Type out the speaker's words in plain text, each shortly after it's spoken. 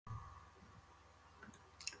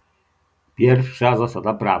Pierwsza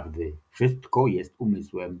zasada prawdy: wszystko jest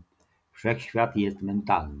umysłem, wszechświat jest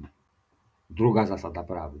mentalny. Druga zasada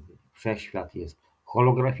prawdy: wszechświat jest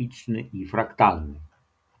holograficzny i fraktalny.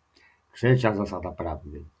 Trzecia zasada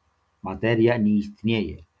prawdy: materia nie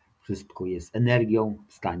istnieje, wszystko jest energią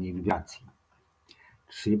w stanie wibracji.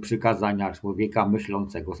 3 przykazania człowieka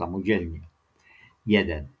myślącego samodzielnie.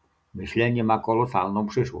 1. Myślenie ma kolosalną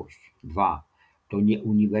przyszłość. 2. To nie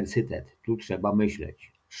uniwersytet, tu trzeba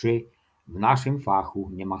myśleć. 3. W naszym fachu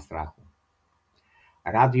nie ma strachu.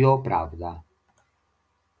 Radio Prawda.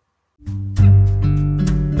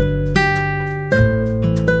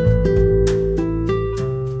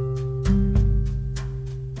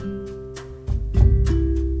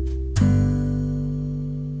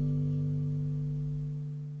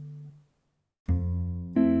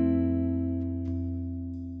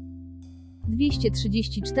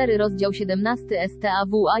 Rozdział 17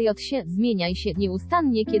 STAWAJ się, zmieniaj się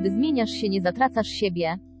nieustannie, kiedy zmieniasz się, nie zatracasz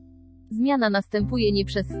siebie. Zmiana następuje nie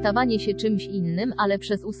przez stawanie się czymś innym, ale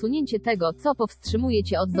przez usunięcie tego, co powstrzymuje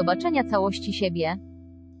cię od zobaczenia całości siebie.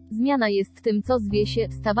 Zmiana jest tym, co zwie się,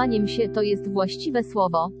 stawaniem się, to jest właściwe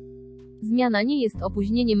słowo. Zmiana nie jest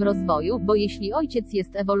opóźnieniem rozwoju, bo jeśli ojciec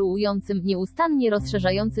jest ewoluującym, nieustannie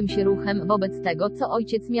rozszerzającym się ruchem wobec tego, co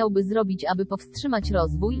ojciec miałby zrobić, aby powstrzymać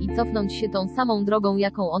rozwój i cofnąć się tą samą drogą,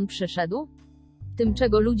 jaką on przyszedł? Tym,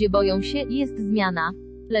 czego ludzie boją się, jest zmiana.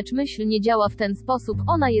 Lecz myśl nie działa w ten sposób,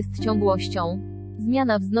 ona jest ciągłością.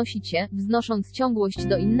 Zmiana wznosi cię, wznosząc ciągłość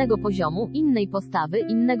do innego poziomu, innej postawy,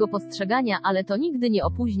 innego postrzegania, ale to nigdy nie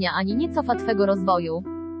opóźnia ani nie cofa twego rozwoju.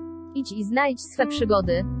 Idź i znajdź swe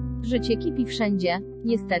przygody. Życie kipi wszędzie.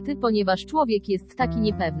 Niestety, ponieważ człowiek jest taki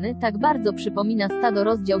niepewny, tak bardzo przypomina stado.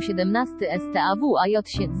 Rozdział 17 STAWAJ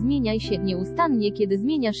się, zmieniaj się nieustannie, kiedy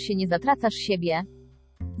zmieniasz się, nie zatracasz siebie.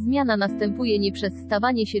 Zmiana następuje nie przez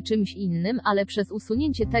stawanie się czymś innym, ale przez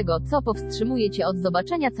usunięcie tego, co powstrzymuje cię od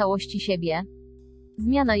zobaczenia całości siebie.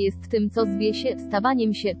 Zmiana jest tym, co zwie się,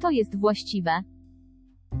 stawaniem się, to jest właściwe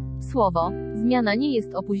słowo. Zmiana nie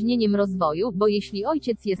jest opóźnieniem rozwoju, bo jeśli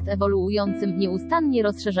ojciec jest ewoluującym, nieustannie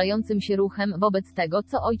rozszerzającym się ruchem wobec tego,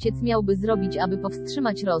 co ojciec miałby zrobić, aby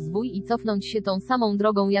powstrzymać rozwój i cofnąć się tą samą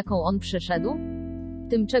drogą, jaką on przyszedł?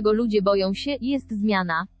 Tym, czego ludzie boją się, jest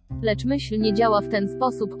zmiana. Lecz myśl nie działa w ten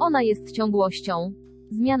sposób, ona jest ciągłością.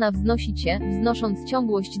 Zmiana wznosi cię, wznosząc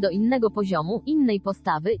ciągłość do innego poziomu, innej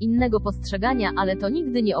postawy, innego postrzegania, ale to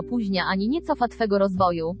nigdy nie opóźnia ani nie cofa twego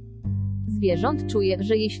rozwoju. Zwierząt czuje,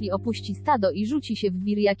 że jeśli opuści stado i rzuci się w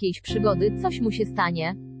wir jakiejś przygody, coś mu się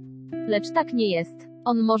stanie. Lecz tak nie jest.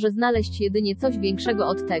 On może znaleźć jedynie coś większego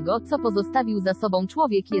od tego, co pozostawił za sobą.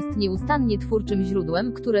 Człowiek jest nieustannie twórczym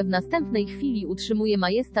źródłem, które w następnej chwili utrzymuje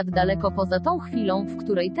majestat daleko poza tą chwilą, w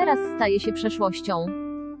której teraz staje się przeszłością.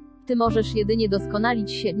 Ty możesz jedynie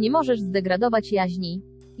doskonalić się, nie możesz zdegradować jaźni.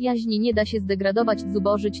 Jaźni nie da się zdegradować,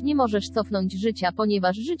 zubożyć, nie możesz cofnąć życia,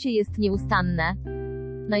 ponieważ życie jest nieustanne.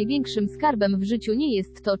 Największym skarbem w życiu nie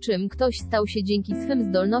jest to, czym ktoś stał się dzięki swym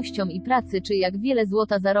zdolnościom i pracy, czy jak wiele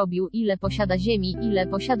złota zarobił, ile posiada ziemi, ile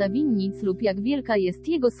posiada winnic lub jak wielka jest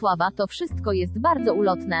jego sława, to wszystko jest bardzo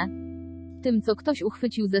ulotne. Tym, co ktoś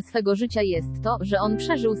uchwycił ze swego życia, jest to, że on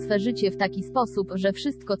przeżył swe życie w taki sposób, że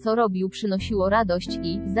wszystko, co robił, przynosiło radość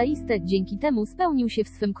i, zaiste, dzięki temu spełnił się w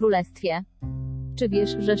swym królestwie. Czy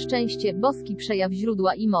wiesz, że szczęście, boski przejaw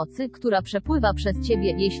źródła i mocy, która przepływa przez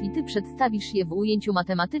ciebie, jeśli ty przedstawisz je w ujęciu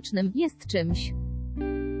matematycznym, jest czymś,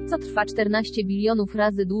 co trwa 14 bilionów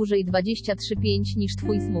razy dłużej 23,5 niż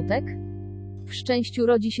twój smutek? W szczęściu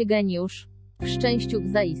rodzi się geniusz. W szczęściu,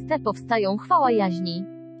 zaiste, powstają chwała jaźni.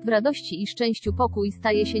 W radości i szczęściu pokój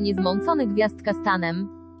staje się niezmącony gwiazdka stanem.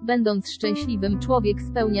 Będąc szczęśliwym, człowiek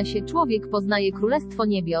spełnia się, człowiek poznaje królestwo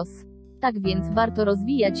niebios. Tak więc warto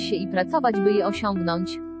rozwijać się i pracować, by je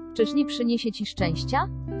osiągnąć. Czyż nie przyniesie ci szczęścia?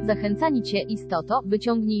 Zachęcani cię, istoto,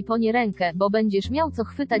 wyciągnij po nie rękę, bo będziesz miał co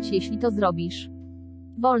chwytać, jeśli to zrobisz.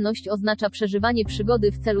 Wolność oznacza przeżywanie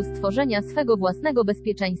przygody w celu stworzenia swego własnego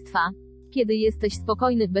bezpieczeństwa. Kiedy jesteś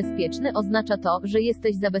spokojny, bezpieczny, oznacza to, że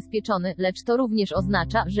jesteś zabezpieczony, lecz to również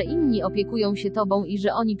oznacza, że inni opiekują się tobą i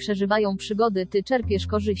że oni przeżywają przygody, ty czerpiesz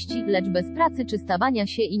korzyści, lecz bez pracy czy stawania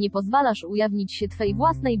się i nie pozwalasz ujawnić się twej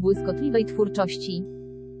własnej błyskotliwej twórczości.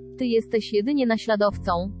 Ty jesteś jedynie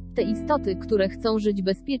naśladowcą. Te istoty, które chcą żyć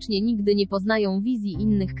bezpiecznie, nigdy nie poznają wizji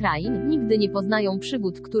innych krain, nigdy nie poznają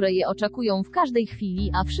przygód, które je oczekują w każdej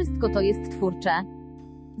chwili, a wszystko to jest twórcze.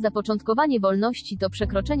 Zapoczątkowanie wolności to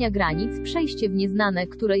przekroczenia granic, przejście w nieznane,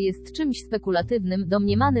 które jest czymś spekulatywnym,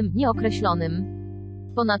 domniemanym, nieokreślonym.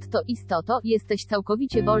 Ponadto, istoto, jesteś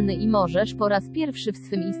całkowicie wolny i możesz po raz pierwszy w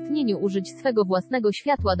swym istnieniu użyć swego własnego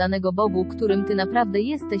światła danego Bogu, którym ty naprawdę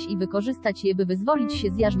jesteś i wykorzystać je, by wyzwolić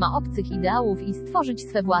się z jarzma obcych ideałów i stworzyć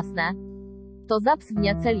swe własne. To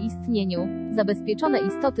zapewnia cel istnieniu. Zabezpieczone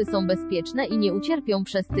istoty są bezpieczne i nie ucierpią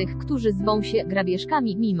przez tych, którzy zwą się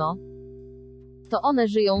grabieżkami mimo. To one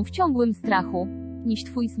żyją w ciągłym strachu. Niż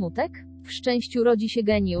twój smutek? W szczęściu rodzi się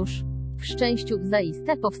geniusz. W szczęściu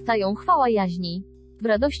zaiste powstają chwała jaźni. W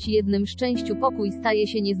radości jednym szczęściu pokój staje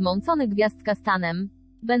się niezmącony gwiazdka stanem.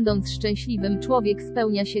 Będąc szczęśliwym człowiek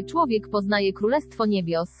spełnia się, człowiek poznaje królestwo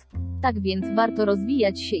niebios. Tak więc warto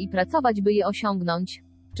rozwijać się i pracować, by je osiągnąć.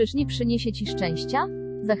 Czyż nie przyniesie ci szczęścia?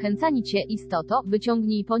 Zachęcani cię, istoto,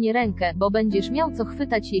 wyciągnij po nie rękę, bo będziesz miał co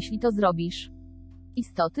chwytać, jeśli to zrobisz.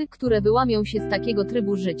 Istoty, które wyłamią się z takiego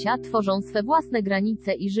trybu życia, tworzą swe własne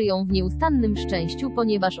granice i żyją w nieustannym szczęściu,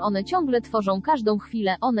 ponieważ one ciągle tworzą każdą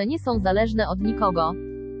chwilę, one nie są zależne od nikogo.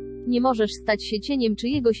 Nie możesz stać się cieniem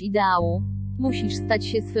czyjegoś ideału. Musisz stać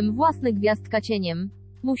się swym własnym gwiazdka cieniem.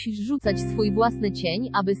 Musisz rzucać swój własny cień,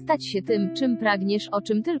 aby stać się tym, czym pragniesz, o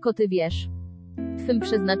czym tylko ty wiesz. Twym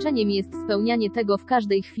przeznaczeniem jest spełnianie tego w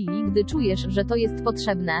każdej chwili, gdy czujesz, że to jest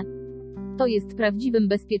potrzebne. To jest prawdziwym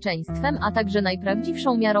bezpieczeństwem, a także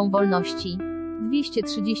najprawdziwszą miarą wolności.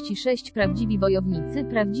 236 Prawdziwi wojownicy,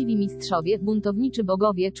 prawdziwi mistrzowie, buntowniczy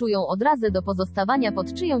bogowie czują odrazę do pozostawania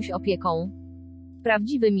pod czyjąś opieką.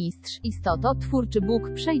 Prawdziwy mistrz, istoto, twórczy Bóg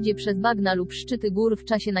przejdzie przez bagna lub szczyty gór w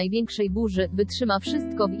czasie największej burzy, wytrzyma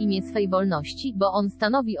wszystko w imię swej wolności, bo on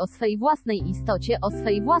stanowi o swej własnej istocie, o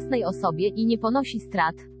swej własnej osobie i nie ponosi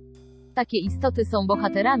strat. Takie istoty są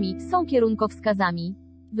bohaterami, są kierunkowskazami.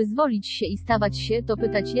 Wyzwolić się i stawać się, to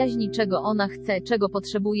pytać jaźni, czego ona chce, czego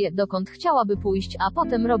potrzebuje, dokąd chciałaby pójść, a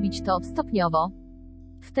potem robić to stopniowo.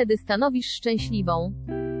 Wtedy stanowisz szczęśliwą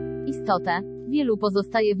istotę. Wielu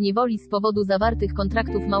pozostaje w niewoli z powodu zawartych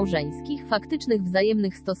kontraktów małżeńskich, faktycznych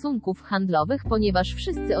wzajemnych stosunków handlowych, ponieważ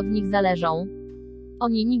wszyscy od nich zależą.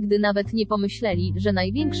 Oni nigdy nawet nie pomyśleli, że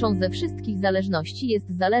największą ze wszystkich zależności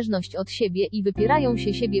jest zależność od siebie i wypierają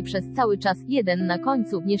się siebie przez cały czas. Jeden na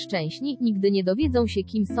końcu, nieszczęśni, nigdy nie dowiedzą się,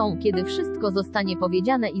 kim są, kiedy wszystko zostanie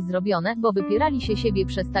powiedziane i zrobione, bo wypierali się siebie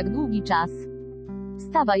przez tak długi czas.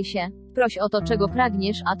 Wstawaj się, proś o to, czego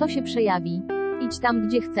pragniesz, a to się przejawi. Idź tam,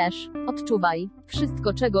 gdzie chcesz, odczuwaj.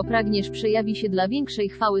 Wszystko, czego pragniesz, przejawi się dla większej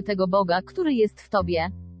chwały tego Boga, który jest w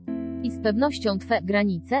tobie. I z pewnością twe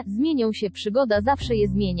granice zmienią się, przygoda zawsze je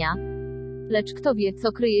zmienia. Lecz kto wie,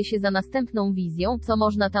 co kryje się za następną wizją, co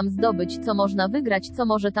można tam zdobyć, co można wygrać, co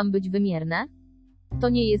może tam być wymierne? To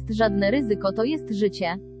nie jest żadne ryzyko, to jest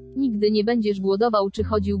życie. Nigdy nie będziesz głodował czy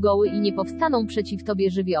chodził goły i nie powstaną przeciw tobie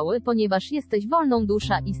żywioły, ponieważ jesteś wolną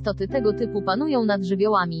dusza, istoty tego typu panują nad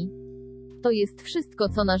żywiołami. To jest wszystko,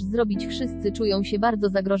 co nasz zrobić. Wszyscy czują się bardzo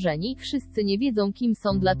zagrożeni, wszyscy nie wiedzą, kim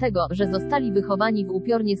są, dlatego, że zostali wychowani w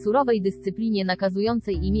upiornie surowej dyscyplinie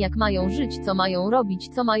nakazującej im, jak mają żyć, co mają robić,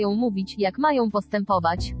 co mają mówić, jak mają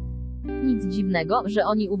postępować. Nic dziwnego, że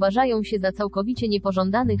oni uważają się za całkowicie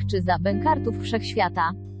niepożądanych czy za bękartów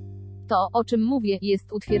wszechświata. To, o czym mówię,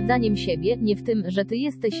 jest utwierdzaniem siebie, nie w tym, że ty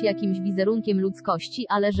jesteś jakimś wizerunkiem ludzkości,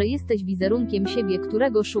 ale że jesteś wizerunkiem siebie,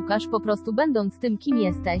 którego szukasz, po prostu będąc tym, kim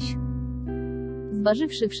jesteś.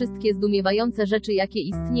 Zważywszy wszystkie zdumiewające rzeczy, jakie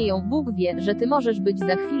istnieją, Bóg wie, że ty możesz być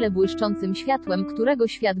za chwilę błyszczącym światłem, którego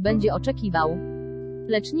świat będzie oczekiwał.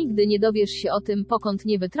 Lecz nigdy nie dowiesz się o tym, pokąd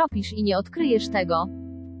nie wytropisz i nie odkryjesz tego.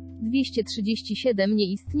 237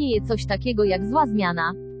 Nie istnieje coś takiego jak zła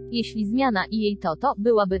zmiana. Jeśli zmiana i jej to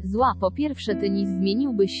byłaby zła, po pierwsze ty nic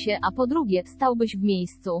zmieniłbyś się, a po drugie, stałbyś w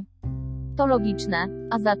miejscu. To logiczne.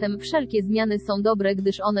 A zatem wszelkie zmiany są dobre,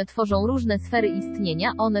 gdyż one tworzą różne sfery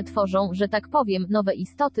istnienia, one tworzą, że tak powiem, nowe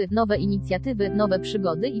istoty, nowe inicjatywy, nowe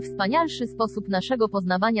przygody i wspanialszy sposób naszego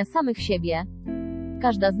poznawania samych siebie.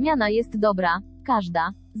 Każda zmiana jest dobra.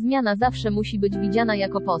 Każda zmiana zawsze musi być widziana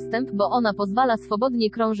jako postęp, bo ona pozwala swobodnie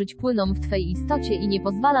krążyć płynom w twej istocie i nie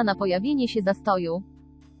pozwala na pojawienie się zastoju.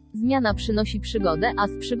 Zmiana przynosi przygodę, a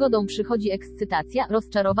z przygodą przychodzi ekscytacja,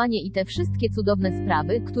 rozczarowanie i te wszystkie cudowne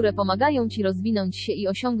sprawy, które pomagają ci rozwinąć się i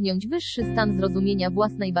osiągnąć wyższy stan zrozumienia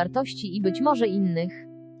własnej wartości i być może innych.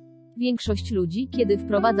 Większość ludzi, kiedy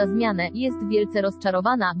wprowadza zmianę, jest wielce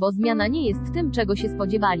rozczarowana, bo zmiana nie jest tym, czego się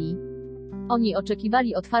spodziewali. Oni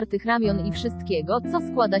oczekiwali otwartych ramion i wszystkiego, co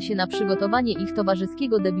składa się na przygotowanie ich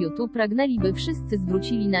towarzyskiego debiutu, pragnęli, by wszyscy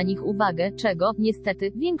zwrócili na nich uwagę, czego,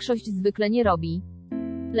 niestety, większość zwykle nie robi.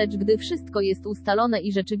 Lecz gdy wszystko jest ustalone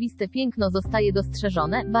i rzeczywiste piękno zostaje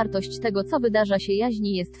dostrzeżone, wartość tego, co wydarza się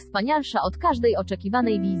jaźni, jest wspanialsza od każdej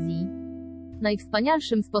oczekiwanej wizji.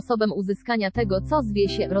 Najwspanialszym sposobem uzyskania tego, co zwie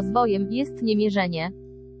się rozwojem, jest niemierzenie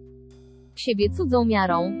siebie cudzą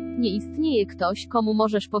miarą. Nie istnieje ktoś, komu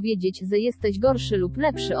możesz powiedzieć, że jesteś gorszy lub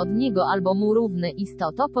lepszy od niego albo mu równy,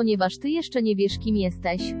 istoto, ponieważ ty jeszcze nie wiesz, kim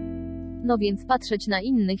jesteś. No więc patrzeć na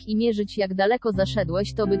innych i mierzyć, jak daleko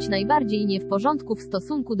zaszedłeś, to być najbardziej nie w porządku w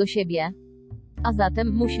stosunku do siebie. A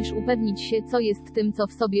zatem musisz upewnić się, co jest tym, co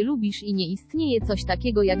w sobie lubisz i nie istnieje coś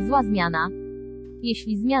takiego jak zła zmiana.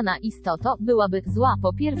 Jeśli zmiana, istoto, byłaby zła,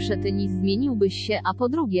 po pierwsze ty nic zmieniłbyś się, a po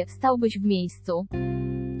drugie, stałbyś w miejscu.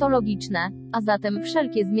 To logiczne. A zatem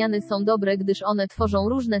wszelkie zmiany są dobre, gdyż one tworzą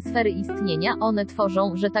różne sfery istnienia, one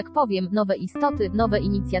tworzą, że tak powiem, nowe istoty, nowe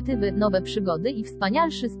inicjatywy, nowe przygody i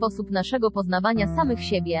wspanialszy sposób naszego poznawania samych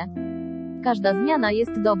siebie. Każda zmiana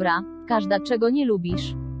jest dobra, każda czego nie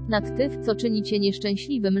lubisz. Nad tym, co czyni cię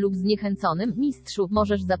nieszczęśliwym lub zniechęconym, mistrzu,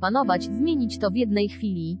 możesz zapanować, zmienić to w jednej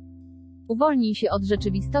chwili. Uwolnij się od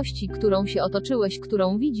rzeczywistości, którą się otoczyłeś,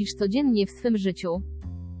 którą widzisz codziennie w swym życiu.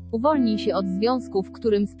 Uwolnij się od związków,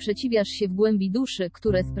 którym sprzeciwiasz się w głębi duszy,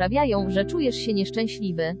 które sprawiają, że czujesz się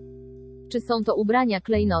nieszczęśliwy. Czy są to ubrania,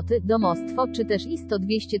 klejnoty, domostwo, czy też ISO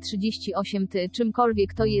 238 ty,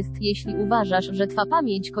 czymkolwiek to jest, jeśli uważasz, że twa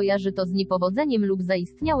pamięć kojarzy to z niepowodzeniem lub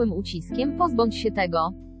zaistniałym uciskiem, pozbądź się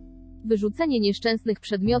tego. Wyrzucenie nieszczęsnych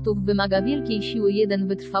przedmiotów wymaga wielkiej siły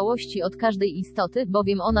wytrwałości od każdej istoty,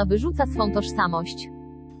 bowiem ona wyrzuca swą tożsamość.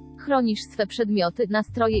 Chronisz swe przedmioty,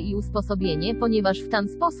 nastroje i usposobienie, ponieważ w ten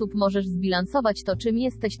sposób możesz zbilansować to, czym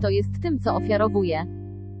jesteś, to jest tym, co ofiarowuje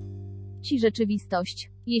ci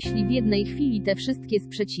rzeczywistość. Jeśli w jednej chwili te wszystkie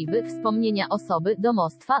sprzeciwy, wspomnienia osoby,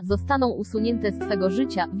 domostwa, zostaną usunięte z twego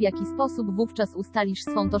życia, w jaki sposób wówczas ustalisz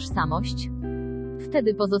swą tożsamość?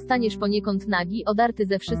 Wtedy pozostaniesz poniekąd nagi, odarty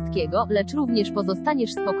ze wszystkiego, lecz również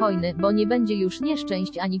pozostaniesz spokojny, bo nie będzie już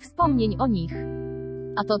nieszczęść ani wspomnień o nich.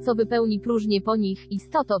 A to, co wypełni próżnię po nich,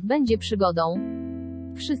 istoto, będzie przygodą.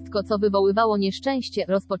 Wszystko, co wywoływało nieszczęście,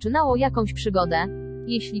 rozpoczynało jakąś przygodę.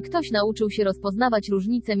 Jeśli ktoś nauczył się rozpoznawać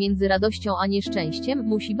różnicę między radością a nieszczęściem,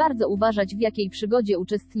 musi bardzo uważać, w jakiej przygodzie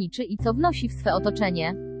uczestniczy i co wnosi w swe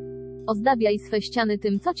otoczenie. Ozdabiaj swe ściany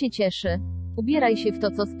tym, co cię cieszy. Ubieraj się w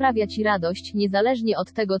to, co sprawia ci radość, niezależnie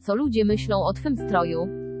od tego, co ludzie myślą o twym stroju.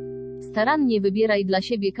 Starannie wybieraj dla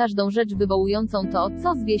siebie każdą rzecz wywołującą to,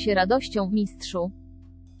 co zwie się radością, mistrzu.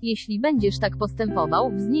 Jeśli będziesz tak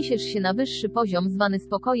postępował, wzniesiesz się na wyższy poziom zwany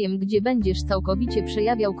spokojem, gdzie będziesz całkowicie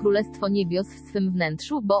przejawiał Królestwo Niebios w swym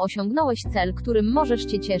wnętrzu, bo osiągnąłeś cel, którym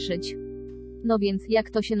możesz się cieszyć. No więc, jak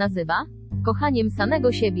to się nazywa? Kochaniem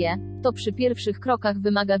samego siebie. To przy pierwszych krokach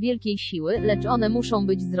wymaga wielkiej siły, lecz one muszą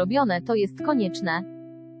być zrobione, to jest konieczne.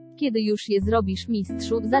 Kiedy już je zrobisz,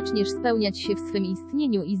 mistrzu, zaczniesz spełniać się w swym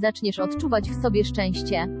istnieniu i zaczniesz odczuwać w sobie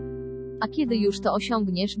szczęście. A kiedy już to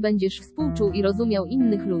osiągniesz, będziesz współczuł i rozumiał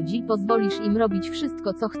innych ludzi, pozwolisz im robić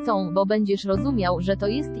wszystko, co chcą, bo będziesz rozumiał, że to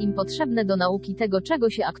jest im potrzebne do nauki tego, czego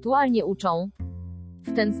się aktualnie uczą.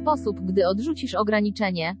 W ten sposób, gdy odrzucisz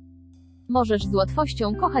ograniczenie, możesz z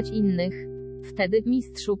łatwością kochać innych. Wtedy,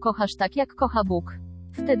 mistrzu, kochasz tak, jak kocha Bóg.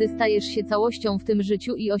 Wtedy stajesz się całością w tym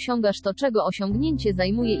życiu i osiągasz to, czego osiągnięcie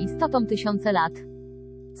zajmuje istotą tysiące lat.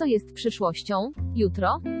 Co jest przyszłością?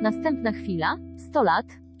 Jutro? Następna chwila? 100 lat?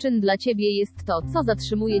 Czym dla ciebie jest to, co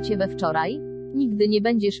zatrzymuje cię we wczoraj? Nigdy nie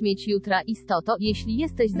będziesz mieć jutra, istoto, jeśli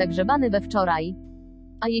jesteś zagrzebany we wczoraj.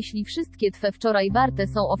 A jeśli wszystkie twe wczoraj warte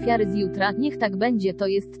są ofiary z jutra, niech tak będzie, to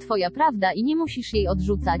jest twoja prawda i nie musisz jej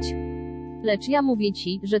odrzucać. Lecz ja mówię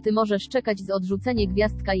ci, że ty możesz czekać z odrzucenie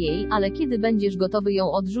gwiazdka jej, ale kiedy będziesz gotowy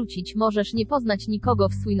ją odrzucić, możesz nie poznać nikogo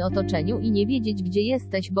w swoim otoczeniu i nie wiedzieć, gdzie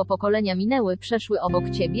jesteś, bo pokolenia minęły, przeszły obok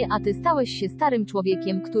ciebie, a ty stałeś się starym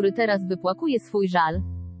człowiekiem, który teraz wypłakuje swój żal.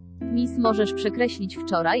 Możesz przekreślić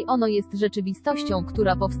wczoraj, ono jest rzeczywistością,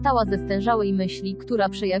 która powstała ze stężałej myśli, która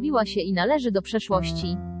przejawiła się i należy do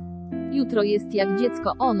przeszłości. Jutro jest jak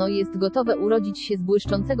dziecko, ono jest gotowe urodzić się z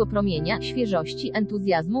błyszczącego promienia, świeżości,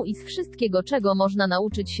 entuzjazmu i z wszystkiego, czego można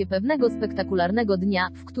nauczyć się pewnego spektakularnego dnia,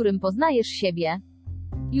 w którym poznajesz siebie.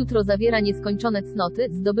 Jutro zawiera nieskończone cnoty,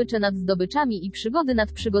 zdobycze nad zdobyczami i przygody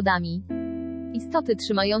nad przygodami. Istoty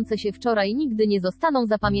trzymające się wczoraj nigdy nie zostaną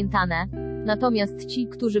zapamiętane. Natomiast ci,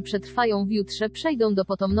 którzy przetrwają w jutrze, przejdą do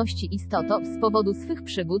potomności istoto, z powodu swych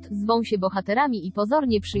przygód, zwą się bohaterami i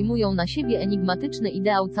pozornie przyjmują na siebie enigmatyczny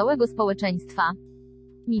ideał całego społeczeństwa.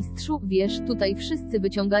 Mistrzu, wiesz, tutaj wszyscy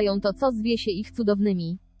wyciągają to, co zwie się ich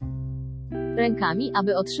cudownymi rękami,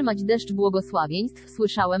 aby otrzymać deszcz błogosławieństw.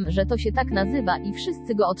 Słyszałem, że to się tak nazywa i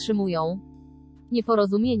wszyscy go otrzymują.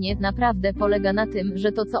 Nieporozumienie naprawdę polega na tym,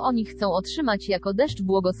 że to, co oni chcą otrzymać jako deszcz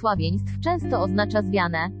błogosławieństw, często oznacza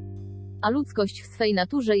zwianę. A ludzkość w swej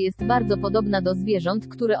naturze jest bardzo podobna do zwierząt,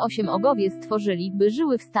 które 8 ogowie stworzyli, by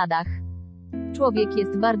żyły w stadach. Człowiek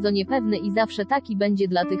jest bardzo niepewny i zawsze taki będzie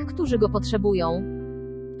dla tych, którzy go potrzebują.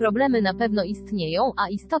 Problemy na pewno istnieją, a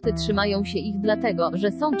istoty trzymają się ich dlatego,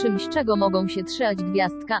 że są czymś, czego mogą się trzymać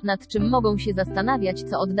gwiazdka, nad czym mogą się zastanawiać,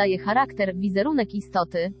 co oddaje charakter, wizerunek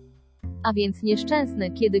istoty. A więc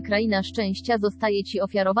nieszczęsny, kiedy kraina szczęścia zostaje ci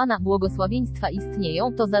ofiarowana, błogosławieństwa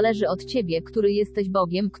istnieją, to zależy od ciebie, który jesteś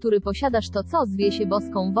Bogiem, który posiadasz to, co zwie się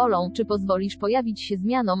boską wolą, czy pozwolisz pojawić się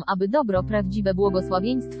zmianom, aby dobro, prawdziwe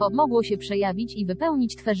błogosławieństwo, mogło się przejawić i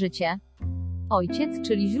wypełnić twe życie. Ojciec,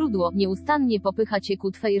 czyli źródło, nieustannie popycha cię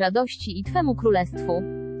ku twej radości i twemu królestwu.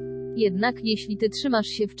 Jednak, jeśli ty trzymasz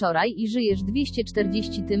się wczoraj i żyjesz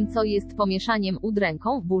 240 tym, co jest pomieszaniem,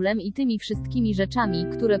 udręką, bólem i tymi wszystkimi rzeczami,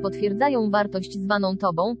 które potwierdzają wartość zwaną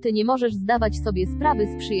tobą, ty nie możesz zdawać sobie sprawy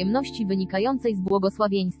z przyjemności wynikającej z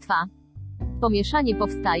błogosławieństwa. Pomieszanie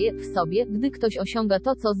powstaje w sobie, gdy ktoś osiąga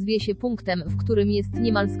to, co zwie się punktem, w którym jest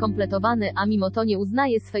niemal skompletowany, a mimo to nie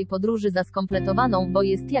uznaje swej podróży za skompletowaną, bo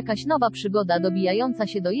jest jakaś nowa przygoda dobijająca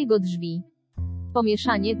się do jego drzwi.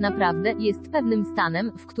 Pomieszanie, naprawdę, jest pewnym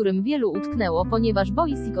stanem, w którym wielu utknęło, ponieważ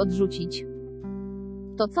boi się odrzucić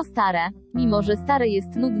to, co stare. Mimo że stare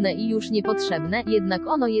jest nudne i już niepotrzebne, jednak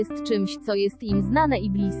ono jest czymś, co jest im znane i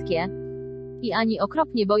bliskie. I ani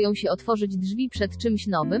okropnie boją się otworzyć drzwi przed czymś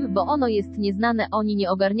nowym, bo ono jest nieznane, oni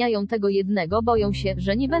nie ogarniają tego jednego, boją się,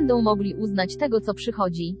 że nie będą mogli uznać tego, co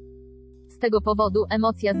przychodzi. Z tego powodu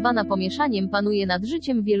emocja zwana pomieszaniem panuje nad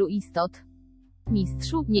życiem wielu istot.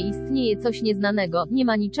 Mistrzu, nie istnieje coś nieznanego, nie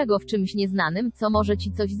ma niczego w czymś nieznanym, co może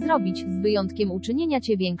ci coś zrobić, z wyjątkiem uczynienia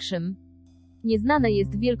cię większym. Nieznane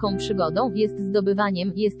jest wielką przygodą, jest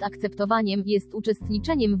zdobywaniem, jest akceptowaniem, jest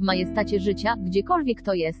uczestniczeniem w majestacie życia, gdziekolwiek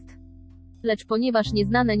to jest. Lecz ponieważ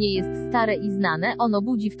nieznane nie jest stare i znane, ono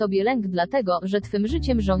budzi w tobie lęk dlatego, że twym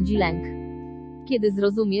życiem rządzi lęk. Kiedy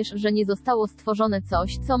zrozumiesz, że nie zostało stworzone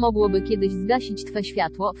coś, co mogłoby kiedyś zgasić twe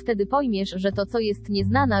światło, wtedy pojmiesz, że to, co jest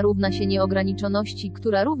nieznana, równa się nieograniczoności,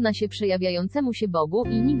 która równa się przejawiającemu się Bogu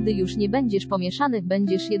i nigdy już nie będziesz pomieszany,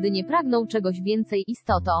 będziesz jedynie pragnął czegoś więcej,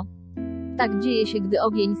 istoto. Tak dzieje się, gdy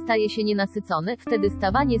ogień staje się nienasycony, wtedy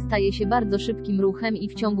stawanie staje się bardzo szybkim ruchem i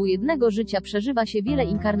w ciągu jednego życia przeżywa się wiele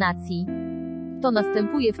inkarnacji. To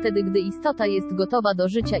następuje wtedy, gdy istota jest gotowa do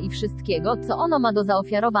życia i wszystkiego, co ono ma do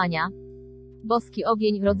zaofiarowania. Boski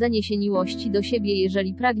ogień, rodzenie się miłości do siebie.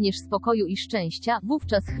 Jeżeli pragniesz spokoju i szczęścia,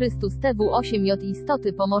 wówczas Chrystus TW8J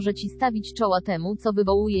istoty pomoże ci stawić czoła temu, co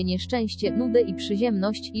wywołuje nieszczęście, nudę i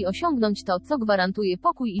przyziemność i osiągnąć to, co gwarantuje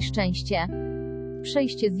pokój i szczęście.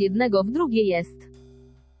 Przejście z jednego w drugie jest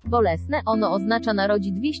bolesne, ono oznacza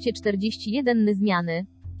narodzi 241 zmiany.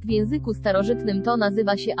 W języku starożytnym to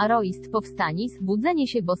nazywa się aroist, powstanis, budzenie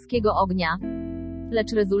się boskiego ognia.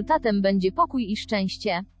 Lecz rezultatem będzie pokój i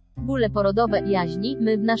szczęście. Bóle porodowe, jaźni,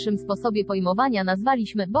 my w naszym sposobie pojmowania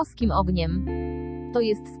nazwaliśmy boskim ogniem. To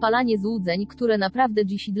jest spalanie złudzeń, które naprawdę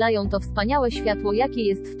dzisidlają to wspaniałe światło, jakie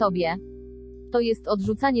jest w tobie. To jest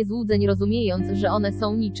odrzucanie złudzeń, rozumiejąc, że one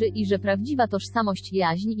są niczy i że prawdziwa tożsamość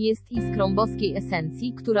jaźń jest iskrą boskiej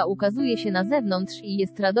esencji, która ukazuje się na zewnątrz i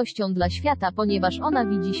jest radością dla świata, ponieważ ona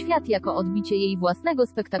widzi świat jako odbicie jej własnego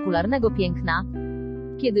spektakularnego piękna.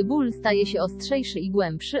 Kiedy ból staje się ostrzejszy i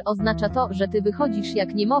głębszy, oznacza to, że ty wychodzisz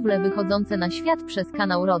jak niemowlę wychodzące na świat przez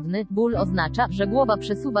kanał rodny. Ból oznacza, że głowa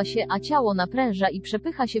przesuwa się, a ciało napręża i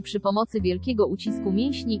przepycha się przy pomocy wielkiego ucisku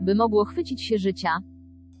mięśni, by mogło chwycić się życia.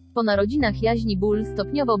 Po narodzinach jaźni ból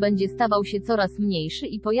stopniowo będzie stawał się coraz mniejszy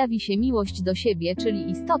i pojawi się miłość do siebie,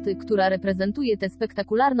 czyli istoty, która reprezentuje tę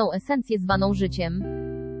spektakularną esencję zwaną życiem.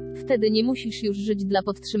 Wtedy nie musisz już żyć dla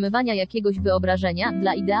podtrzymywania jakiegoś wyobrażenia,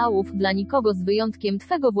 dla ideałów, dla nikogo z wyjątkiem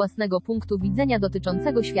twego własnego punktu widzenia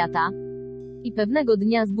dotyczącego świata. I pewnego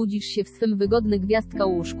dnia zbudzisz się w swym wygodny gwiazdka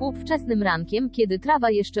łóżku, wczesnym rankiem, kiedy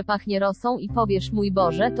trawa jeszcze pachnie rosą i powiesz: mój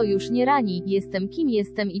Boże, to już nie rani, jestem kim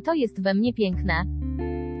jestem i to jest we mnie piękne.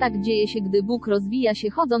 Tak dzieje się, gdy Bóg rozwija się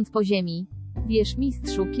chodząc po ziemi. Wiesz,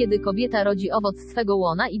 mistrzu, kiedy kobieta rodzi owoc swego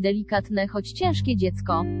łona i delikatne, choć ciężkie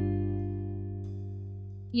dziecko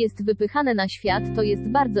jest wypychane na świat, to jest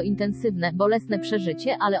bardzo intensywne, bolesne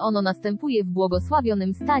przeżycie, ale ono następuje w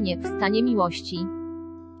błogosławionym stanie, w stanie miłości.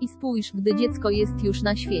 I spójrz, gdy dziecko jest już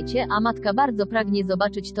na świecie, a matka bardzo pragnie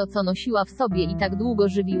zobaczyć to, co nosiła w sobie i tak długo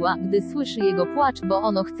żywiła, gdy słyszy jego płacz, bo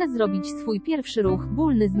ono chce zrobić swój pierwszy ruch,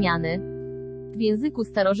 bólny zmiany. W języku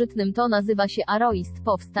starożytnym to nazywa się aroist,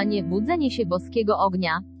 powstanie, budzenie się boskiego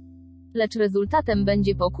ognia. Lecz rezultatem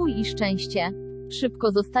będzie pokój i szczęście.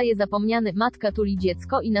 Szybko zostaje zapomniany, matka tuli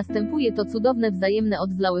dziecko i następuje to cudowne wzajemne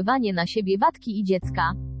odzlaływanie na siebie matki i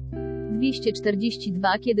dziecka.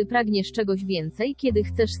 242 Kiedy pragniesz czegoś więcej, kiedy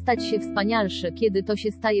chcesz stać się wspanialszy, kiedy to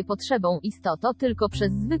się staje potrzebą, istoto, tylko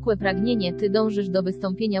przez zwykłe pragnienie ty dążysz do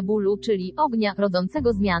wystąpienia bólu, czyli ognia,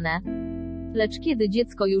 rodzącego zmianę. Lecz kiedy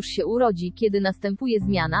dziecko już się urodzi, kiedy następuje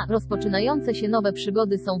zmiana, rozpoczynające się nowe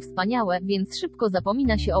przygody są wspaniałe, więc szybko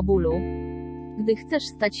zapomina się o bólu. Gdy chcesz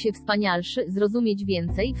stać się wspanialszy, zrozumieć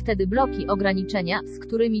więcej, wtedy bloki, ograniczenia, z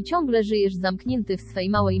którymi ciągle żyjesz zamknięty w swej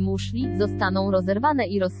małej muszli, zostaną rozerwane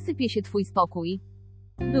i rozsypie się twój spokój.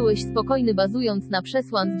 Byłeś spokojny bazując na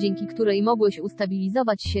przesłance, dzięki której mogłeś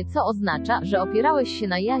ustabilizować się, co oznacza, że opierałeś się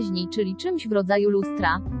na jaźni, czyli czymś w rodzaju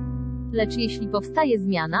lustra. Lecz jeśli powstaje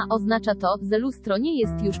zmiana, oznacza to, że lustro nie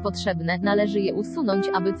jest już potrzebne, należy je usunąć,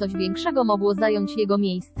 aby coś większego mogło zająć jego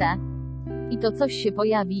miejsce. I to coś się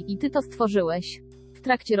pojawi, i ty to stworzyłeś. W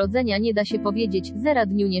trakcie rodzenia nie da się powiedzieć, zera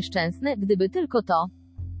dniu nieszczęsny, gdyby tylko to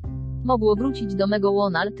mogło wrócić do mego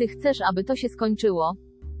łona, ty chcesz, aby to się skończyło.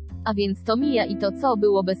 A więc to mija i to, co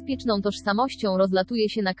było bezpieczną tożsamością, rozlatuje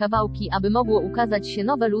się na kawałki, aby mogło ukazać się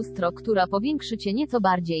nowe lustro, która powiększy cię nieco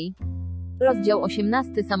bardziej. Rozdział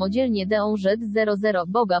 18. Samodzielnie dążę 00.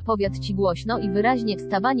 Boga powiat ci głośno i wyraźnie.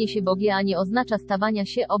 Wstawanie się Bogia nie oznacza stawania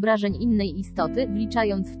się obrażeń innej istoty,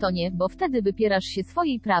 wliczając w to nie, bo wtedy wypierasz się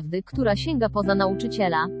swojej prawdy, która sięga poza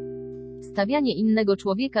nauczyciela. Stawianie innego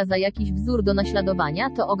człowieka za jakiś wzór do naśladowania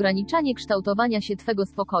to ograniczanie kształtowania się twego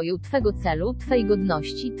spokoju, twego celu, twej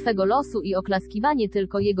godności, twego losu i oklaskiwanie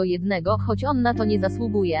tylko jego jednego, choć on na to nie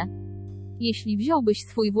zasługuje. Jeśli wziąłbyś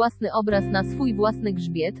swój własny obraz na swój własny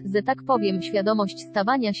grzbiet, że tak powiem, świadomość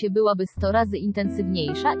stawania się byłaby 100 razy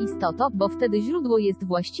intensywniejsza, istoto, bo wtedy źródło jest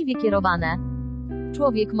właściwie kierowane.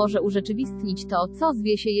 Człowiek może urzeczywistnić to, co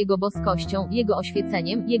zwie się jego boskością, jego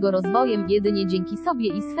oświeceniem, jego rozwojem, jedynie dzięki sobie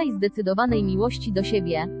i swej zdecydowanej miłości do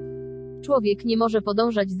siebie. Człowiek nie może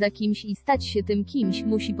podążać za kimś i stać się tym kimś,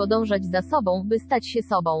 musi podążać za sobą, by stać się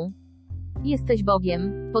sobą. Jesteś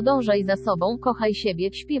Bogiem. Podążaj za sobą, kochaj siebie,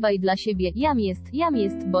 śpiewaj dla siebie, jam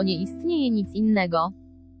jest, bo nie istnieje nic innego.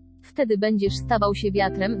 Wtedy będziesz stawał się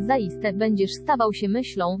wiatrem, zaiste, będziesz stawał się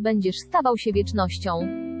myślą, będziesz stawał się wiecznością.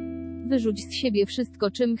 Wyrzuć z siebie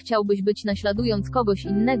wszystko, czym chciałbyś być, naśladując kogoś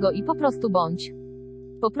innego i po prostu bądź.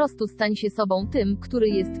 Po prostu stań się sobą, tym, który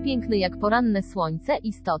jest piękny jak poranne słońce,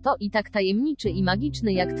 istoto, i tak tajemniczy i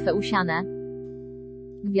magiczny jak twe usiane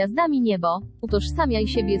gwiazdami niebo. Utożsamiaj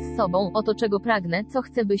siebie z sobą, oto czego pragnę, co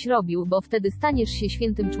chcę byś robił, bo wtedy staniesz się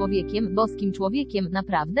świętym człowiekiem, boskim człowiekiem,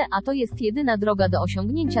 naprawdę, a to jest jedyna droga do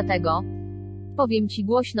osiągnięcia tego. Powiem ci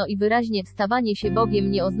głośno i wyraźnie, wstawanie się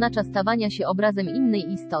Bogiem nie oznacza stawania się obrazem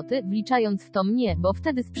innej istoty, wliczając w to mnie, bo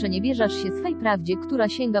wtedy sprzeniewierzasz się swej prawdzie, która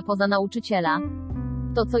sięga poza nauczyciela.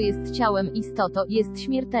 To, co jest ciałem, istoto, jest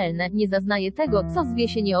śmiertelne, nie zaznaje tego, co zwie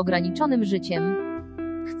się nieograniczonym życiem.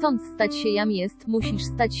 Chcąc stać się jam jest, musisz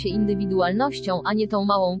stać się indywidualnością, a nie tą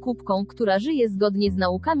małą kubką, która żyje zgodnie z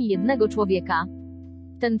naukami jednego człowieka.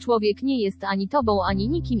 Ten człowiek nie jest ani tobą, ani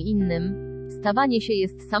nikim innym. Stawanie się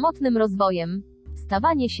jest samotnym rozwojem.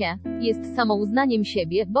 Stawanie się jest samouznaniem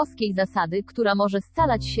siebie, boskiej zasady, która może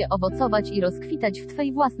scalać się, owocować i rozkwitać w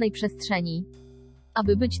twej własnej przestrzeni.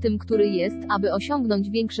 Aby być tym, który jest, aby osiągnąć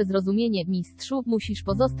większe zrozumienie, mistrzu, musisz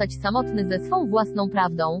pozostać samotny ze swą własną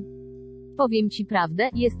prawdą. Powiem ci prawdę,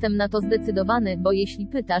 jestem na to zdecydowany, bo jeśli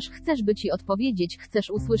pytasz, chcesz by ci odpowiedzieć, chcesz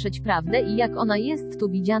usłyszeć prawdę i jak ona jest tu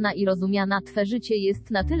widziana i rozumiana, twe życie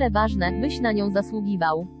jest na tyle ważne, byś na nią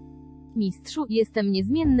zasługiwał. Mistrzu, jestem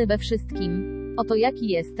niezmienny we wszystkim. Oto jaki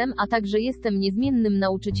jestem, a także jestem niezmiennym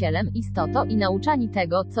nauczycielem, istoto, i nauczani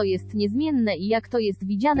tego, co jest niezmienne i jak to jest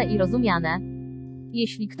widziane i rozumiane.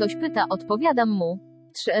 Jeśli ktoś pyta, odpowiadam mu.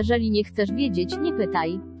 Jeżeli nie chcesz wiedzieć, nie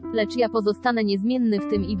pytaj. Lecz ja pozostanę niezmienny w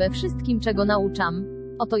tym i we wszystkim, czego nauczam.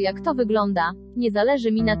 Oto jak to wygląda. Nie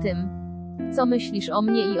zależy mi na tym, co myślisz o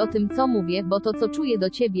mnie i o tym, co mówię, bo to, co czuję do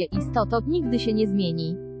ciebie, istoto, nigdy się nie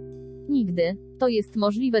zmieni. Nigdy. To jest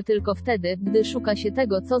możliwe tylko wtedy, gdy szuka się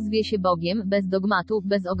tego, co zwie się Bogiem, bez dogmatu,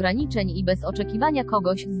 bez ograniczeń i bez oczekiwania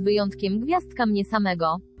kogoś, z wyjątkiem gwiazdka mnie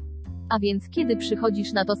samego. A więc kiedy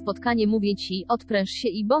przychodzisz na to spotkanie, mówię ci, odpręż się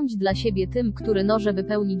i bądź dla siebie tym, który może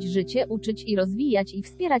wypełnić życie, uczyć i rozwijać i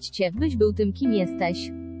wspierać cię, byś był tym, kim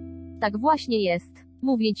jesteś. Tak właśnie jest.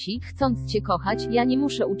 Mówię ci, chcąc cię kochać, ja nie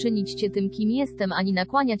muszę uczynić cię tym, kim jestem, ani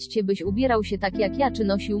nakłaniać cię, byś ubierał się tak jak ja, czy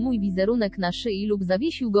nosił mój wizerunek na szyi lub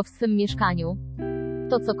zawiesił go w swym mieszkaniu.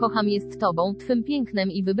 To, co kocham, jest tobą, twym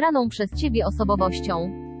pięknem i wybraną przez ciebie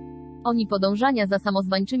osobowością. Oni podążania za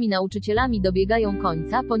samozwańczymi nauczycielami dobiegają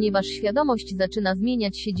końca, ponieważ świadomość zaczyna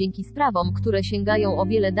zmieniać się dzięki sprawom, które sięgają o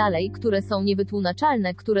wiele dalej, które są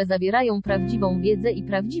niewytłumaczalne, które zawierają prawdziwą wiedzę i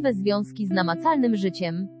prawdziwe związki z namacalnym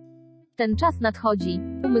życiem. Ten czas nadchodzi.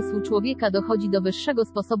 Umysł człowieka dochodzi do wyższego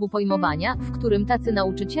sposobu pojmowania, w którym tacy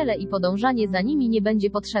nauczyciele i podążanie za nimi nie będzie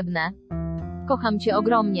potrzebne. Kocham cię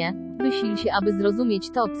ogromnie. Wysil się, aby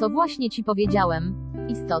zrozumieć to, co właśnie ci powiedziałem.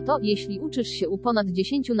 Istoto, jeśli uczysz się u ponad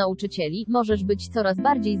 10 nauczycieli, możesz być coraz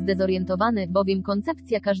bardziej zdezorientowany, bowiem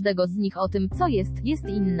koncepcja każdego z nich o tym, co jest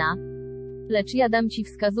inna. Lecz ja dam ci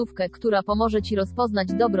wskazówkę, która pomoże ci rozpoznać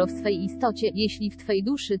dobro w swej istocie. Jeśli w twej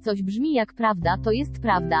duszy coś brzmi jak prawda, to jest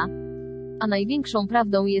prawda. A największą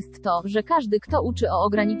prawdą jest to, że każdy, kto uczy o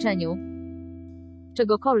ograniczeniu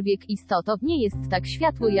czegokolwiek istoto, nie jest tak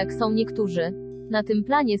światły jak są niektórzy. Na tym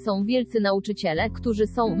planie są wielcy nauczyciele, którzy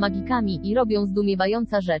są magikami i robią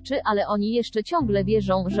zdumiewające rzeczy, ale oni jeszcze ciągle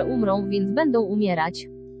wierzą, że umrą, więc będą umierać.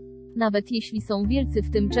 Nawet jeśli są wielcy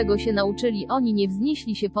w tym, czego się nauczyli, oni nie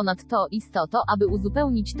wznieśli się ponad to istoto, aby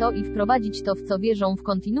uzupełnić to i wprowadzić to, w co wierzą w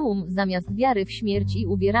kontinuum, zamiast wiary w śmierć i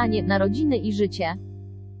uwieranie, narodziny i życie.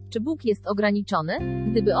 Czy Bóg jest ograniczony?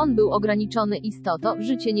 Gdyby On był ograniczony istoto,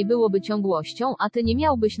 życie nie byłoby ciągłością, a ty nie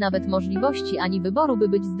miałbyś nawet możliwości ani wyboru, by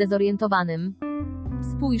być zdezorientowanym.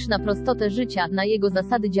 Spójrz na prostotę życia, na jego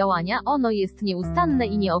zasady działania, ono jest nieustanne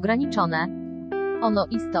i nieograniczone. Ono,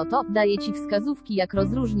 istoto, daje ci wskazówki, jak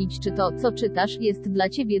rozróżnić, czy to, co czytasz, jest dla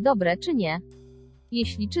ciebie dobre, czy nie.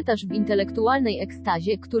 Jeśli czytasz w intelektualnej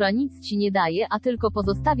ekstazie, która nic ci nie daje, a tylko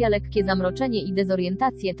pozostawia lekkie zamroczenie i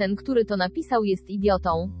dezorientację, ten, który to napisał, jest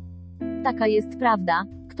idiotą. Taka jest prawda.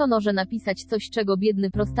 Kto może napisać coś, czego biedny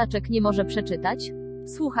prostaczek nie może przeczytać?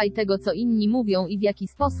 Słuchaj tego, co inni mówią i w jaki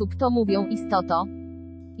sposób to mówią, istoto.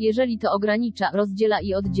 Jeżeli to ogranicza, rozdziela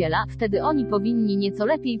i oddziela, wtedy oni powinni nieco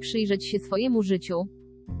lepiej przyjrzeć się swojemu życiu.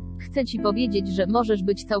 Chcę ci powiedzieć, że możesz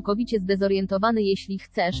być całkowicie zdezorientowany, jeśli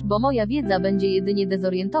chcesz, bo moja wiedza będzie jedynie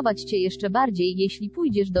dezorientować cię jeszcze bardziej, jeśli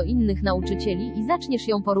pójdziesz do innych nauczycieli i zaczniesz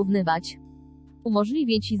ją porównywać.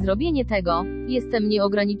 Umożliwię ci zrobienie tego. Jestem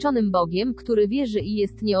nieograniczonym Bogiem, który wierzy i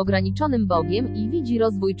jest nieograniczonym Bogiem i widzi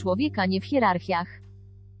rozwój człowieka nie w hierarchiach,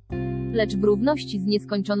 lecz w równości z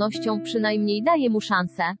nieskończonością, przynajmniej daje mu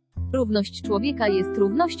szansę. Równość człowieka jest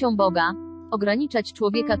równością Boga. Ograniczać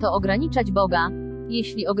człowieka to ograniczać Boga.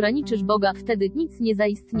 Jeśli ograniczysz Boga, wtedy nic nie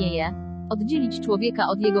zaistnieje. Oddzielić człowieka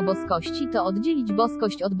od jego boskości to oddzielić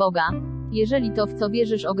boskość od Boga. Jeżeli to, w co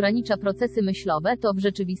wierzysz, ogranicza procesy myślowe, to w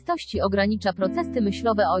rzeczywistości ogranicza procesy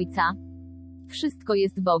myślowe Ojca. Wszystko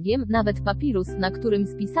jest Bogiem, nawet papirus, na którym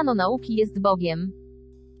spisano nauki, jest Bogiem.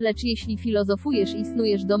 Lecz jeśli filozofujesz i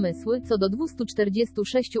snujesz domysły, co do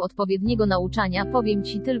 246 odpowiedniego nauczania, powiem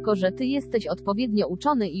ci tylko, że ty jesteś odpowiednio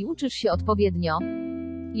uczony i uczysz się odpowiednio.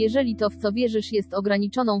 Jeżeli to, w co wierzysz, jest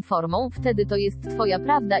ograniczoną formą, wtedy to jest twoja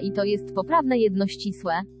prawda i to jest poprawne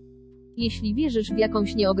jednościsłe. Jeśli wierzysz w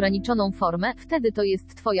jakąś nieograniczoną formę, wtedy to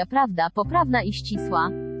jest twoja prawda, poprawna i ścisła.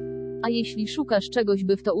 A jeśli szukasz czegoś,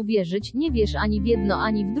 by w to uwierzyć, nie wierz ani w jedno,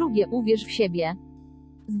 ani w drugie, uwierz w siebie.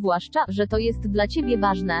 Zwłaszcza, że to jest dla ciebie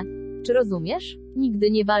ważne. Czy rozumiesz?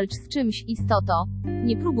 Nigdy nie walcz z czymś, istoto.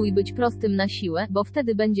 Nie próbuj być prostym na siłę, bo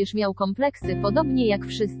wtedy będziesz miał kompleksy, podobnie jak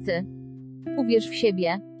wszyscy. Uwierz w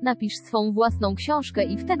siebie. Napisz swą własną książkę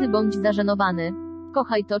i wtedy bądź zażenowany.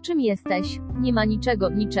 Kochaj to, czym jesteś. Nie ma niczego,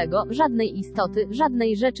 żadnej istoty,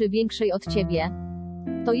 żadnej rzeczy większej od ciebie.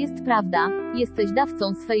 To jest prawda. Jesteś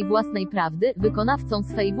dawcą swej własnej prawdy, wykonawcą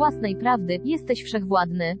swej własnej prawdy, jesteś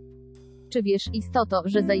wszechwładny. Czy wiesz, istoto,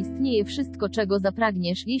 że zaistnieje wszystko, czego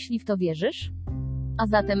zapragniesz, jeśli w to wierzysz? A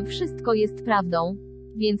zatem wszystko jest prawdą.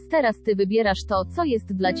 Więc teraz ty wybierasz to, co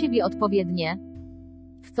jest dla ciebie odpowiednie.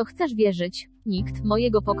 W co chcesz wierzyć? Nikt,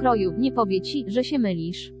 mojego pokroju, nie powie ci, że się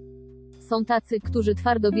mylisz. Są tacy, którzy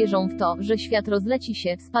twardo wierzą w to, że świat rozleci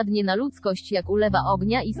się, spadnie na ludzkość jak ulewa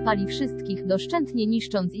ognia i spali wszystkich, doszczętnie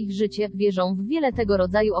niszcząc ich życie, wierzą w wiele tego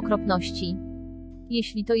rodzaju okropności.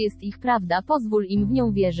 Jeśli to jest ich prawda, pozwól im w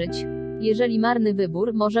nią wierzyć. Jeżeli marny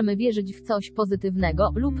wybór, możemy wierzyć w coś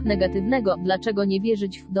pozytywnego lub negatywnego. Dlaczego nie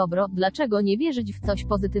wierzyć w dobro? Dlaczego nie wierzyć w coś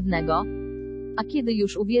pozytywnego? A kiedy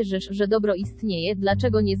już uwierzysz, że dobro istnieje,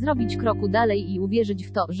 dlaczego nie zrobić kroku dalej i uwierzyć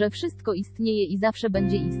w to, że wszystko istnieje i zawsze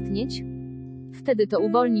będzie istnieć? Wtedy to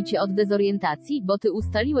uwolni cię od dezorientacji, bo ty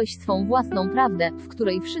ustaliłeś swą własną prawdę, w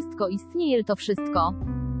której wszystko istnieje, to wszystko.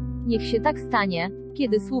 Niech się tak stanie.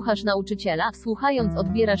 Kiedy słuchasz nauczyciela, słuchając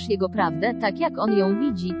odbierasz jego prawdę, tak jak on ją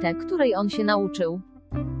widzi, tę, której on się nauczył.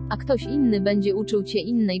 A ktoś inny będzie uczył cię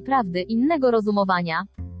innej prawdy, innego rozumowania.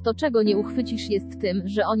 To, czego nie uchwycisz, jest tym,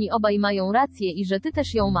 że oni obaj mają rację i że ty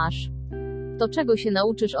też ją masz. To, czego się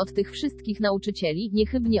nauczysz od tych wszystkich nauczycieli,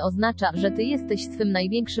 niechybnie oznacza, że ty jesteś swym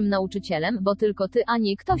największym nauczycielem, bo tylko ty, a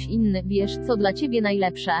nie ktoś inny, wiesz, co dla ciebie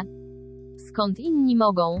najlepsze. Skąd inni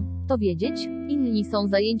mogą to wiedzieć? Inni są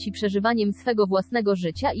zajęci przeżywaniem swego własnego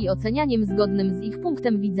życia i ocenianiem zgodnym z ich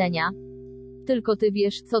punktem widzenia. Tylko ty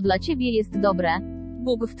wiesz, co dla ciebie jest dobre.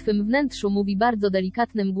 Bóg w twym wnętrzu mówi bardzo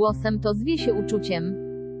delikatnym głosem, to zwie się uczuciem.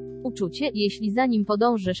 Uczucie, jeśli za nim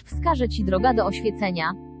podążysz, wskaże ci droga do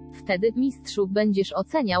oświecenia. Wtedy, mistrzu, będziesz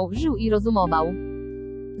oceniał, żył i rozumował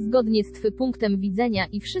zgodnie z twym punktem widzenia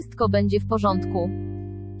i wszystko będzie w porządku.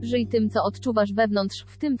 Żyj tym, co odczuwasz wewnątrz,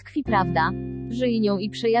 w tym tkwi prawda. Żyj nią i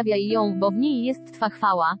przejawiaj ją, bo w niej jest Twa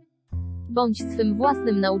chwała. Bądź swym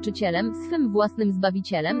własnym nauczycielem, swym własnym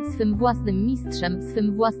zbawicielem, swym własnym mistrzem,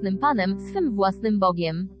 swym własnym Panem, swym własnym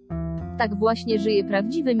Bogiem. Tak właśnie żyje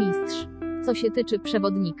prawdziwy mistrz. Co się tyczy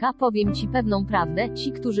przewodnika, powiem Ci pewną prawdę,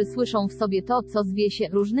 ci, którzy słyszą w sobie to, co zwie się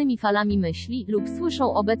różnymi falami myśli, lub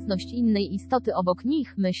słyszą obecność innej istoty obok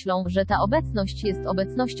nich, myślą, że ta obecność jest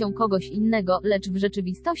obecnością kogoś innego, lecz w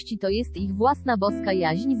rzeczywistości to jest ich własna boska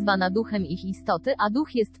jaźń zwana duchem ich istoty, a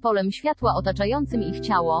duch jest polem światła otaczającym ich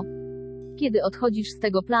ciało. Kiedy odchodzisz z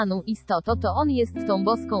tego planu, istoto, to on jest tą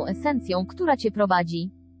boską esencją, która Cię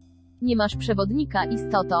prowadzi. Nie masz przewodnika,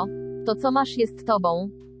 istoto. To, co masz, jest Tobą.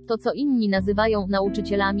 To, co inni nazywają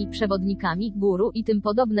nauczycielami, przewodnikami, guru i tym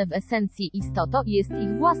podobne w esencji, istoto, jest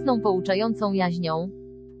ich własną pouczającą jaźnią.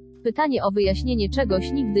 Pytanie o wyjaśnienie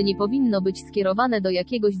czegoś nigdy nie powinno być skierowane do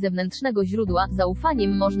jakiegoś zewnętrznego źródła,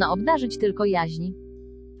 zaufaniem można obdarzyć tylko jaźń.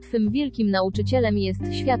 Twym wielkim nauczycielem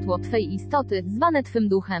jest światło Twej istoty, zwane Twym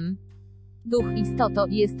duchem. Duch, istoto,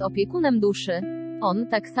 jest opiekunem duszy. On,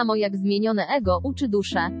 tak samo jak zmienione ego, uczy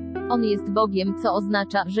duszę. On jest Bogiem, co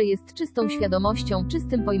oznacza, że jest czystą świadomością,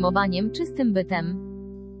 czystym pojmowaniem, czystym bytem.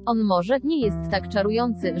 On może nie jest tak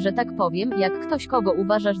czarujący, że tak powiem, jak ktoś, kogo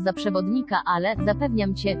uważasz za przewodnika, ale,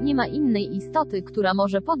 zapewniam Cię, nie ma innej istoty, która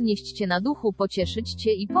może podnieść Cię na duchu, pocieszyć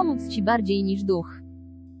Cię i pomóc Ci bardziej niż duch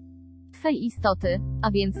Twej istoty.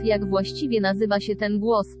 A więc, jak właściwie nazywa się ten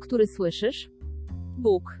głos, który słyszysz?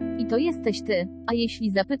 Bóg. I to jesteś Ty. A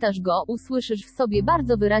jeśli zapytasz Go, usłyszysz w sobie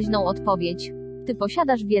bardzo wyraźną odpowiedź. Ty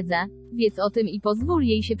posiadasz wiedzę. Wiedz o tym i pozwól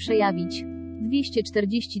jej się przejawić.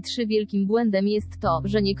 243 Wielkim błędem jest to,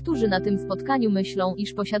 że niektórzy na tym spotkaniu myślą,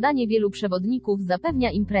 iż posiadanie wielu przewodników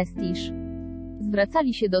zapewnia im prestiż.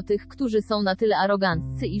 Zwracali się do tych, którzy są na tyle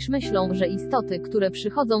aroganccy, iż myślą, że istoty, które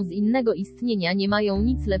przychodzą z innego istnienia, nie mają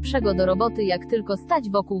nic lepszego do roboty, jak tylko stać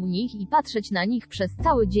wokół nich i patrzeć na nich przez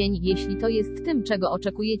cały dzień. Jeśli to jest tym, czego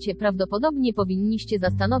oczekujecie, prawdopodobnie powinniście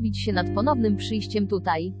zastanowić się nad ponownym przyjściem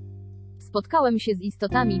tutaj. Spotkałem się z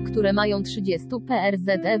istotami, które mają 30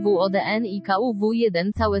 PRZEWODN i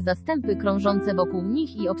KUW1 całe zastępy krążące wokół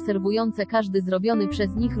nich i obserwujące każdy zrobiony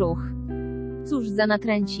przez nich ruch. Cóż za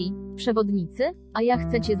natręci. Przewodnicy? A ja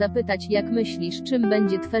chcę Cię zapytać, jak myślisz, czym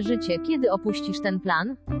będzie Twe życie, kiedy opuścisz ten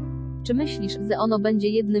plan? Czy myślisz, że ono będzie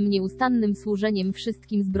jednym nieustannym służeniem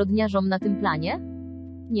wszystkim zbrodniarzom na tym planie?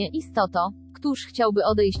 Nie, istoto. Któż chciałby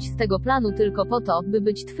odejść z tego planu tylko po to, by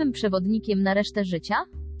być Twym przewodnikiem na resztę życia?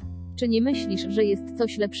 Czy nie myślisz, że jest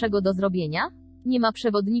coś lepszego do zrobienia? Nie ma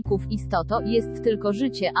przewodników, istoto, jest tylko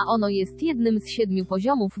życie, a ono jest jednym z 7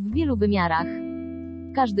 poziomów w wielu wymiarach.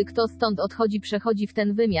 Każdy, kto stąd odchodzi, przechodzi w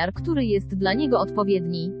ten wymiar, który jest dla niego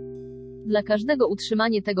odpowiedni. Dla każdego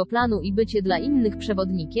utrzymanie tego planu i bycie dla innych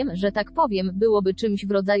przewodnikiem, że tak powiem, byłoby czymś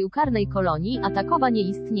w rodzaju karnej kolonii, a takowa nie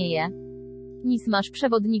istnieje. Nic masz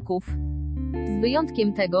przewodników. Z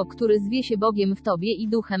wyjątkiem tego, który zwie się Bogiem w Tobie i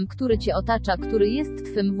duchem, który Cię otacza, który jest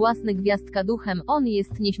Twym własny gwiazdka duchem, on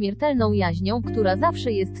jest nieśmiertelną jaźnią, która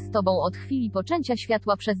zawsze jest z Tobą od chwili poczęcia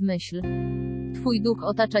światła przez myśl. Twój duch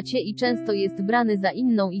otacza Cię i często jest brany za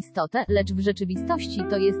inną istotę, lecz w rzeczywistości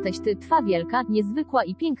to jesteś Ty, Twa wielka, niezwykła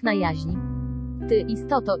i piękna jaźń. Ty,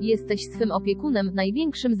 istoto, jesteś swym opiekunem,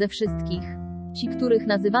 największym ze wszystkich. Ci, których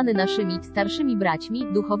nazywany naszymi starszymi braćmi,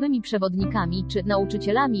 duchowymi przewodnikami czy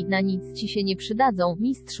nauczycielami, na nic Ci się nie przydadzą,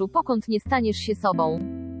 mistrzu, pokąd nie staniesz się sobą.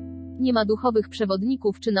 Nie ma duchowych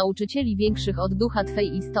przewodników czy nauczycieli większych od ducha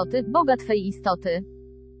Twej istoty, Boga Twej istoty.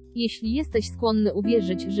 Jeśli jesteś skłonny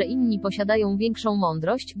uwierzyć, że inni posiadają większą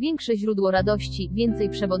mądrość, większe źródło radości, więcej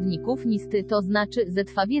przewodników niż Ty, to znaczy, że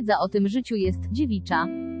Twa wiedza o tym życiu jest dziewicza.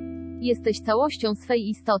 Jesteś całością swej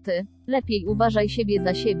istoty. Lepiej uważaj siebie,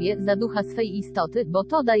 za ducha swej istoty, bo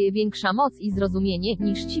to daje większa moc i zrozumienie,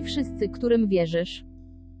 niż ci wszyscy, którym wierzysz.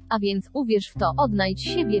 A więc uwierz w to, odnajdź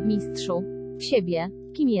siebie, mistrzu. W siebie.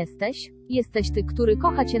 Kim jesteś? Jesteś Ty, który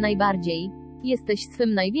kocha Cię najbardziej. Jesteś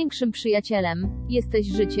swym największym przyjacielem. Jesteś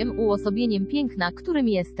życiem, uosobieniem piękna, którym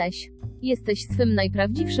jesteś. Jesteś swym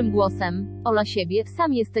najprawdziwszym głosem. Ola siebie,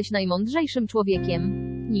 sam jesteś najmądrzejszym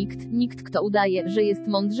człowiekiem. Nikt, kto udaje, że jest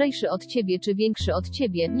mądrzejszy od Ciebie czy większy od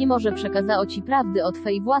Ciebie, nie może przekazać Ci prawdy o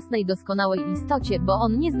Twej własnej doskonałej istocie, bo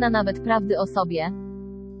on nie zna nawet prawdy o sobie.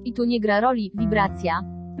 I tu nie gra roli wibracja.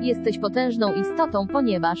 Jesteś potężną istotą,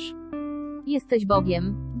 ponieważ jesteś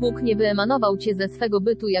Bogiem. Bóg nie wyemanował Cię ze swego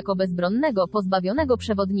bytu jako bezbronnego, pozbawionego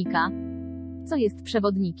przewodnika. Co jest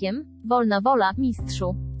przewodnikiem? Wolna wola,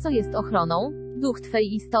 mistrzu. Co jest ochroną? Duch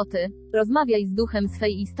Twej istoty. Rozmawiaj z duchem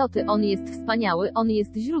swej istoty, on jest wspaniały, on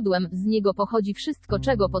jest źródłem, z niego pochodzi wszystko,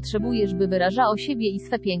 czego potrzebujesz, by wyrażało siebie i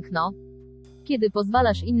swe piękno. Kiedy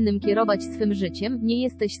pozwalasz innym kierować swym życiem, nie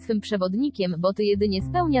jesteś swym przewodnikiem, bo ty jedynie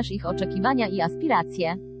spełniasz ich oczekiwania i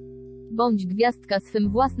aspiracje. Bądź gwiazdka swym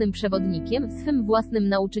własnym przewodnikiem, swym własnym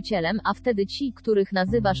nauczycielem, a wtedy ci, których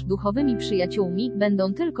nazywasz duchowymi przyjaciółmi,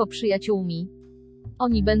 będą tylko przyjaciółmi.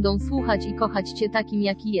 Oni będą słuchać i kochać cię takim,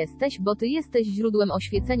 jaki jesteś, bo ty jesteś źródłem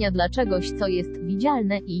oświecenia dla czegoś, co jest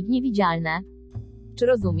widzialne i niewidzialne. Czy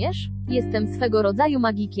rozumiesz? Jestem swego rodzaju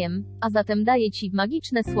magikiem, a zatem daję ci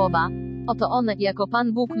magiczne słowa. Oto one, jako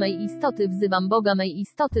Pan Bóg mej istoty, wzywam Boga mej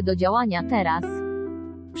istoty do działania teraz.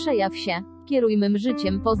 Przejaw się, kieruj mym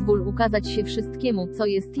życiem, pozwól ukazać się wszystkiemu, co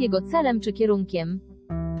jest jego celem czy kierunkiem.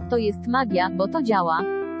 To jest magia, bo to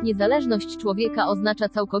działa. Niezależność człowieka oznacza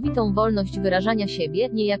całkowitą wolność wyrażania siebie,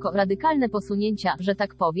 nie jako radykalne posunięcia, że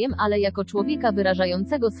tak powiem, ale jako człowieka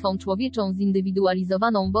wyrażającego swą człowieczą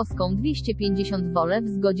zindywidualizowaną boską 250 wolę w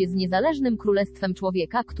zgodzie z niezależnym królestwem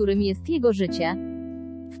człowieka, którym jest jego życie.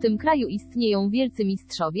 W tym kraju istnieją wielcy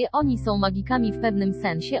mistrzowie, oni są magikami w pewnym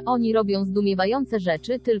sensie, oni robią zdumiewające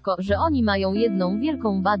rzeczy, tylko że oni mają jedną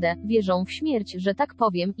wielką wadę, wierzą w śmierć, że tak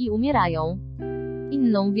powiem, i umierają.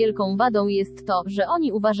 Inną wielką wadą jest to, że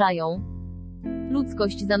oni uważają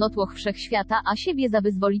ludzkość za notłoch wszechświata, a siebie za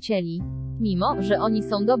wyzwolicieli. Mimo, że oni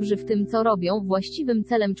są dobrzy w tym, co robią, właściwym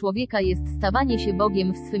celem człowieka jest stawanie się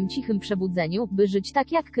Bogiem w swym cichym przebudzeniu, by żyć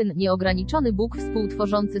tak jak Kyn, nieograniczony Bóg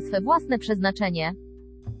współtworzący swe własne przeznaczenie.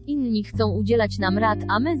 Inni chcą udzielać nam rad,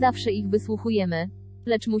 a my zawsze ich wysłuchujemy.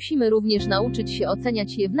 Lecz musimy również nauczyć się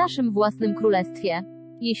oceniać je w naszym własnym królestwie.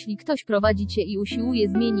 Jeśli ktoś prowadzi cię i usiłuje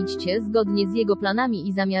zmienić cię zgodnie z jego planami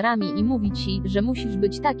i zamiarami i mówi ci, że musisz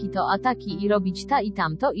być taki to a taki i robić ta i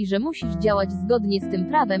tamto i że musisz działać zgodnie z tym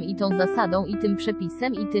prawem i tą zasadą i tym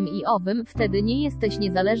przepisem i tym i owym, wtedy nie jesteś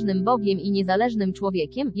niezależnym Bogiem i niezależnym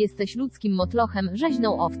człowiekiem, jesteś ludzkim motlochem,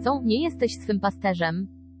 rzeźną owcą, nie jesteś swym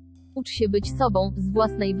pasterzem. Ucz się być sobą, z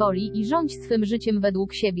własnej woli i rządź swym życiem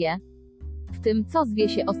według siebie. W tym, co zwie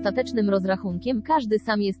się ostatecznym rozrachunkiem, każdy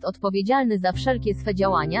sam jest odpowiedzialny za wszelkie swe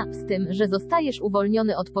działania, z tym, że zostajesz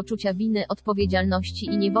uwolniony od poczucia winy, odpowiedzialności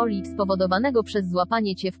i niewoli, spowodowanego przez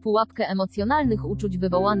złapanie cię w pułapkę emocjonalnych uczuć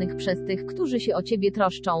wywołanych przez tych, którzy się o ciebie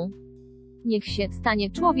troszczą. Niech się stanie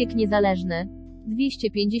człowiek niezależny.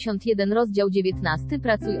 251 rozdział 19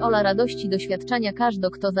 Pracuj ola radości doświadczania każdy,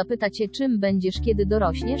 kto zapyta cię, czym będziesz, kiedy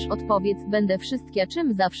dorośniesz, odpowiedz, będę wszystkie,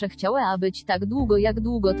 czym zawsze chciała być, tak długo jak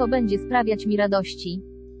długo to będzie sprawiać mi radości.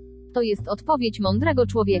 To jest odpowiedź mądrego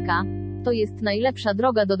człowieka. To jest najlepsza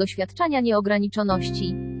droga do doświadczania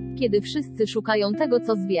nieograniczoności. Kiedy wszyscy szukają tego,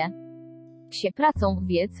 co zwie się pracą,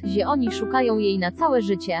 wiedz, że oni szukają jej na całe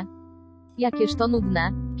życie. Jakież to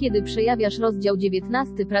nudne. Kiedy przejawiasz rozdział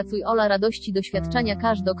 19 Pracuj ola radości doświadczania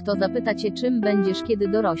każdy, kto zapyta cię, czym będziesz, kiedy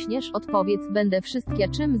dorośniesz, odpowiedz, będę wszystkie,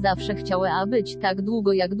 czym zawsze chciała być, tak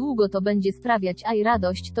długo jak długo to będzie sprawiać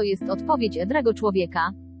radość, to jest odpowiedź edrego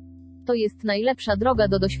człowieka. To jest najlepsza droga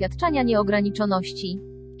do doświadczania nieograniczoności.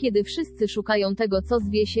 Kiedy wszyscy szukają tego, co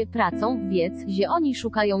zwie się pracą, wiedz, że oni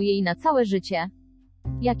szukają jej na całe życie.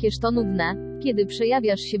 Jakież to nudne. Kiedy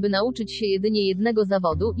przejawiasz się, by nauczyć się jedynie jednego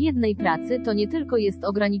zawodu, jednej pracy, to nie tylko jest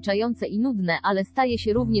ograniczające i nudne, ale staje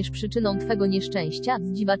się również przyczyną twego nieszczęścia,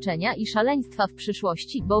 zdziwaczenia i szaleństwa w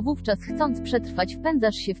przyszłości, bo wówczas chcąc przetrwać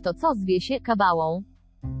wpędzasz się w to, co zwie się kabałą.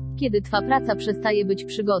 Kiedy twa praca przestaje być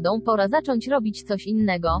przygodą, pora zacząć robić coś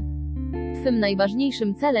innego. Twym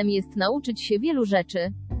najważniejszym celem jest nauczyć się wielu rzeczy.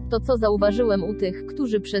 To, co zauważyłem u tych,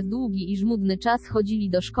 którzy przez długi i żmudny czas chodzili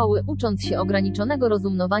do szkoły, ucząc się ograniczonego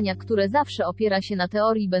rozumowania, które zawsze opiera się na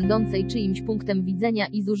teorii będącej czyimś punktem widzenia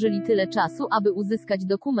i zużyli tyle czasu, aby uzyskać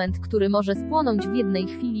dokument, który może spłonąć w jednej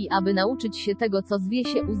chwili, aby nauczyć się tego, co zwie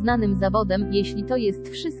się uznanym zawodem. Jeśli to jest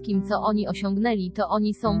wszystkim, co oni osiągnęli, to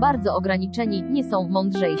oni są bardzo ograniczeni, nie są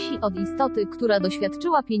mądrzejsi od istoty, która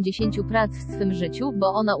doświadczyła 50 prac w swym życiu,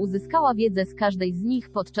 bo ona uzyskała wiedzę z każdej z nich,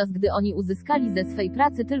 podczas gdy oni uzyskali ze swej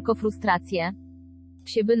pracy tylko frustrację.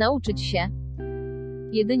 By nauczyć się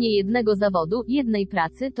jedynie jednego zawodu, jednej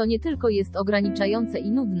pracy, to nie tylko jest ograniczające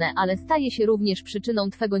i nudne, ale staje się również przyczyną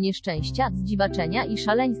twego nieszczęścia, zdziwaczenia i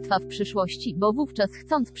szaleństwa w przyszłości, bo wówczas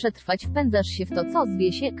chcąc przetrwać wpędzasz się w to, co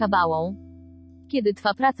zwie się kabałą. Kiedy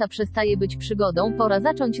twa praca przestaje być przygodą, pora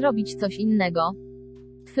zacząć robić coś innego.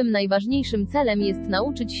 Twym najważniejszym celem jest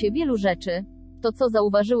nauczyć się wielu rzeczy. To co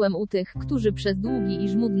zauważyłem u tych, którzy przez długi i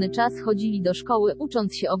żmudny czas chodzili do szkoły,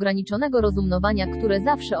 ucząc się ograniczonego rozumowania, które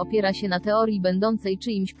zawsze opiera się na teorii będącej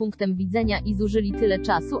czyimś punktem widzenia i zużyli tyle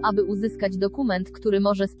czasu, aby uzyskać dokument, który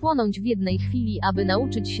może spłonąć w jednej chwili, aby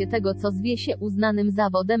nauczyć się tego, co zwie się uznanym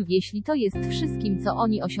zawodem. Jeśli to jest wszystkim, co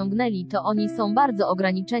oni osiągnęli, to oni są bardzo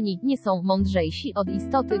ograniczeni, nie są mądrzejsi od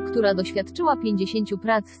istoty, która doświadczyła 50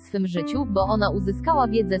 prac w swym życiu, bo ona uzyskała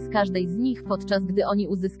wiedzę z każdej z nich, podczas gdy oni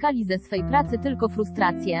uzyskali ze swej pracy tylko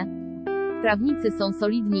frustrację. Prawnicy są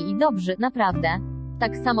solidni i dobrzy, naprawdę.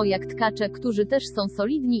 Tak samo jak tkacze, którzy też są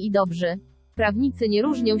solidni i dobrzy. Prawnicy nie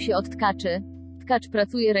różnią się od tkaczy. Tkacz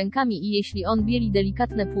pracuje rękami i jeśli on bieli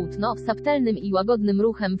delikatne płótno, subtelnym i łagodnym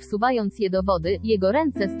ruchem wsuwając je do wody, jego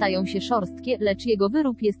ręce stają się szorstkie, lecz jego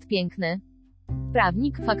wyrób jest piękny.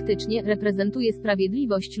 Prawnik faktycznie reprezentuje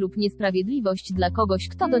sprawiedliwość lub niesprawiedliwość dla kogoś,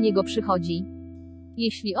 kto do niego przychodzi.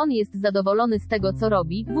 Jeśli on jest zadowolony z tego, co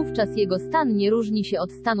robi, wówczas jego stan nie różni się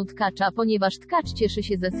od stanu tkacza, ponieważ tkacz cieszy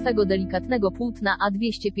się ze swego delikatnego płótna, a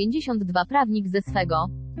 252 prawnik ze swego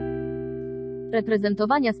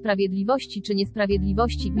reprezentowania sprawiedliwości czy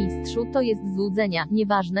niesprawiedliwości. Mistrzu, to jest złudzenia,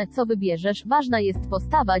 nieważne, co wybierzesz, ważna jest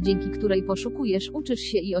postawa, dzięki której poszukujesz, uczysz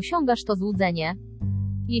się i osiągasz to złudzenie.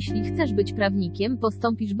 Jeśli chcesz być prawnikiem,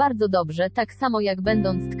 postąpisz bardzo dobrze, tak samo jak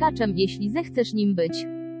będąc tkaczem, jeśli zechcesz nim być.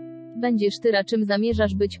 Będziesz tyra, czym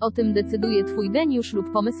zamierzasz być, o tym decyduje twój geniusz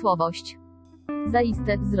lub pomysłowość.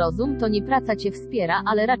 Zaiste, zrozum, to nie praca cię wspiera,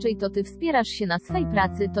 ale raczej to ty wspierasz się na swej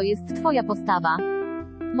pracy, to jest twoja postawa.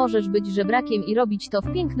 Możesz być żebrakiem i robić to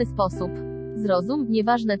w piękny sposób. Zrozum,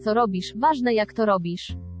 nieważne co robisz, ważne jak to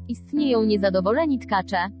robisz. Istnieją niezadowoleni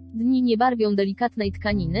tkacze. Dni nie barwią delikatnej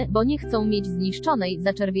tkaniny, bo nie chcą mieć zniszczonej,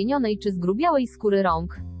 zaczerwienionej czy zgrubiałej skóry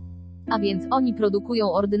rąk. A więc oni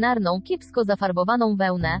produkują ordynarną, kiepsko zafarbowaną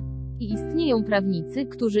wełnę. I istnieją prawnicy,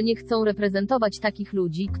 którzy nie chcą reprezentować takich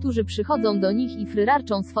ludzi, którzy przychodzą do nich i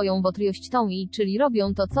fryrarczą swoją wotriością czyli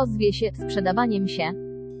robią to, co zwie się sprzedawaniem się.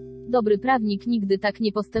 Dobry prawnik nigdy tak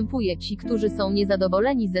nie postępuje, ci, którzy są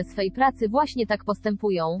niezadowoleni ze swej pracy, właśnie tak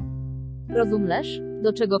postępują. Rozumiesz?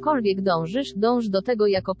 Do czegokolwiek dążysz, dąż do tego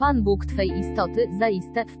jako Pan Bóg twej istoty,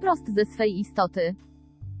 zaiste, wprost ze swej istoty.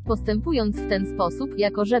 Postępując w ten sposób,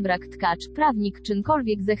 jako żebrak, tkacz, prawnik,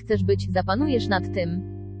 czymkolwiek zechcesz być, zapanujesz nad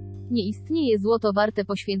tym. Nie istnieje złoto warte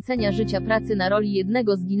poświęcenia życia pracy na roli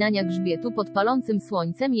jednego zginania grzbietu pod palącym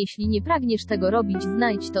słońcem. Jeśli nie pragniesz tego robić,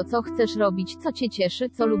 znajdź to, co chcesz robić, co cię cieszy,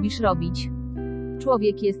 co lubisz robić.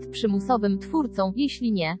 Człowiek jest przymusowym twórcą,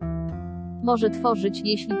 jeśli nie może tworzyć,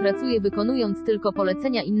 jeśli pracuje wykonując tylko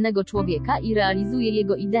polecenia innego człowieka i realizuje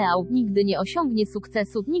jego ideał, nigdy nie osiągnie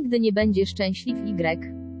sukcesu, nigdy nie będzie szczęśliw.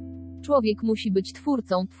 Człowiek musi być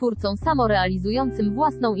twórcą samorealizującym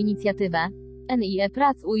własną inicjatywę. NIE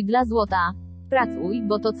pracuj dla złota. Pracuj,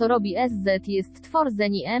 bo to co robi SZ jest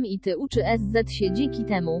tworzeniem i ty uczy SZ się dzięki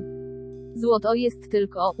temu. Złoto jest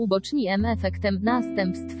tylko uboczniem efektem,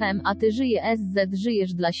 następstwem, a ty żyje SZ,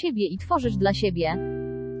 żyjesz dla siebie i tworzysz dla siebie.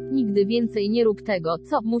 Nigdy więcej nie rób tego,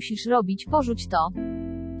 co musisz robić, porzuć to.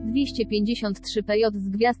 253 PJ z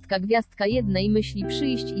gwiazdka jednej myśli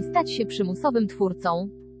przyjść i stać się przymusowym twórcą.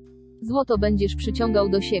 Złoto będziesz przyciągał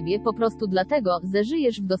do siebie po prostu dlatego, że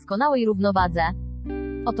żyjesz w doskonałej równowadze.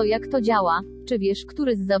 Oto jak to działa. Czy wiesz,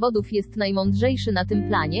 który z zawodów jest najmądrzejszy na tym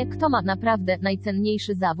planie, kto ma naprawdę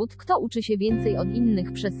najcenniejszy zawód, kto uczy się więcej od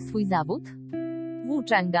innych przez swój zawód?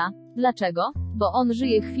 Włóczęga. Dlaczego? Bo on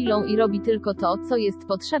żyje chwilą i robi tylko to, co jest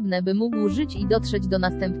potrzebne, by mógł żyć i dotrzeć do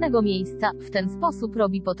następnego miejsca, w ten sposób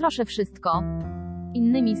robi po trosze wszystko.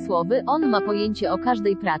 Innymi słowy, on ma pojęcie o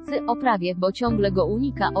każdej pracy, o prawie, bo ciągle go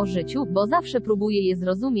unika, o życiu, bo zawsze próbuje je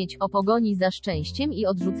zrozumieć, o pogoni za szczęściem i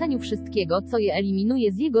odrzuceniu wszystkiego, co je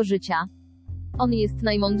eliminuje z jego życia. On jest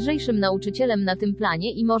najmądrzejszym nauczycielem na tym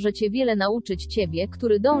planie i może cię wiele nauczyć, ciebie,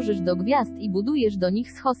 który dążysz do gwiazd i budujesz do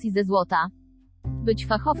nich schosi ze złota. Być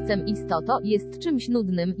fachowcem istoto jest czymś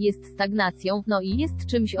nudnym, jest stagnacją, no i jest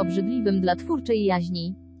czymś obrzydliwym dla twórczej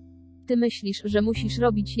jaźni. Ty myślisz, że musisz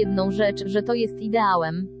robić jedną rzecz, że to jest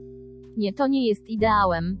ideałem. Nie, to nie jest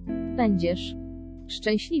ideałem. Będziesz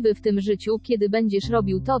szczęśliwy w tym życiu, kiedy będziesz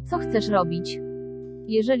robił to, co chcesz robić.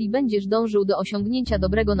 Jeżeli będziesz dążył do osiągnięcia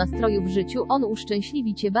dobrego nastroju w życiu, on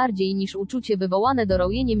uszczęśliwi cię bardziej niż uczucie wywołane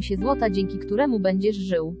dorojeniem się złota, dzięki któremu będziesz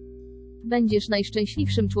żył. Będziesz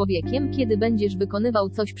najszczęśliwszym człowiekiem, kiedy będziesz wykonywał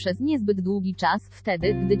coś przez niezbyt długi czas.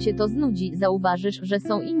 Wtedy, gdy cię to znudzi, zauważysz, że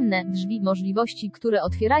są inne drzwi, możliwości, które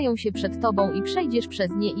otwierają się przed tobą i przejdziesz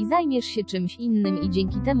przez nie i zajmiesz się czymś innym i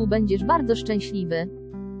dzięki temu będziesz bardzo szczęśliwy.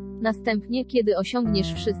 Następnie, kiedy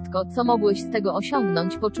osiągniesz wszystko, co mogłeś z tego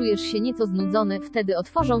osiągnąć, poczujesz się nieco znudzony, wtedy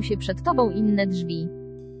otworzą się przed tobą inne drzwi.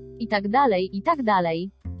 I tak dalej, i tak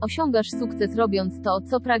dalej. Osiągasz sukces robiąc to,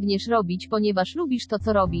 co pragniesz robić, ponieważ lubisz to,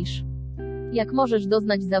 co robisz. Jak możesz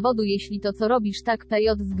doznać zawodu, jeśli to, co robisz, tak PJ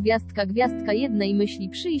z gwiazdka jednej myśli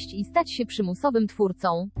przyjść i stać się przymusowym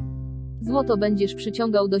twórcą. Złoto będziesz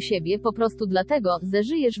przyciągał do siebie po prostu dlatego, że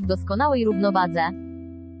żyjesz w doskonałej równowadze.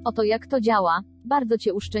 Oto jak to działa. Bardzo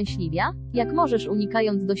cię uszczęśliwia? Jak możesz,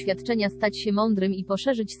 unikając doświadczenia, stać się mądrym i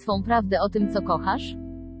poszerzyć swą prawdę o tym, co kochasz?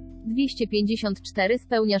 254.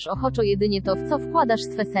 Spełniasz ochoczo jedynie to, w co wkładasz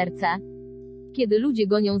swe serce. Kiedy ludzie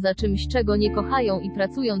gonią za czymś, czego nie kochają, i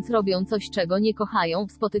pracując robią coś, czego nie kochają,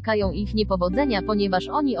 spotykają ich niepowodzenia, ponieważ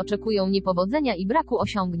oni oczekują niepowodzenia i braku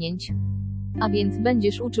osiągnięć. A więc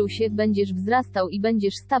będziesz uczył się, będziesz wzrastał i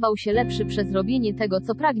będziesz stawał się lepszy przez robienie tego,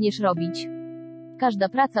 co pragniesz robić. Każda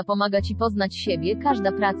praca pomaga ci poznać siebie,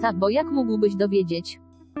 każda praca, bo jak mógłbyś dowiedzieć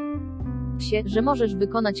się, że możesz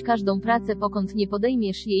wykonać każdą pracę, pokąd nie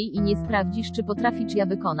podejmiesz jej i nie sprawdzisz, czy potrafisz ją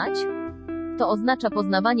wykonać? To oznacza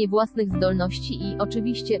poznawanie własnych zdolności i,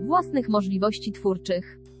 oczywiście, własnych możliwości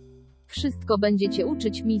twórczych. Wszystko będzie cię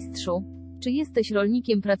uczyć, mistrzu. Czy jesteś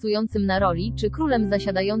rolnikiem pracującym na roli, czy królem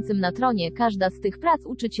zasiadającym na tronie, każda z tych prac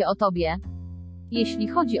uczy cię o tobie. Jeśli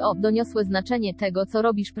chodzi o doniosłe znaczenie tego, co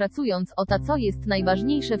robisz pracując, o to, co jest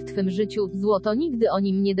najważniejsze w twym życiu, złoto nigdy o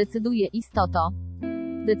nim nie decyduje, istoto.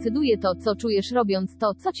 Decyduje to, co czujesz robiąc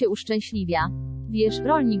to, co cię uszczęśliwia. Wiesz,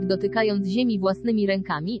 rolnik dotykając ziemi własnymi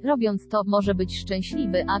rękami, robiąc to, może być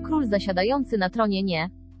szczęśliwy, a król zasiadający na tronie nie.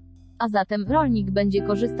 A zatem, rolnik będzie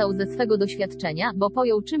korzystał ze swego doświadczenia, bo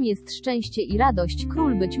pojął, czym jest szczęście i radość,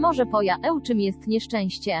 król być może pojął, czym jest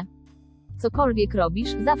nieszczęście. Cokolwiek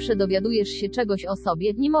robisz, zawsze dowiadujesz się czegoś o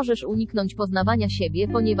sobie, nie możesz uniknąć poznawania siebie,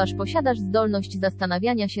 ponieważ posiadasz zdolność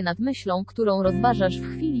zastanawiania się nad myślą, którą rozważasz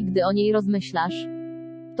w chwili, gdy o niej rozmyślasz.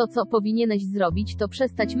 To, co powinieneś zrobić, to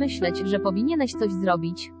przestać myśleć, że powinieneś coś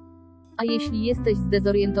zrobić. A jeśli jesteś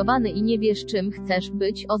zdezorientowany i nie wiesz, czym chcesz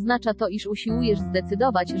być, oznacza to, iż usiłujesz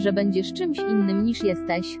zdecydować, że będziesz czymś innym niż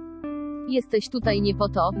jesteś. Jesteś tutaj nie po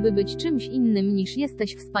to, by być czymś innym niż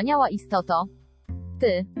jesteś, wspaniała istoto.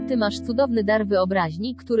 Ty masz cudowny dar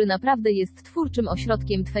wyobraźni, który naprawdę jest twórczym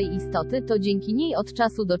ośrodkiem twej istoty, to dzięki niej od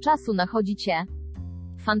czasu do czasu nachodzi cię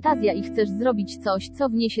fantazja i chcesz zrobić coś, co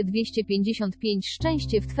wniesie 255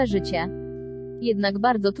 szczęście w twe życie. Jednak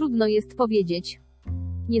bardzo trudno jest powiedzieć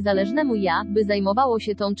niezależnemu ja, by zajmowało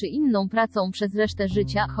się tą czy inną pracą przez resztę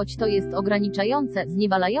życia, choć to jest ograniczające,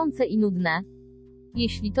 zniewalające i nudne.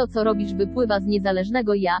 Jeśli to, co robisz, wypływa z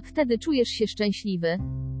niezależnego ja, wtedy czujesz się szczęśliwy.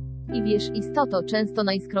 I wiesz, istoto, często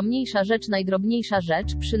najskromniejsza rzecz, najdrobniejsza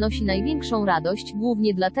rzecz, przynosi największą radość,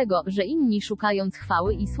 głównie dlatego, że inni, szukając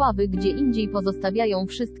chwały i sławy gdzie indziej, pozostawiają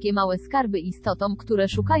wszystkie małe skarby istotom, które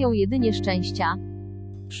szukają jedynie szczęścia.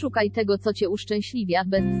 Szukaj tego, co cię uszczęśliwia,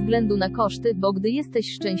 bez względu na koszty, bo gdy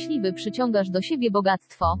jesteś szczęśliwy, przyciągasz do siebie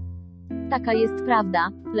bogactwo. Taka jest prawda.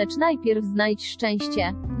 Lecz najpierw znajdź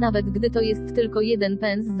szczęście. Nawet gdy to jest tylko 1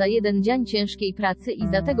 pens za 1 dzień ciężkiej pracy i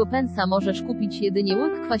za tego pensa możesz kupić jedynie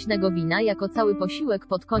łyk kwaśnego wina jako cały posiłek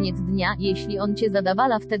pod koniec dnia, jeśli on cię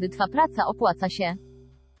zadawala, wtedy twa praca opłaca się.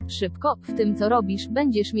 Szybko, w tym co robisz,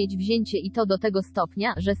 będziesz mieć wzięcie i to do tego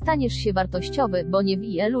stopnia, że staniesz się wartościowy, bo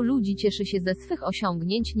niewielu ludzi cieszy się ze swych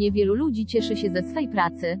osiągnięć, niewielu ludzi cieszy się ze swej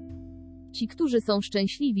pracy. Ci, którzy są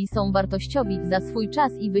szczęśliwi, są wartościowi, za swój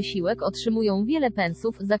czas i wysiłek otrzymują wiele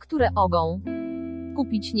pensów, za które mogą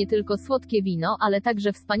kupić nie tylko słodkie wino, ale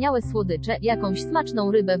także wspaniałe słodycze, jakąś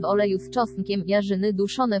smaczną rybę w oleju z czosnkiem, jarzyny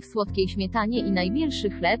duszone w słodkiej śmietanie i najbielszy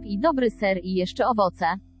chleb i dobry ser i jeszcze owoce.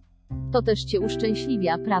 To też cię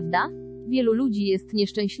uszczęśliwia, prawda? Wielu ludzi jest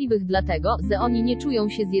nieszczęśliwych dlatego, że oni nie czują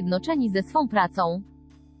się zjednoczeni ze swą pracą.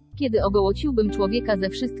 Kiedy ogołociłbym człowieka ze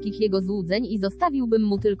wszystkich jego złudzeń i zostawiłbym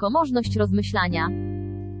mu tylko możliwość rozmyślania.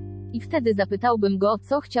 I wtedy zapytałbym go,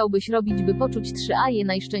 co chciałbyś robić, by poczuć 3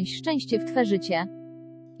 najszczęście w twe życie.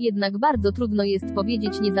 Jednak bardzo trudno jest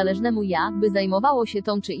powiedzieć niezależnemu ja, by zajmowało się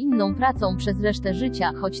tą czy inną pracą przez resztę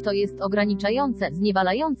życia, choć to jest ograniczające,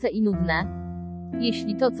 zniewalające i nudne.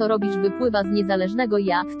 Jeśli to, co robisz, wypływa z niezależnego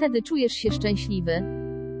ja, wtedy czujesz się szczęśliwy.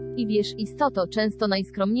 I wiesz, istoto, często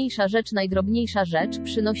najskromniejsza rzecz, najdrobniejsza rzecz,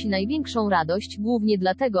 przynosi największą radość, głównie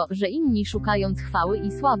dlatego, że inni, szukając chwały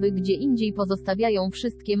i sławy gdzie indziej, pozostawiają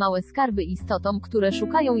wszystkie małe skarby istotom, które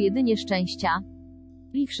szukają jedynie szczęścia.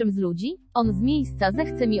 Liwszym z ludzi? On z miejsca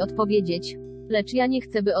zechce mi odpowiedzieć. Lecz ja nie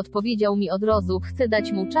chcę, by odpowiedział mi od razu, chcę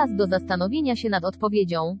dać mu czas do zastanowienia się nad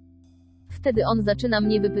odpowiedzią. Wtedy on zaczyna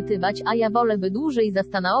mnie wypytywać, a ja wolę, by dłużej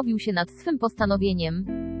zastanowił się nad swym postanowieniem.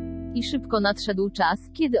 I szybko nadszedł czas,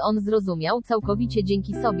 kiedy on zrozumiał całkowicie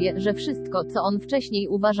dzięki sobie, że wszystko, co on wcześniej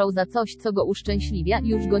uważał za coś, co go uszczęśliwia,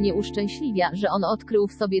 już go nie uszczęśliwia, że on odkrył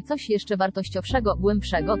w sobie coś jeszcze wartościowszego,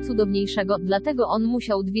 głębszego, cudowniejszego, dlatego on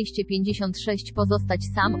musiał 256 pozostać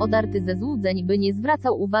sam, odarty ze złudzeń, by nie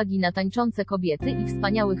zwracał uwagi na tańczące kobiety i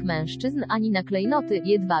wspaniałych mężczyzn, ani na klejnoty,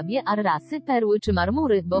 jedwabie, arrasy, perły czy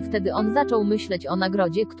marmury, bo wtedy on zaczął myśleć o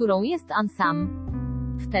nagrodzie, którą jest on sam.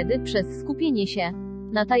 Wtedy, przez skupienie się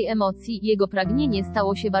na tej emocji, jego pragnienie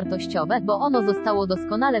stało się wartościowe, bo ono zostało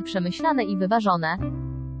doskonale przemyślane i wyważone.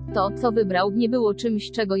 To, co wybrał, nie było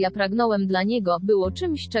czymś, czego ja pragnąłem dla niego, było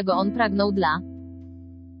czymś, czego on pragnął dla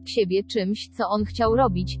siebie, czymś, co on chciał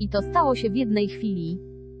robić, i to stało się w jednej chwili.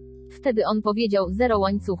 Wtedy on powiedział: zero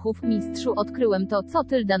łańcuchów, mistrzu, odkryłem to, co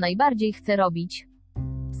Tylda najbardziej chce robić.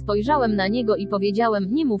 Spojrzałem na niego i powiedziałem: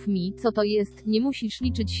 nie mów mi, co to jest, nie musisz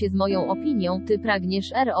liczyć się z moją opinią, ty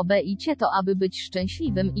pragniesz robić to, aby być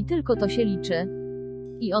szczęśliwym, i tylko to się liczy.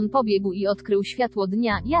 I on pobiegł i odkrył światło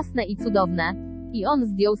dnia, jasne i cudowne. I on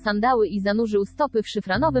zdjął sandały i zanurzył stopy w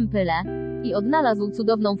szyfranowym pyle. I odnalazł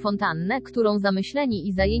cudowną fontannę, którą zamyśleni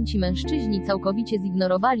i zajęci mężczyźni całkowicie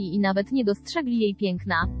zignorowali i nawet nie dostrzegli jej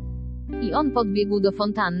piękna. I on podbiegł do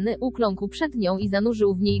fontanny, ukląkł przed nią i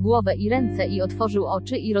zanurzył w niej głowę i ręce i otworzył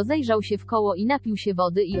oczy i rozejrzał się wkoło i napił się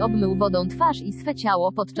wody i obmył wodą twarz i swe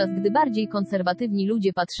ciało, podczas gdy bardziej konserwatywni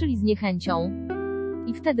ludzie patrzyli z niechęcią.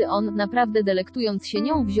 I wtedy on, naprawdę delektując się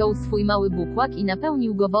nią, wziął swój mały bukłak i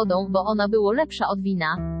napełnił go wodą, bo ona było lepsza od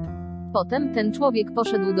wina. Potem ten człowiek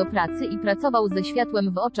poszedł do pracy i pracował ze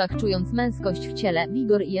światłem w oczach, czując męskość w ciele,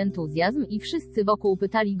 wigor i entuzjazm, i wszyscy wokół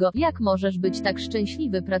pytali go: jak możesz być tak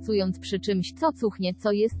szczęśliwy, pracując przy czymś, co cuchnie,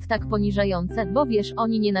 co jest tak poniżające, bo wiesz,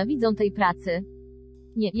 oni nienawidzą tej pracy.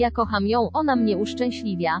 Nie, ja kocham ją, ona mnie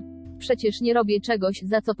uszczęśliwia. Przecież nie robię czegoś,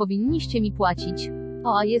 za co powinniście mi płacić.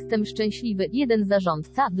 O, a jestem szczęśliwy. Jeden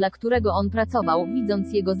zarządca, dla którego on pracował,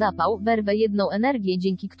 widząc jego zapał, werwę, jedną energię,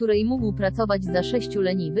 dzięki której mógł pracować za 6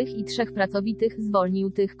 leniwych i 3 pracowitych,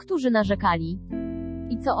 zwolnił tych, którzy narzekali.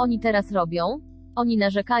 I co oni teraz robią? Oni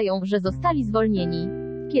narzekają, że zostali zwolnieni.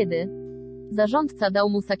 Kiedy zarządca dał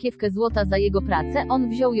mu sakiewkę złota za jego pracę, on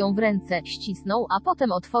wziął ją w ręce, ścisnął, a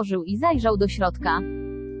potem otworzył i zajrzał do środka.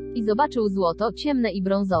 I zobaczył złoto, ciemne i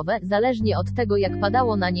brązowe, zależnie od tego, jak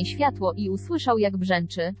padało na nie światło, i usłyszał, jak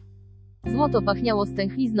brzęczy. Złoto pachniało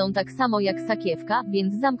stęchlizną tak samo jak sakiewka,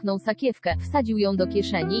 więc zamknął sakiewkę, wsadził ją do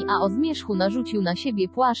kieszeni, a o zmierzchu narzucił na siebie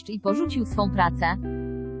płaszcz i porzucił swą pracę.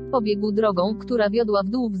 Pobiegł drogą, która wiodła w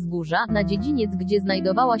dół wzgórza, na dziedziniec, gdzie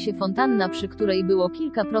znajdowała się fontanna, przy której było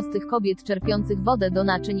kilka prostych kobiet czerpiących wodę do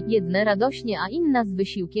naczyń, jedne radośnie, a inne z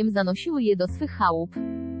wysiłkiem zanosiły je do swych chałup.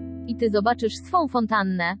 I ty zobaczysz swą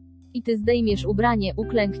fontannę. I ty zdejmiesz ubranie,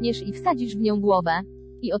 uklękniesz i wsadzisz w nią głowę.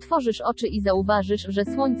 I otworzysz oczy i zauważysz, że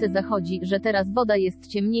słońce zachodzi, że teraz woda jest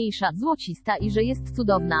ciemniejsza, złocista i że jest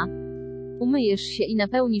cudowna. Umyjesz się i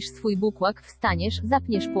napełnisz swój bukłak, wstaniesz,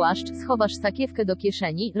 zapniesz płaszcz, schowasz sakiewkę do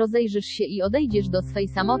kieszeni, rozejrzysz się i odejdziesz do swej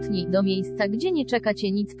samotni, do miejsca, gdzie nie czeka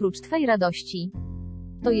cię nic prócz twej radości.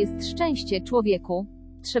 To jest szczęście, człowieku.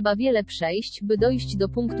 Trzeba wiele przejść, by dojść do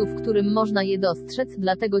punktu, w którym można je dostrzec,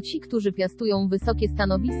 dlatego ci, którzy piastują wysokie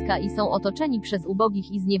stanowiska i są otoczeni przez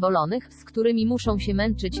ubogich i zniewolonych, z którymi muszą się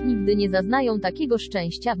męczyć, nigdy nie zaznają takiego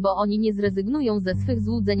szczęścia, bo oni nie zrezygnują ze swych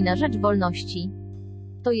złudzeń na rzecz wolności.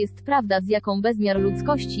 To jest prawda, z jaką bezmiar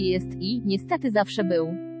ludzkości jest i, niestety, zawsze był.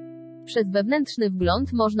 Przez wewnętrzny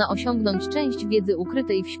wgląd można osiągnąć część wiedzy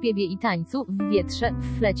ukrytej w śpiewie i tańcu, w wietrze,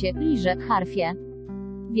 w flecie, lirze, harfie.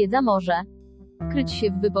 Wiedza może kryć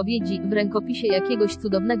się w wypowiedzi, w rękopisie jakiegoś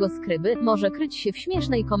cudownego skryby, może kryć się w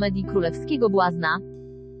śmiesznej komedii królewskiego błazna.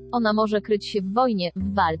 Ona może kryć się w wojnie,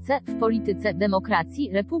 w walce, w polityce, demokracji,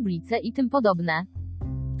 republice i tym podobne.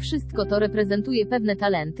 Wszystko to reprezentuje pewne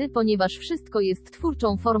talenty, ponieważ wszystko jest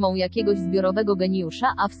twórczą formą jakiegoś zbiorowego geniusza,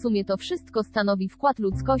 a w sumie to wszystko stanowi wkład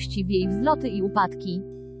ludzkości w jej wzloty i upadki.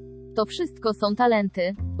 To wszystko są talenty.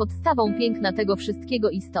 Podstawą piękna tego wszystkiego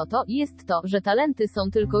jest to, że talenty są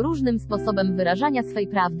tylko różnym sposobem wyrażania swej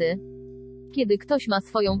prawdy. Kiedy ktoś ma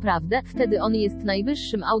swoją prawdę, wtedy on jest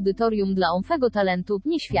najwyższym audytorium dla owego talentu,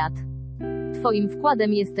 nie świat. Twoim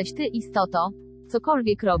wkładem jesteś ty, istoto.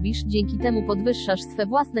 Cokolwiek robisz, dzięki temu podwyższasz swe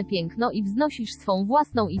własne piękno i wznosisz swą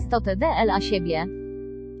własną istotę dla siebie.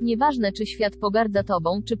 Nieważne, czy świat pogardza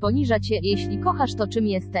tobą, czy poniża cię, jeśli kochasz to, czym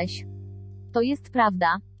jesteś. To jest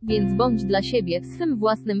prawda, więc bądź dla siebie, swym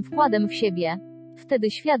własnym wkładem w siebie.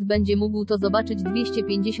 Wtedy świat będzie mógł to zobaczyć.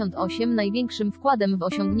 258 Największym wkładem w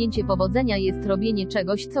osiągnięcie powodzenia jest robienie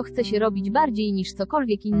czegoś, co chce się robić bardziej niż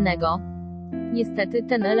cokolwiek innego. Niestety,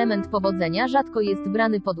 ten element powodzenia rzadko jest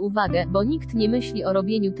brany pod uwagę, bo nikt nie myśli o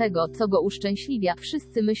robieniu tego, co go uszczęśliwia,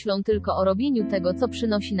 wszyscy myślą tylko o robieniu tego, co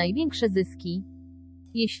przynosi największe zyski.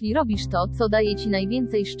 Jeśli robisz to, co daje ci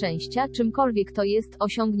najwięcej szczęścia, czymkolwiek to jest,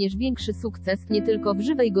 osiągniesz większy sukces, nie tylko w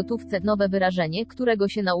żywej gotówce, nowe wyrażenie, którego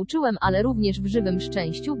się nauczyłem, ale również w żywym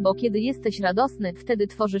szczęściu, bo kiedy jesteś radosny, wtedy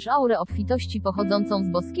tworzysz aurę obfitości pochodzącą z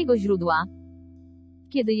boskiego źródła.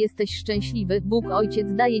 Kiedy jesteś szczęśliwy, Bóg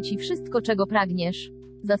Ojciec daje ci wszystko, czego pragniesz.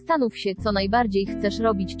 Zastanów się, co najbardziej chcesz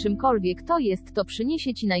robić, czymkolwiek to jest, to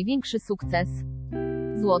przyniesie ci największy sukces.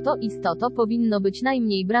 Złoto, istoto, powinno być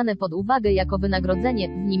najmniej brane pod uwagę jako wynagrodzenie,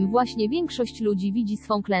 w nim właśnie większość ludzi widzi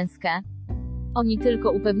swą klęskę. Oni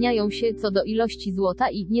tylko upewniają się co do ilości złota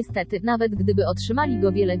i, niestety, nawet gdyby otrzymali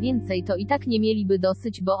go wiele więcej, to i tak nie mieliby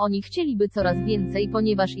dosyć, bo oni chcieliby coraz więcej,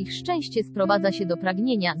 ponieważ ich szczęście sprowadza się do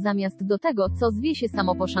pragnienia, zamiast do tego, co zwie się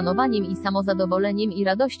samoposzanowaniem i samozadowoleniem i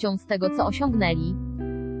radością z tego, co osiągnęli.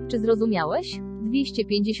 Czy zrozumiałeś?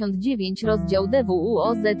 259 rozdział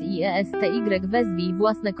DWUOZIESTY Wezwij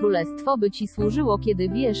własne królestwo, by ci służyło, kiedy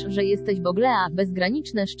wiesz, że jesteś Boglea,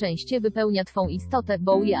 bezgraniczne szczęście wypełnia twą istotę,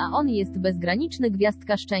 Bouje, a on jest bezgraniczny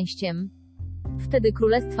gwiazdka szczęściem. Wtedy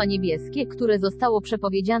Królestwa Niebieskie, które zostało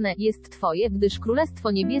przepowiedziane, jest twoje, gdyż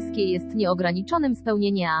Królestwo Niebieskie jest nieograniczonym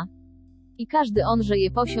spełnienia. I każdy onże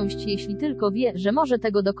je posiąść, jeśli tylko wie, że może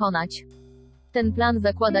tego dokonać. Ten plan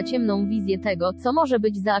zakłada ciemną wizję tego, co może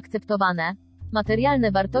być zaakceptowane.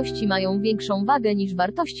 Materialne wartości mają większą wagę niż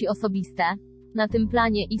wartości osobiste. Na tym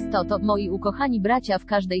planie, istoto, moi ukochani bracia w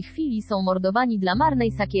każdej chwili są mordowani dla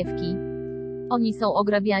marnej sakiewki. Oni są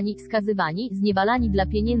ograbiani, skazywani, zniewalani dla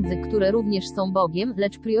pieniędzy, które również są Bogiem,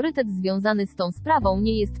 lecz priorytet związany z tą sprawą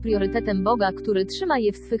nie jest priorytetem Boga, który trzyma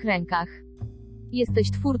je w swych rękach.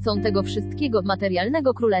 Jesteś twórcą tego wszystkiego,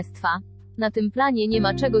 materialnego królestwa. Na tym planie nie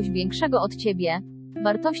ma czegoś większego od ciebie.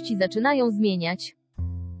 Wartości zaczynają zmieniać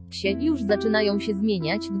już zaczynają się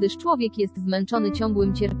zmieniać, gdyż człowiek jest zmęczony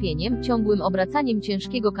ciągłym cierpieniem, ciągłym obracaniem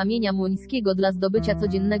ciężkiego kamienia młyńskiego dla zdobycia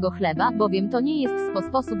codziennego chleba, bowiem to nie jest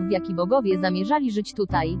sposób, w jaki bogowie zamierzali żyć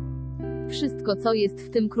tutaj. Wszystko, co jest w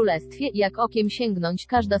tym królestwie, jak okiem sięgnąć,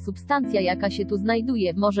 każda substancja, jaka się tu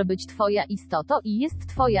znajduje, może być twoja, istoto, i jest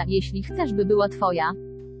twoja, jeśli chcesz, by była twoja.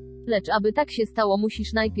 Lecz aby tak się stało,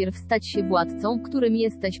 musisz najpierw stać się władcą, którym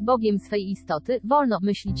jesteś, Bogiem swej istoty,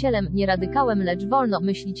 wolno-myślicielem, nie radykałem, lecz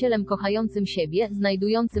wolno-myślicielem kochającym siebie,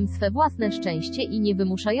 znajdującym swe własne szczęście i nie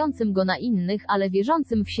wymuszającym go na innych, ale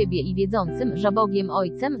wierzącym w siebie i wiedzącym, że Bogiem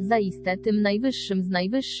Ojcem, zaiste, tym najwyższym z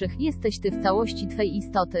najwyższych, jesteś ty w całości twej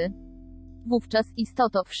istoty. Wówczas,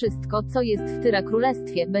 istoto, wszystko, co jest w Tyra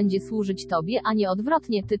Królestwie, będzie służyć tobie, a nie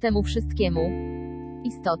odwrotnie, ty temu wszystkiemu.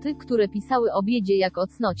 Istoty, które pisały o biedzie jak o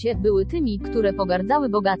cnocie, były tymi, które pogardzały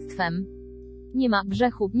bogactwem. Nie ma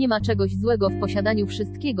grzechu, nie ma czegoś złego w posiadaniu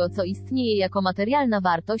wszystkiego, co istnieje jako materialna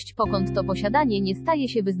wartość, pokąd to posiadanie nie staje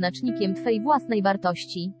się wyznacznikiem twej własnej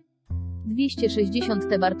wartości. 260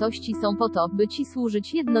 Te wartości są po to, by ci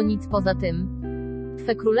służyć, jedno nic poza tym.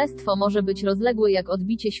 Twe królestwo może być rozległe jak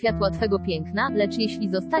odbicie światła twego piękna, lecz jeśli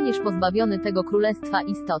zostaniesz pozbawiony tego królestwa,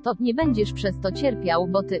 istoto, nie będziesz przez to cierpiał,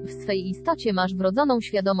 bo ty, w swej istocie masz wrodzoną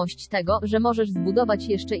świadomość tego, że możesz zbudować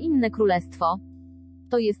jeszcze inne królestwo.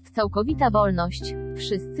 To jest całkowita wolność.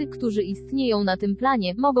 Wszyscy, którzy istnieją na tym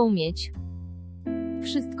planie, mogą mieć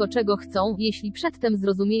wszystko, czego chcą, jeśli przedtem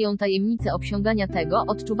zrozumieją tajemnicę obsiągania tego,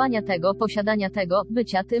 odczuwania tego, posiadania tego,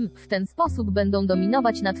 bycia tym, w ten sposób będą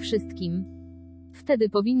dominować nad wszystkim. Wtedy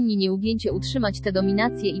powinni nieugięcie utrzymać tę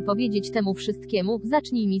dominację i powiedzieć temu wszystkiemu,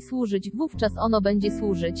 zacznij mi służyć, wówczas ono będzie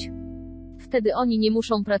służyć. Wtedy oni nie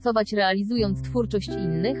muszą pracować realizując twórczość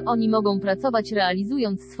innych, oni mogą pracować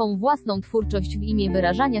realizując swą własną twórczość w imię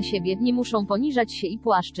wyrażania siebie, nie muszą poniżać się i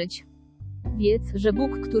płaszczyć. Wiedz, że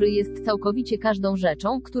Bóg, który jest całkowicie każdą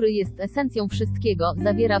rzeczą, który jest esencją wszystkiego,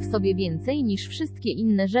 zawiera w sobie więcej niż wszystkie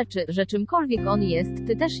inne rzeczy, że czymkolwiek On jest,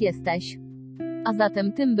 ty też jesteś. A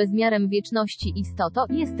zatem tym bezmiarem wieczności, istoto,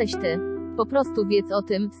 jesteś ty. Po prostu wiedz o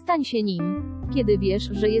tym, stań się nim. Kiedy wiesz,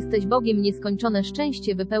 że jesteś Bogiem, nieskończone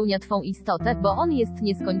szczęście wypełnia twą istotę, bo On jest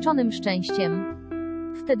nieskończonym szczęściem.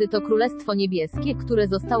 Wtedy to Królestwo Niebieskie, które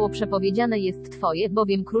zostało przepowiedziane, jest twoje,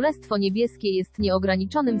 bowiem Królestwo Niebieskie jest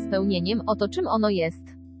nieograniczonym spełnieniem, oto czym ono jest.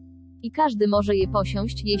 I każdy może je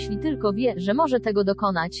posiąść, jeśli tylko wie, że może tego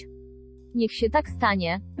dokonać. Niech się tak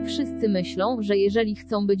stanie. Wszyscy myślą, że jeżeli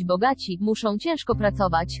chcą być bogaci, muszą ciężko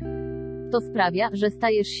pracować. To sprawia, że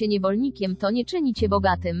stajesz się niewolnikiem, to nie czyni cię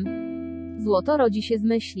bogatym. Złoto rodzi się z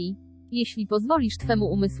myśli. Jeśli pozwolisz twemu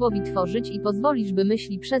umysłowi tworzyć i pozwolisz, by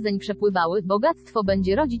myśli przezeń przepływały, bogactwo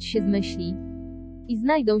będzie rodzić się z myśli. I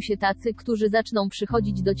znajdą się tacy, którzy zaczną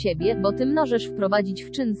przychodzić do ciebie, bo ty możesz wprowadzić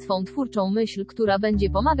w czyn swą twórczą myśl, która będzie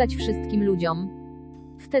pomagać wszystkim ludziom.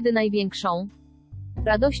 Wtedy największą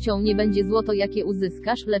radością nie będzie złoto, jakie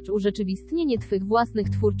uzyskasz, lecz urzeczywistnienie twych własnych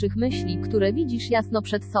twórczych myśli, które widzisz jasno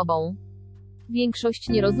przed sobą. Większość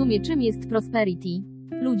nie rozumie, czym jest prosperity.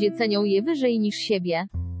 Ludzie cenią je wyżej niż siebie.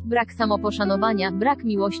 Brak samoposzanowania, brak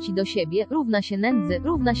miłości do siebie, równa się nędzy,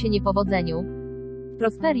 równa się niepowodzeniu.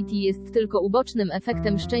 Prosperity jest tylko ubocznym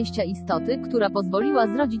efektem szczęścia istoty, która pozwoliła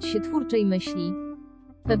zrodzić się twórczej myśli.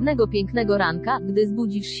 Pewnego pięknego ranka, gdy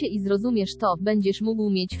zbudzisz się i zrozumiesz to, będziesz mógł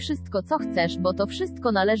mieć wszystko, co chcesz, bo to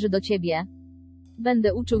wszystko należy do ciebie.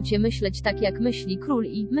 Będę uczył cię myśleć tak, jak myśli król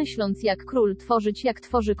i, myśląc jak król, tworzyć jak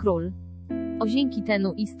tworzy król. O dzięki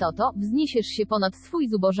temu, istoto, wzniesiesz się ponad swój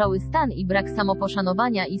zubożały stan i brak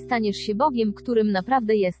samoposzanowania i staniesz się Bogiem, którym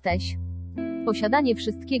naprawdę jesteś. Posiadanie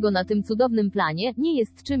wszystkiego na tym cudownym planie nie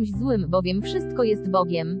jest czymś złym, bowiem wszystko jest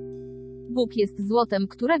Bogiem. Bóg jest złotem,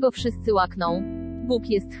 którego wszyscy łakną. Bóg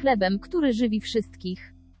jest chlebem, który żywi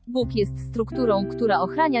wszystkich. Bóg jest strukturą, która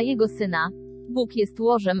ochrania Jego Syna. Bóg jest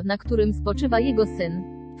łożem, na którym spoczywa Jego Syn.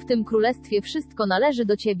 W tym królestwie wszystko należy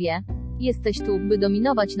do Ciebie. Jesteś tu, by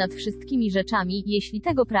dominować nad wszystkimi rzeczami, jeśli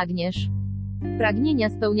tego pragniesz. Pragnienia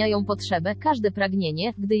spełniają potrzebę, każde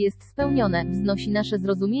pragnienie, gdy jest spełnione, wznosi nasze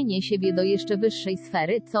zrozumienie siebie do jeszcze wyższej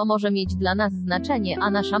sfery, co może mieć dla nas znaczenie,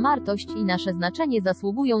 a nasza martość i nasze znaczenie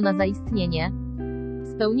zasługują na zaistnienie.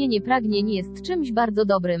 Spełnienie pragnień jest czymś bardzo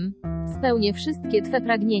dobrym. Spełnię wszystkie Twe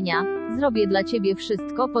pragnienia. Zrobię dla Ciebie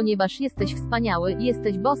wszystko, ponieważ jesteś wspaniały,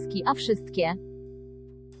 jesteś boski, a wszystkie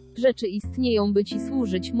rzeczy istnieją, by Ci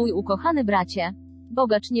służyć, mój ukochany bracie.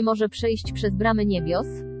 Bogacz nie może przejść przez bramy niebios.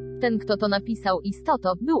 Ten, kto to napisał,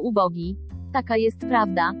 istoto, był ubogi. Taka jest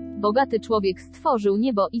prawda. Bogaty człowiek stworzył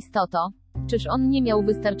niebo, istoto. Czyż on nie miał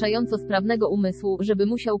wystarczająco sprawnego umysłu, żeby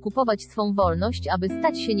musiał kupować swą wolność, aby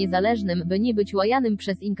stać się niezależnym, by nie być łajanym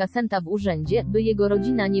przez inkasenta w urzędzie, by jego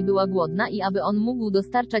rodzina nie była głodna i aby on mógł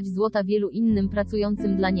dostarczać złota wielu innym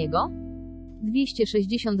pracującym dla niego?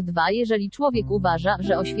 262 Jeżeli człowiek uważa,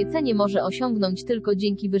 że oświecenie może osiągnąć tylko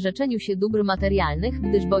dzięki wyrzeczeniu się dóbr materialnych,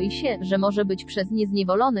 gdyż boi się, że może być przez nie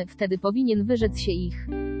zniewolony, wtedy powinien wyrzec się ich.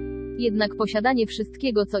 Jednak posiadanie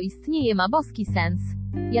wszystkiego, co istnieje, ma boski sens.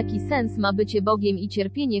 Jaki sens ma bycie Bogiem i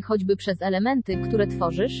cierpienie choćby przez elementy, które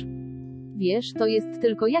tworzysz? Wiesz, to jest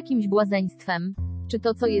tylko jakimś błazeństwem. Czy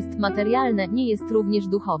to, co jest materialne, nie jest również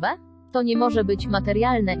duchowe? To nie może być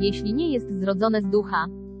materialne, jeśli nie jest zrodzone z ducha.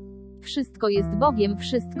 Wszystko jest Bogiem,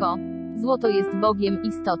 wszystko. Złoto jest Bogiem,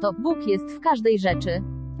 istoto, Bóg jest w każdej rzeczy.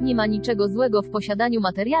 Nie ma niczego złego w posiadaniu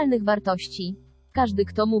materialnych wartości. Każdy,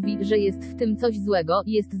 kto mówi, że jest w tym coś złego,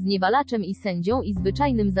 jest zniewalaczem i sędzią i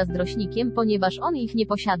zwyczajnym zazdrośnikiem, ponieważ on ich nie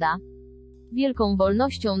posiada. Wielką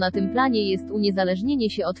wolnością na tym planie jest uniezależnienie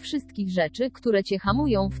się od wszystkich rzeczy, które cię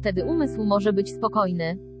hamują, wtedy umysł może być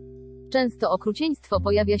spokojny. Często okrucieństwo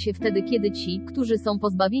pojawia się wtedy, kiedy ci, którzy są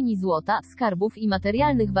pozbawieni złota, skarbów i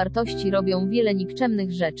materialnych wartości, robią wiele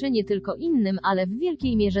nikczemnych rzeczy nie tylko innym, ale w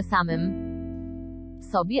wielkiej mierze samym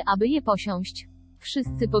sobie, aby je posiąść.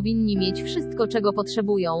 Wszyscy powinni mieć wszystko, czego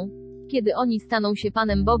potrzebują. Kiedy oni staną się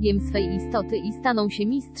Panem Bogiem swej istoty i staną się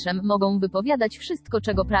mistrzem, mogą wypowiadać wszystko,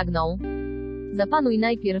 czego pragną. Zapanuj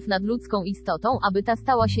najpierw nad ludzką istotą, aby ta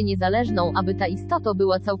stała się niezależną, aby ta istota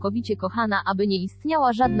była całkowicie kochana, aby nie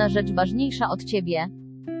istniała żadna rzecz ważniejsza od ciebie.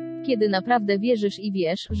 Kiedy naprawdę wierzysz i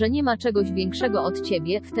wiesz, że nie ma czegoś większego od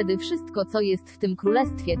ciebie, wtedy wszystko, co jest w tym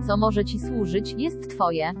królestwie, co może ci służyć, jest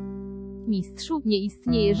twoje. Mistrzu, nie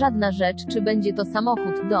istnieje żadna rzecz, czy będzie to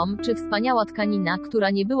samochód, dom, czy wspaniała tkanina, która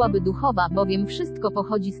nie byłaby duchowa, bowiem wszystko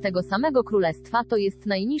pochodzi z tego samego królestwa, to jest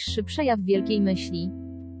najniższy przejaw wielkiej myśli.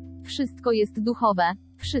 Wszystko jest duchowe.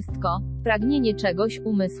 Wszystko. Pragnienie czegoś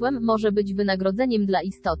umysłem może być wynagrodzeniem dla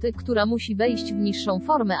istoty, która musi wejść w niższą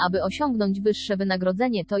formę, aby osiągnąć wyższe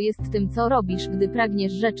wynagrodzenie. To jest tym, co robisz, gdy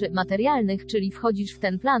pragniesz rzeczy materialnych, czyli wchodzisz w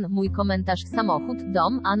ten plan. Mój komentarz: samochód,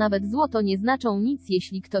 dom, a nawet złoto nie znaczą nic,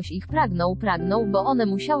 jeśli ktoś ich pragnął, bo one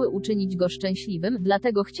musiały uczynić go szczęśliwym,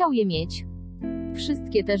 dlatego chciał je mieć.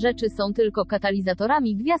 Wszystkie te rzeczy są tylko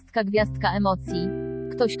katalizatorami gwiazdka emocji.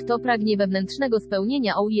 Ktoś, kto pragnie wewnętrznego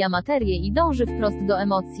spełnienia, omija materię i dąży wprost do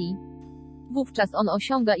emocji. Wówczas on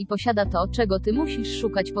osiąga i posiada to, czego ty musisz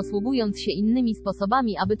szukać, posługując się innymi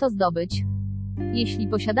sposobami, aby to zdobyć. Jeśli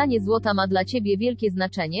posiadanie złota ma dla ciebie wielkie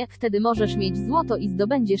znaczenie, wtedy możesz mieć złoto i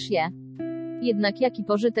zdobędziesz je. Jednak jaki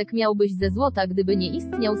pożytek miałbyś ze złota, gdyby nie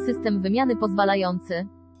istniał system wymiany pozwalający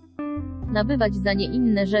nabywać za nie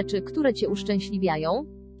inne rzeczy, które cię uszczęśliwiają?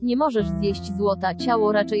 Nie możesz zjeść złota,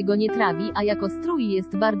 ciało raczej go nie trawi, a jako strój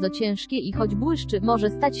jest bardzo ciężkie i choć błyszczy, może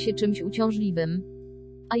stać się czymś uciążliwym.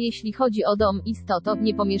 A jeśli chodzi o dom, istoto,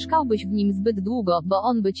 nie pomieszkałbyś w nim zbyt długo, bo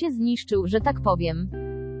on by cię zniszczył, że tak powiem.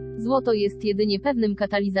 Złoto jest jedynie pewnym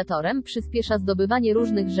katalizatorem, przyspiesza zdobywanie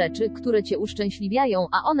różnych rzeczy, które cię uszczęśliwiają,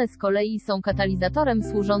 a one z kolei są katalizatorem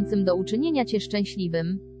służącym do uczynienia cię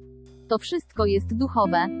szczęśliwym. To wszystko jest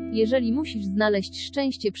duchowe. Jeżeli musisz znaleźć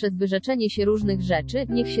szczęście przez wyrzeczenie się różnych rzeczy,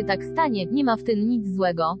 niech się tak stanie, nie ma w tym nic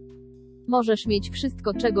złego. Możesz mieć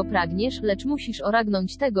wszystko, czego pragniesz, lecz musisz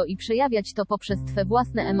oragnąć tego i przejawiać to poprzez twe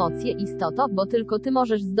własne emocje, istoto, bo tylko ty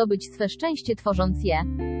możesz zdobyć swe szczęście tworząc je.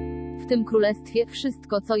 W tym królestwie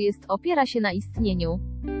wszystko, co jest, opiera się na istnieniu.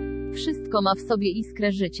 Wszystko ma w sobie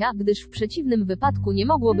iskrę życia, gdyż w przeciwnym wypadku nie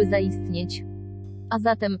mogłoby zaistnieć. A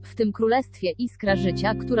zatem, w tym królestwie, iskra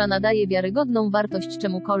życia, która nadaje wiarygodną wartość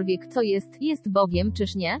czemukolwiek, co jest Bogiem,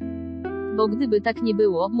 czyż nie? Bo gdyby tak nie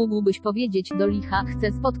było, mógłbyś powiedzieć do licha,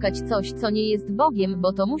 chcę spotkać coś, co nie jest Bogiem,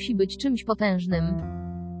 bo to musi być czymś potężnym.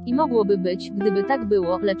 I mogłoby być, gdyby tak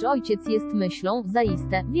było, lecz Ojciec jest myślą,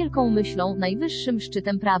 zaiste, wielką myślą, najwyższym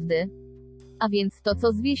szczytem prawdy. A więc to,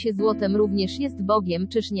 co zwie się złotem, również jest Bogiem,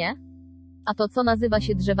 czyż nie? A to, co nazywa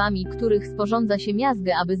się drzewami, których sporządza się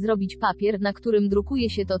miazgę, aby zrobić papier, na którym drukuje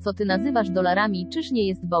się to, co ty nazywasz dolarami, czyż nie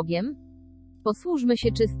jest Bogiem? Posłużmy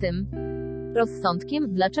się czystym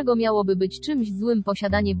rozsądkiem, dlaczego miałoby być czymś złym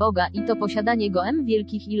posiadanie Boga i to posiadanie Go w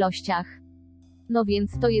wielkich ilościach? No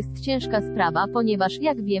więc to jest ciężka sprawa, ponieważ,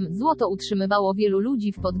 jak wiem, złoto utrzymywało wielu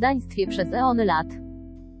ludzi w poddaństwie przez eony lat.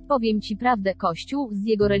 Powiem ci prawdę, Kościół, z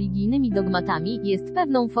jego religijnymi dogmatami, jest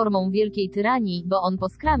pewną formą wielkiej tyranii, bo on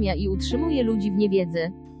poskramia i utrzymuje ludzi w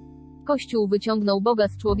niewiedzy. Kościół wyciągnął Boga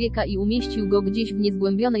z człowieka i umieścił go gdzieś w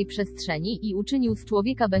niezgłębionej przestrzeni i uczynił z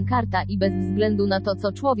człowieka bękarta i bez względu na to,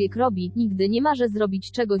 co człowiek robi, nigdy nie może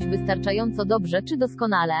zrobić czegoś wystarczająco dobrze czy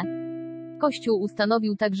doskonale. Kościół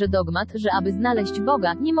ustanowił także dogmat, że aby znaleźć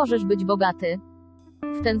Boga, nie możesz być bogaty.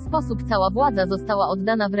 W ten sposób cała władza została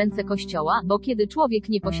oddana w ręce Kościoła, bo kiedy człowiek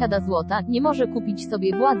nie posiada złota, nie może kupić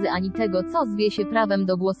sobie władzy ani tego, co zwie się prawem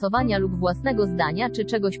do głosowania lub własnego zdania, czy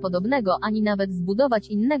czegoś podobnego, ani nawet zbudować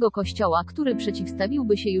innego kościoła, który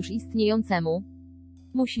przeciwstawiłby się już istniejącemu.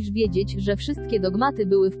 Musisz wiedzieć, że wszystkie dogmaty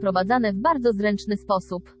były wprowadzane w bardzo zręczny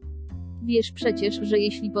sposób. Wiesz przecież, że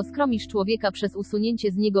jeśli poskromisz człowieka przez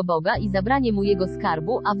usunięcie z niego Boga i zabranie mu jego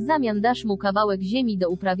skarbu, a w zamian dasz mu kawałek ziemi do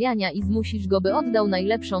uprawiania i zmusisz go, by oddał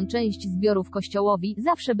najlepszą część zbiorów Kościołowi,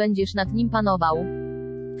 zawsze będziesz nad nim panował.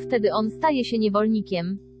 Wtedy on staje się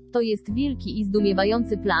niewolnikiem. To jest wielki i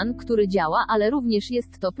zdumiewający plan, który działa, ale również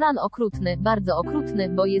jest to plan okrutny, bardzo okrutny,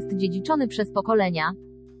 bo jest dziedziczony przez pokolenia.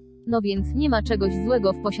 No więc nie ma czegoś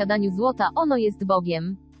złego w posiadaniu złota, ono jest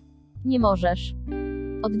Bogiem. Nie możesz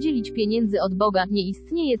oddzielić pieniędzy od Boga, nie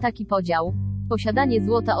istnieje taki podział. Posiadanie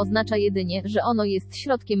złota oznacza jedynie, że ono jest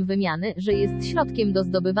środkiem wymiany, że jest środkiem do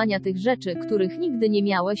zdobywania tych rzeczy, których nigdy nie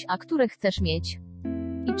miałeś, a które chcesz mieć.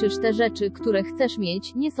 I czyż te rzeczy, które chcesz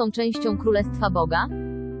mieć, nie są częścią Królestwa Boga?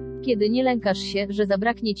 Kiedy nie lękasz się, że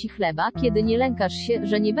zabraknie ci chleba, kiedy nie lękasz się,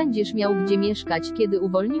 że nie będziesz miał gdzie mieszkać, kiedy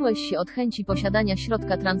uwolniłeś się od chęci posiadania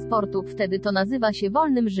środka transportu, wtedy to nazywa się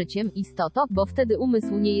wolnym życiem, istoto, bo wtedy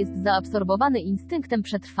umysł nie jest zaabsorbowany instynktem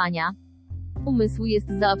przetrwania. Umysł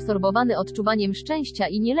jest zaabsorbowany odczuwaniem szczęścia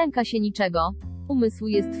i nie lęka się niczego. Umysł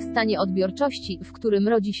jest w stanie odbiorczości, w którym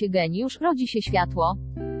rodzi się geniusz, rodzi się światło.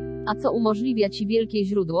 A co umożliwia ci wielkie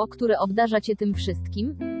źródło, które obdarza cię tym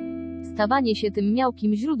wszystkim? Stawanie się tym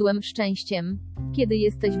miałkim źródłem, szczęściem. Kiedy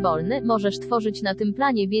jesteś wolny, możesz tworzyć na tym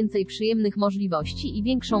planie więcej przyjemnych możliwości i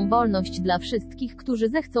większą wolność dla wszystkich, którzy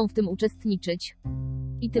zechcą w tym uczestniczyć.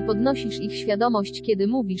 I ty podnosisz ich świadomość, kiedy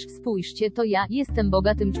mówisz, spójrzcie, to ja, jestem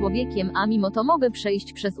bogatym człowiekiem, a mimo to mogę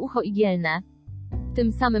przejść przez ucho igielne.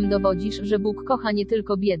 Tym samym dowodzisz, że Bóg kocha nie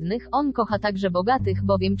tylko biednych, On kocha także bogatych,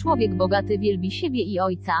 bowiem człowiek bogaty wielbi siebie i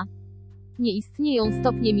Ojca. Nie istnieją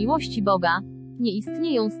stopnie miłości Boga. Nie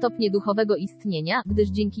istnieją stopnie duchowego istnienia, gdyż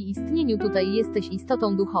dzięki istnieniu tutaj jesteś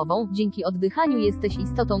istotą duchową, dzięki oddychaniu jesteś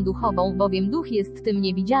istotą duchową, bowiem duch jest tym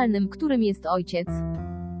niewidzialnym, którym jest Ojciec.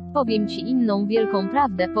 Powiem ci inną wielką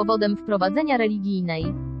prawdę powodem wprowadzenia religijnej.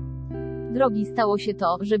 Drogi, stało się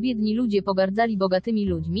to, że biedni ludzie pogardzali bogatymi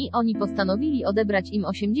ludźmi, oni postanowili odebrać im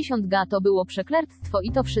 80 ga, to było przeklerstwo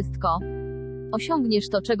i to wszystko. Osiągniesz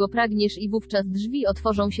to, czego pragniesz i wówczas drzwi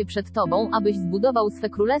otworzą się przed tobą, abyś zbudował swe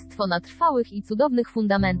królestwo na trwałych i cudownych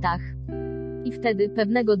fundamentach. I wtedy,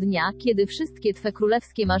 pewnego dnia, kiedy wszystkie twe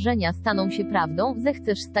królewskie marzenia staną się prawdą,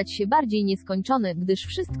 zechcesz stać się bardziej nieskończony, gdyż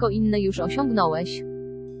wszystko inne już osiągnąłeś.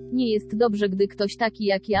 Nie jest dobrze, gdy ktoś taki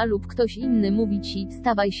jak ja lub ktoś inny mówi ci,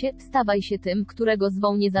 stawaj się tym, którego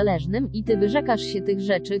zwą niezależnym, i ty wyrzekasz się tych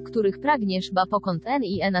rzeczy, których pragniesz, ba pokąd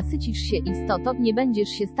nasycisz się istoto, nie będziesz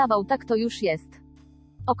się stawał, tak to już jest.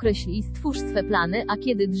 Określ i stwórz swe plany, a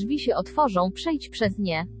kiedy drzwi się otworzą, przejdź przez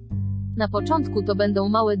nie. Na początku to będą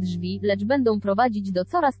małe drzwi, lecz będą prowadzić do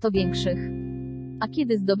coraz to większych. A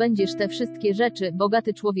kiedy zdobędziesz te wszystkie rzeczy,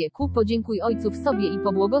 bogaty człowieku, podziękuj ojców sobie i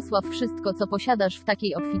pobłogosław wszystko, co posiadasz w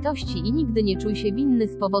takiej obfitości i nigdy nie czuj się winny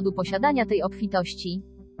z powodu posiadania tej obfitości.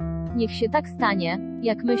 Niech się tak stanie.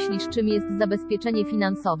 Jak myślisz, czym jest zabezpieczenie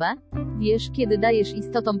finansowe? Wiesz, kiedy dajesz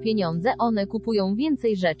istotom pieniądze, one kupują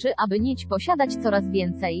więcej rzeczy, aby mieć posiadać coraz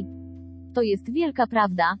więcej. To jest wielka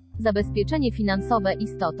prawda. Zabezpieczenie finansowe,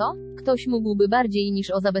 istoto? Ktoś mógłby bardziej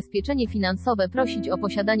niż o zabezpieczenie finansowe prosić o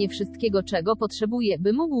posiadanie wszystkiego, czego potrzebuje,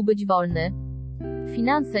 by mógł być wolny.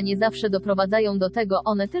 Finanse nie zawsze doprowadzają do tego,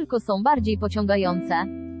 one tylko są bardziej pociągające.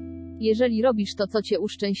 Jeżeli robisz to, co cię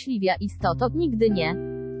uszczęśliwia, istoto, nigdy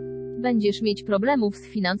nie będziesz mieć problemów z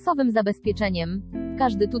finansowym zabezpieczeniem.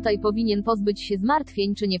 Każdy tutaj powinien pozbyć się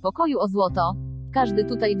zmartwień czy niepokoju o złoto. Każdy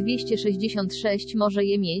tutaj 266 może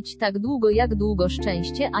je mieć tak długo, jak długo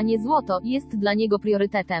szczęście, a nie złoto, jest dla niego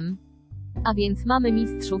priorytetem. A więc mamy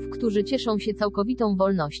mistrzów, którzy cieszą się całkowitą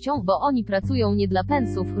wolnością, bo oni pracują nie dla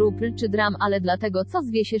pensów, rupl czy dram, ale dla tego, co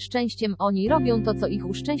zwie się szczęściem. Oni robią to, co ich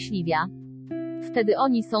uszczęśliwia. Wtedy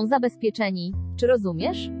oni są zabezpieczeni. Czy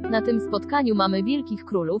rozumiesz? Na tym spotkaniu mamy wielkich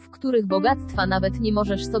królów, których bogactwa nawet nie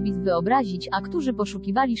możesz sobie wyobrazić, a którzy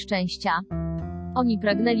poszukiwali szczęścia. Oni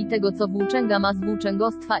pragnęli tego, co włóczęga ma z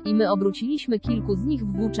włóczęgostwa, i my obróciliśmy kilku z nich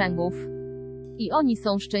w włóczęgów. I oni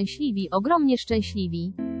są szczęśliwi, ogromnie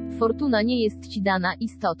szczęśliwi. Fortuna nie jest ci dana,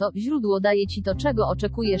 istoto, źródło daje ci to, czego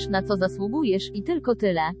oczekujesz, na co zasługujesz, i tylko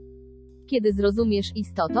tyle. Kiedy zrozumiesz,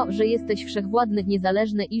 istoto, że jesteś wszechwładny,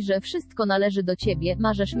 niezależny i że wszystko należy do ciebie,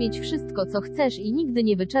 możesz mieć wszystko, co chcesz i nigdy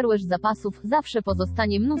nie wyczerpujesz zapasów, zawsze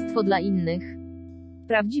pozostanie mnóstwo dla innych.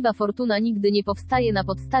 Prawdziwa fortuna nigdy nie powstaje na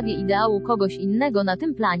podstawie ideału kogoś innego na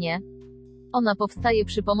tym planie. Ona powstaje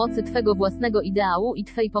przy pomocy twego własnego ideału i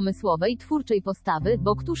twej pomysłowej, twórczej postawy,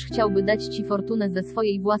 bo któż chciałby dać ci fortunę ze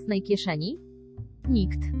swojej własnej kieszeni?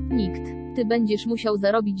 Nikt. Ty będziesz musiał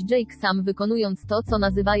zarobić, Jake, sam wykonując to, co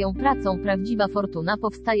nazywają pracą. Prawdziwa fortuna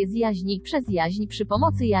powstaje z jaźni, przez jaźń, przy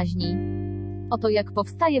pomocy jaźni. Oto jak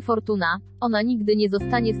powstaje fortuna. Ona nigdy nie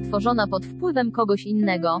zostanie stworzona pod wpływem kogoś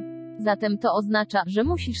innego. Zatem to oznacza, że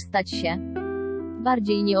musisz stać się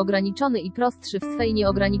bardziej nieograniczony i prostszy w swej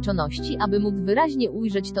nieograniczoności, aby móc wyraźnie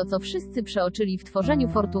ujrzeć to, co wszyscy przeoczyli w tworzeniu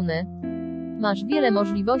fortuny. Masz wiele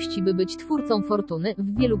możliwości, by być twórcą fortuny,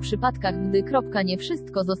 w wielu przypadkach, gdy nie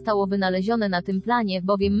wszystko zostało wynalezione na tym planie,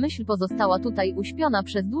 bowiem myśl pozostała tutaj uśpiona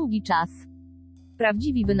przez długi czas.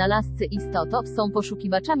 Prawdziwi wynalazcy, istoto, są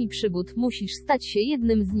poszukiwaczami przygód, musisz stać się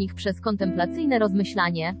jednym z nich przez kontemplacyjne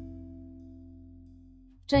rozmyślanie.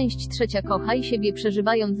 Część trzecia. Kochaj siebie,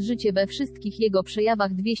 przeżywając życie we wszystkich jego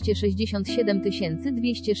przejawach. 267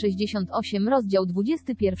 268 Rozdział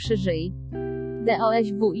 21. Żyj.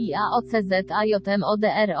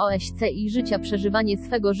 DOSWIAOCZAJMODROSC i życia. Przeżywanie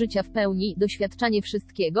swego życia w pełni, doświadczanie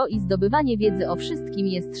wszystkiego i zdobywanie wiedzy o wszystkim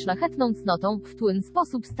jest szlachetną cnotą, w ten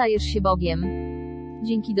sposób stajesz się Bogiem.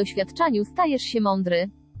 Dzięki doświadczaniu stajesz się mądry.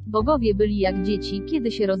 Bogowie byli jak dzieci,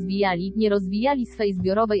 kiedy się rozwijali, nie rozwijali swej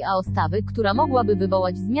zbiorowej aostawy, która mogłaby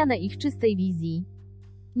wywołać zmianę ich czystej wizji.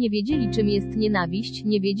 Nie wiedzieli, czym jest nienawiść,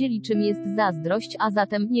 nie wiedzieli, czym jest zazdrość, a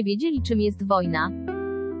zatem nie wiedzieli, czym jest wojna.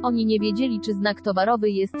 Oni nie wiedzieli, czy znak towarowy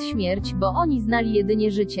jest śmierć, bo oni znali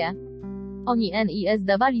jedynie życie. Oni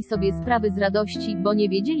zdawali sobie sprawy z radości, bo nie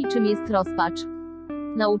wiedzieli, czym jest rozpacz.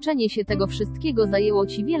 Nauczenie się tego wszystkiego zajęło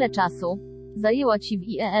ci wiele czasu. Zajęła ci w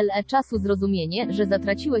IELE czasu zrozumienie, że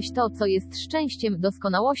zatraciłeś to, co jest szczęściem,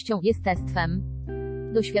 doskonałością, jestestwem.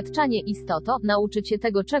 Doświadczanie, istoto, nauczy cię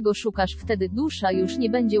tego, czego szukasz, wtedy dusza już nie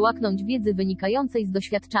będzie łaknąć wiedzy wynikającej z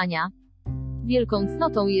doświadczania. Wielką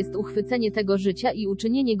cnotą jest uchwycenie tego życia i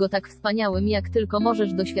uczynienie go tak wspaniałym, jak tylko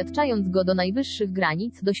możesz, doświadczając go do najwyższych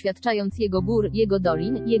granic, doświadczając jego gór, jego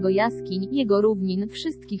dolin, jego jaskiń, jego równin,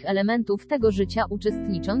 wszystkich elementów tego życia,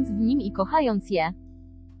 uczestnicząc w nim i kochając je.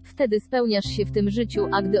 Wtedy spełniasz się w tym życiu,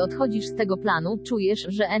 a gdy odchodzisz z tego planu, czujesz,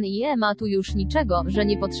 że nie ma tu już niczego, że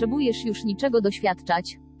nie potrzebujesz już niczego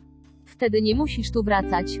doświadczać. Wtedy nie musisz tu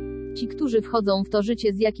wracać. Ci, którzy wchodzą w to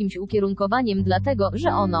życie z jakimś ukierunkowaniem dlatego, że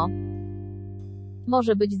ono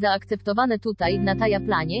może być zaakceptowane tutaj, na taja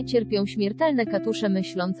planie, cierpią śmiertelne katusze,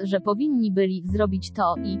 myśląc, że powinni byli zrobić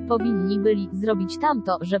to i powinni byli zrobić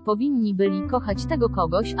tamto, że powinni byli kochać tego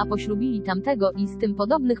kogoś, a poślubili tamtego i z tym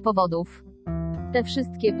podobnych powodów. Te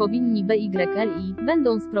wszystkie powinni BYLI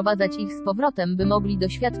będą sprowadzać ich z powrotem, by mogli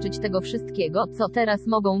doświadczyć tego wszystkiego, co teraz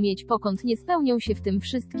mogą mieć, pokąd nie spełnią się w tym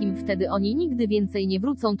wszystkim, wtedy oni nigdy więcej nie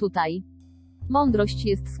wrócą tutaj. Mądrość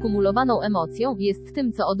jest skumulowaną emocją, jest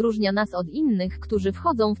tym, co odróżnia nas od innych, którzy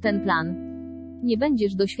wchodzą w ten plan. Nie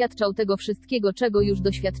będziesz doświadczał tego wszystkiego, czego już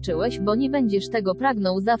doświadczyłeś, bo nie będziesz tego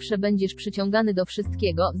pragnął, zawsze będziesz przyciągany do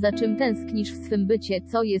wszystkiego, za czym tęsknisz w swym bycie,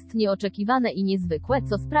 co jest nieoczekiwane i niezwykłe,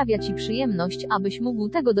 co sprawia ci przyjemność, abyś mógł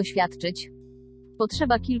tego doświadczyć.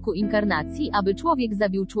 Potrzeba kilku inkarnacji, aby człowiek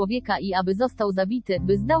zabił człowieka i aby został zabity,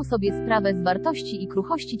 by zdał sobie sprawę z wartości i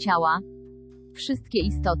kruchości ciała. Wszystkie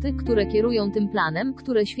istoty, które kierują tym planem,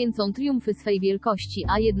 które święcą triumfy swej wielkości,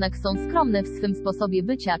 a jednak są skromne w swym sposobie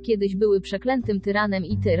bycia, kiedyś były przeklętym tyranem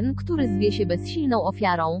i tyrn, który zwie się bezsilną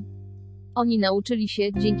ofiarą. Oni nauczyli się,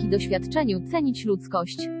 dzięki doświadczeniu, cenić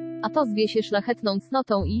ludzkość. A to zwie się szlachetną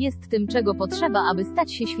cnotą i jest tym, czego potrzeba, aby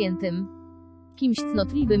stać się świętym. Kimś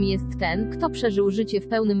cnotliwym jest ten, kto przeżył życie w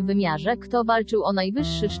pełnym wymiarze, kto walczył o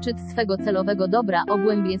najwyższy szczyt swego celowego dobra, o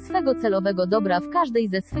głębie swego celowego dobra w każdej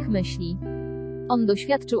ze swych myśli. On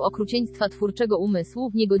doświadczył okrucieństwa twórczego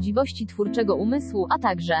umysłu, niegodziwości twórczego umysłu, a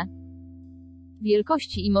także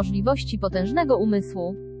wielkości i możliwości potężnego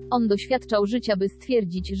umysłu. On doświadczał życia, by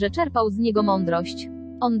stwierdzić, że czerpał z niego mądrość.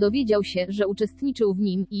 On dowiedział się, że uczestniczył w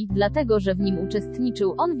nim i, dlatego że w nim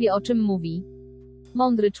uczestniczył, on wie, o czym mówi.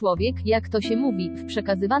 Mądry człowiek, jak to się mówi, w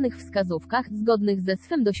przekazywanych wskazówkach, zgodnych ze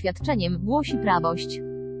swym doświadczeniem, głosi prawość.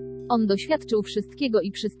 On doświadczył wszystkiego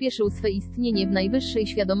i przyspieszył swe istnienie w najwyższej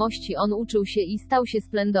świadomości. On uczył się i stał się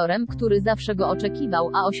splendorem, który zawsze go oczekiwał,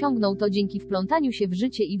 a osiągnął to dzięki wplątaniu się w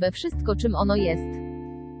życie i we wszystko, czym ono jest.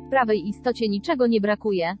 Prawej istocie niczego nie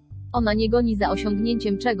brakuje. Ona nie goni za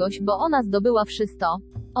osiągnięciem czegoś, bo ona zdobyła wszystko.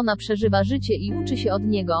 Ona przeżywa życie i uczy się od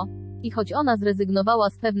niego. I choć ona zrezygnowała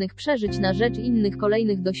z pewnych przeżyć na rzecz innych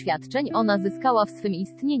kolejnych doświadczeń, ona zyskała w swym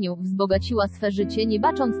istnieniu, wzbogaciła swe życie, nie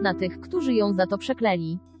bacząc na tych, którzy ją za to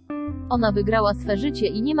przeklęli. Ona wygrała swe życie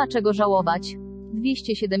i nie ma czego żałować.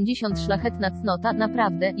 270 Szlachetna cnota,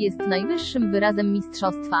 naprawdę, jest najwyższym wyrazem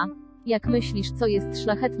mistrzostwa. Jak myślisz, co jest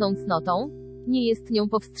szlachetną cnotą? Nie jest nią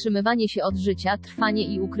powstrzymywanie się od życia, trwanie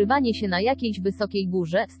i ukrywanie się na jakiejś wysokiej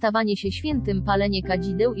górze, stawanie się świętym, palenie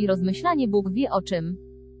kadzideł i rozmyślanie Bóg wie o czym.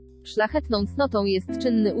 Szlachetną cnotą jest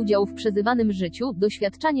czynny udział w przeżywanym życiu,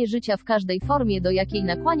 doświadczanie życia w każdej formie, do jakiej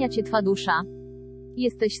nakłania cię twa dusza.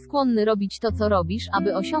 Jesteś skłonny robić to, co robisz,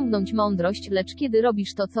 aby osiągnąć mądrość, lecz kiedy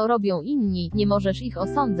robisz to, co robią inni, nie możesz ich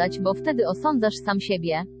osądzać, bo wtedy osądzasz sam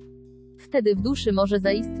siebie. Wtedy w duszy może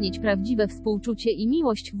zaistnieć prawdziwe współczucie i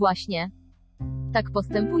miłość właśnie. Tak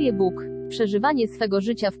postępuje Bóg. Przeżywanie swego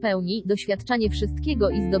życia w pełni, doświadczanie wszystkiego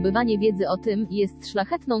i zdobywanie wiedzy o tym, jest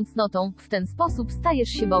szlachetną cnotą, w ten sposób stajesz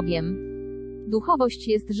się Bogiem. Duchowość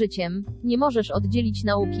jest życiem. Nie możesz oddzielić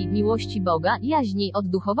nauki, miłości Boga, jaźni od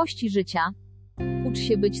duchowości życia. Ucz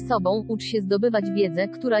się być sobą, ucz się zdobywać wiedzę,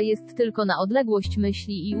 która jest tylko na odległość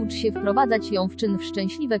myśli i ucz się wprowadzać ją w czyn w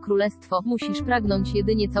szczęśliwe królestwo. Musisz pragnąć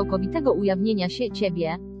jedynie całkowitego ujawnienia się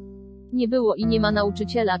Ciebie. Nie było i nie ma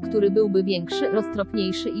nauczyciela, który byłby większy,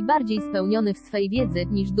 roztropniejszy i bardziej spełniony w swej wiedzy,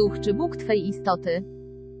 niż Duch czy Bóg Twej istoty.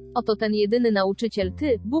 Oto ten jedyny nauczyciel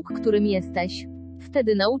Ty, Bóg, którym jesteś.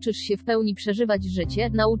 Wtedy nauczysz się w pełni przeżywać życie,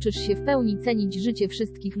 nauczysz się w pełni cenić życie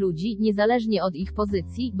wszystkich ludzi, niezależnie od ich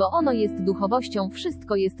pozycji, bo ono jest duchowością,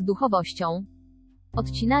 wszystko jest duchowością.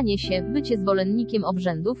 Odcinanie się, bycie zwolennikiem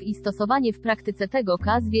obrzędów i stosowanie w praktyce tego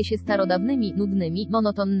zwie się starodawnymi, nudnymi,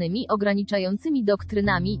 monotonnymi, ograniczającymi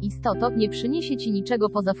doktrynami. Istoto, nie przyniesie ci niczego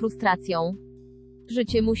poza frustracją.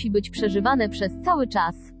 Życie musi być przeżywane przez cały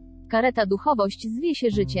czas. Kareta duchowość zwie się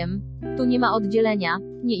życiem. Tu nie ma oddzielenia.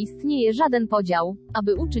 Nie istnieje żaden podział.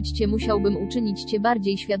 Aby uczyć cię, musiałbym uczynić cię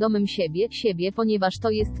bardziej świadomym siebie, ponieważ to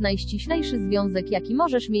jest najściślejszy związek, jaki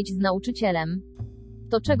możesz mieć z nauczycielem.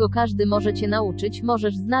 To, czego każdy może cię nauczyć,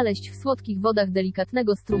 możesz znaleźć w słodkich wodach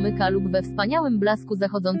delikatnego strumyka lub we wspaniałym blasku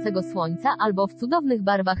zachodzącego słońca, albo w cudownych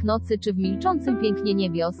barwach nocy czy w milczącym pięknie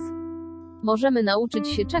niebios. Możemy nauczyć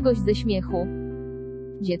się czegoś ze śmiechu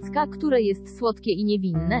dziecka, które jest słodkie i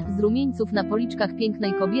niewinne, z rumieńców na policzkach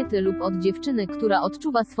pięknej kobiety lub od dziewczyny, która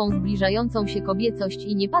odczuwa swą zbliżającą się kobiecość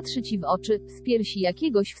i nie patrzy ci w oczy, z piersi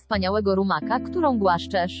jakiegoś wspaniałego rumaka, którą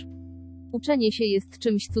głaszczesz. Uczenie się jest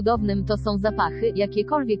czymś cudownym, to są zapachy,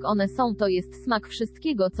 jakiekolwiek one są, to jest smak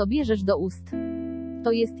wszystkiego, co bierzesz do ust.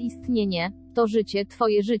 To jest istnienie, to życie,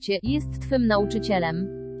 twoje życie, jest twym nauczycielem.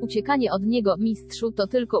 Uciekanie od niego, mistrzu, to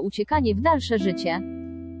tylko uciekanie w dalsze życie.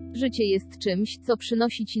 Życie jest czymś, co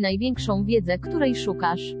przynosi ci największą wiedzę, której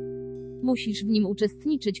szukasz. Musisz w nim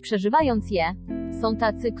uczestniczyć, przeżywając je. Są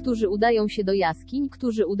tacy, którzy udają się do jaskiń,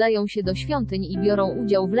 którzy udają się do świątyń i biorą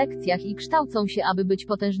udział w lekcjach i kształcą się, aby być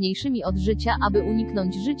potężniejszymi od życia, aby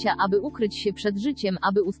uniknąć życia, aby ukryć się przed życiem,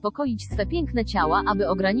 aby uspokoić swe piękne ciała, aby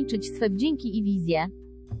ograniczyć swe wdzięki i wizje.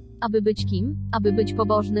 Aby być kim? Aby być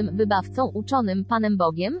pobożnym, wybawcą, uczonym, Panem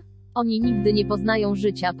Bogiem? Oni nigdy nie poznają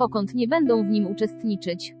życia, pokąd nie będą w nim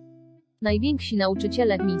uczestniczyć. Najwięksi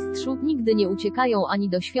nauczyciele, mistrzu, nigdy nie uciekają ani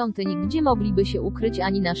do świątyń, gdzie mogliby się ukryć,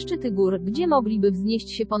 ani na szczyty gór, gdzie mogliby wznieść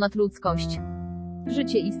się ponad ludzkość.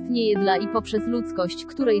 Życie istnieje dla i poprzez ludzkość,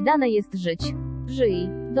 której dane jest żyć. Żyj.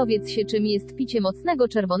 Dowiedz się, czym jest picie mocnego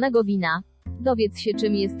czerwonego wina. Dowiedz się,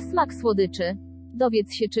 czym jest smak słodyczy.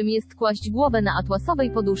 Dowiedz się, czym jest kłaść głowę na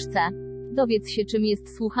atłasowej poduszce. Dowiedz się, czym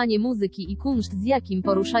jest słuchanie muzyki i kunszt, z jakim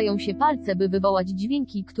poruszają się palce, by wywołać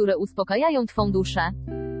dźwięki, które uspokajają twą duszę.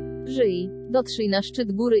 Żyj. Dotrzyj na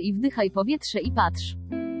szczyt góry i wdychaj powietrze i patrz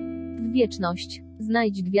w wieczność.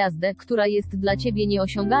 Znajdź gwiazdę, która jest dla ciebie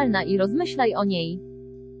nieosiągalna i rozmyślaj o niej.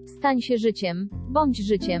 Stań się życiem. Bądź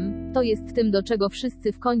życiem. To jest tym, do czego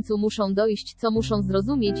wszyscy w końcu muszą dojść, co muszą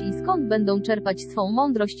zrozumieć i skąd będą czerpać swą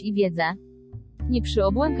mądrość i wiedzę. Nie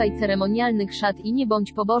przyobłękaj ceremonialnych szat i nie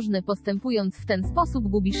bądź pobożny, postępując w ten sposób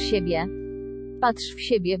gubisz siebie. Patrz w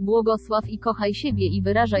siebie, błogosław i kochaj siebie i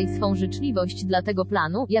wyrażaj swą życzliwość dla tego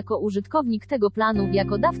planu, jako użytkownik tego planu,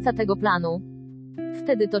 jako dawca tego planu.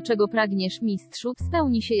 Wtedy to, czego pragniesz, mistrzu,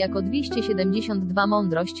 spełni się jako 272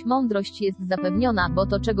 mądrość. Mądrość jest zapewniona, bo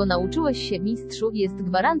to, czego nauczyłeś się, mistrzu, jest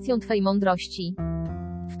gwarancją twej mądrości.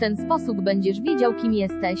 W ten sposób będziesz wiedział, kim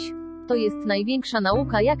jesteś. To jest największa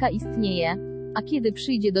nauka, jaka istnieje. A kiedy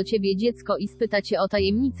przyjdzie do ciebie dziecko i spyta cię o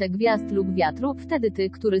tajemnicę gwiazd lub wiatru, wtedy ty,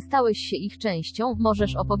 który stałeś się ich częścią,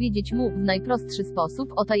 możesz opowiedzieć mu w najprostszy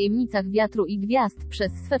sposób o tajemnicach wiatru i gwiazd.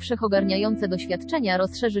 Przez swe wszechogarniające doświadczenia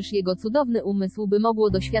rozszerzysz jego cudowny umysł, by mogło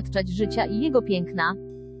doświadczać życia i jego piękna.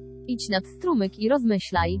 Idź nad strumyk i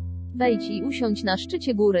rozmyślaj. Wejdź i usiądź na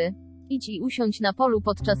szczycie góry. Idź i usiądź na polu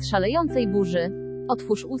podczas szalejącej burzy.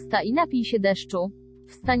 Otwórz usta i napij się deszczu.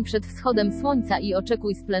 Wstań przed wschodem słońca i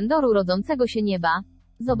oczekuj splendoru rodzącego się nieba.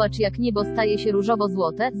 Zobacz, jak niebo staje się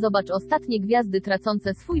różowo-złote, zobacz ostatnie gwiazdy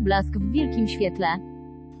tracące swój blask w wielkim świetle.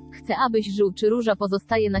 Chcę, abyś żył, czy róża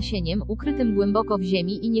pozostaje nasieniem, ukrytym głęboko w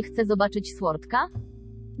ziemi i nie chce zobaczyć słodka?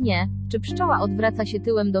 Nie. Czy pszczoła odwraca się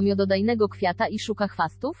tyłem do miododajnego kwiata i szuka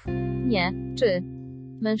chwastów? Nie. Czy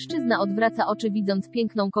mężczyzna odwraca oczy, widząc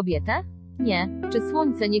piękną kobietę? Nie. Czy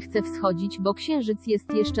słońce nie chce wschodzić, bo księżyc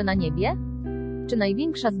jest jeszcze na niebie? Czy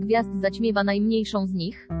największa z gwiazd zaćmiewa najmniejszą z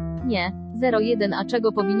nich? Nie. 01. A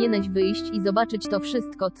czego powinieneś wyjść i zobaczyć to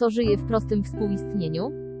wszystko, co żyje w prostym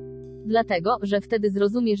współistnieniu? Dlatego, że wtedy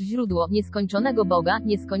zrozumiesz źródło nieskończonego Boga,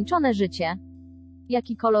 nieskończone życie.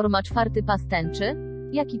 Jaki kolor ma czwarty pas tęczy?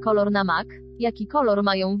 Jaki kolor namak? Jaki kolor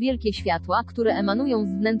mają wielkie światła, które emanują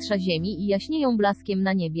z wnętrza ziemi i jaśnieją blaskiem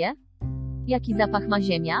na niebie? Jaki zapach ma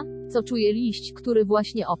ziemia? Co czuje liść, który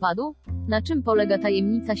właśnie opadł? Na czym polega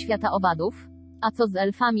tajemnica świata owadów? A co z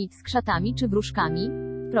elfami, skrzatami czy wróżkami?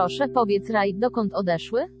 Proszę, powiedz Raj, dokąd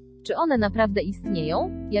odeszły? Czy one naprawdę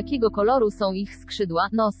istnieją? Jakiego koloru są ich skrzydła,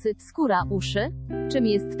 nosy, skóra, uszy? Czym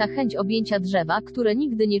jest ta chęć objęcia drzewa, które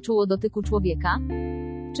nigdy nie czuło dotyku człowieka?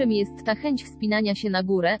 Czym jest ta chęć wspinania się na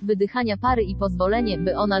górę, wydychania pary i pozwolenie,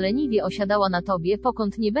 by ona leniwie osiadała na tobie,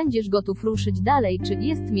 pokąd nie będziesz gotów ruszyć dalej? Czy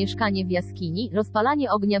jest mieszkanie w jaskini,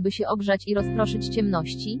 rozpalanie ognia, by się ogrzać i rozproszyć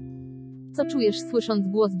ciemności? Co czujesz, słysząc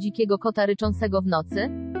głos dzikiego kota ryczącego w nocy?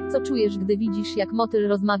 Co czujesz, gdy widzisz, jak motyl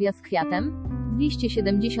rozmawia z kwiatem?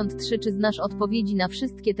 273. Czy znasz odpowiedzi na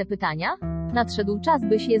wszystkie te pytania? Nadszedł czas,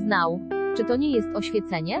 byś je znał. Czy to nie jest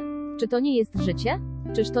oświecenie? Czy to nie jest życie?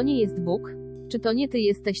 Czyż to nie jest Bóg? Czy to nie ty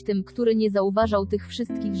jesteś tym, który nie zauważał tych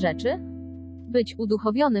wszystkich rzeczy? Być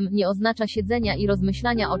uduchowionym nie oznacza siedzenia i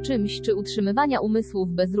rozmyślania o czymś, czy utrzymywania umysłów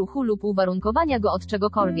bez ruchu lub uwarunkowania go od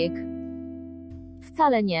czegokolwiek.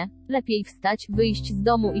 Wcale nie. Lepiej wstać, wyjść z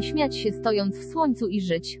domu i śmiać się stojąc w słońcu i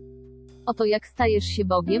żyć. Oto jak stajesz się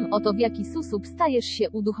Bogiem, oto w jaki sposób stajesz się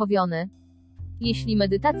uduchowiony. Jeśli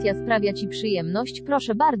medytacja sprawia ci przyjemność,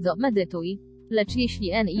 proszę bardzo, medytuj. Lecz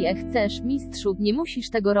jeśli chcesz, mistrzu, nie musisz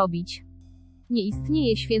tego robić. Nie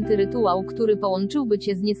istnieje święty rytuał, który połączyłby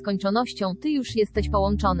cię z nieskończonością, ty już jesteś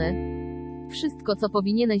połączony. Wszystko, co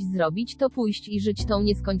powinieneś zrobić, to pójść i żyć tą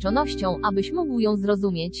nieskończonością, abyś mógł ją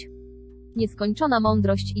zrozumieć. Nieskończona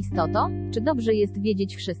mądrość, istoto? Czy dobrze jest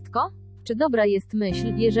wiedzieć wszystko? Czy dobra jest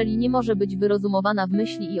myśl, jeżeli nie może być wyrozumowana w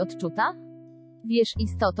myśli i odczuta? Wiesz,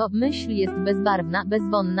 istoto, myśl jest bezbarwna,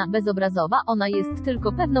 bezwonna, bezobrazowa, ona jest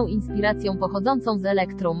tylko pewną inspiracją pochodzącą z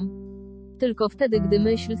elektrum. Tylko wtedy, gdy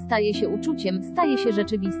myśl staje się uczuciem, staje się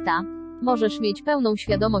rzeczywista. Możesz mieć pełną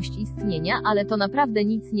świadomość istnienia, ale to naprawdę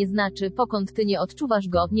nic nie znaczy, pokąd ty nie odczuwasz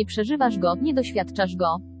go, nie przeżywasz go, nie doświadczasz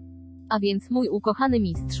go. A więc, mój ukochany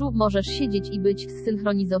mistrzu, możesz siedzieć i być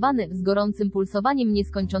zsynchronizowany z gorącym pulsowaniem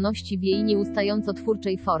nieskończoności w jej nieustająco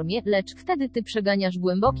twórczej formie, lecz wtedy ty przeganiasz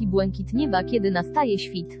głęboki błękit nieba, kiedy nastaje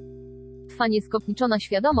świt. Twa nieskopniczona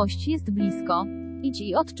świadomość jest blisko. Idź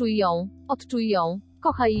i odczuj ją,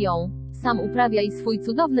 kochaj ją, sam uprawiaj swój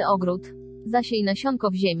cudowny ogród. Zasiej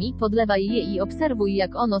nasionko w ziemi, podlewaj je i obserwuj,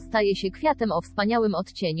 jak ono staje się kwiatem o wspaniałym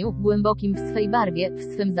odcieniu, głębokim w swej barwie, w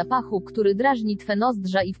swym zapachu, który drażni twe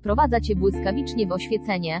nozdrza i wprowadza cię błyskawicznie w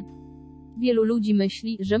oświecenie. Wielu ludzi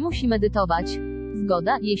myśli, że musi medytować.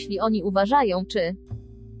 Zgoda, jeśli oni uważają, czy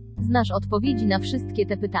znasz odpowiedzi na wszystkie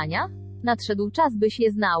te pytania? Nadszedł czas, byś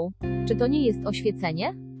je znał. Czy to nie jest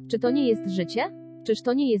oświecenie? Czy to nie jest życie? Czyż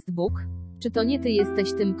to nie jest Bóg? Czy to nie ty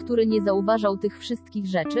jesteś tym, który nie zauważał tych wszystkich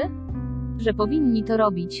rzeczy? Że powinni to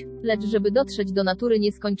robić, lecz żeby dotrzeć do natury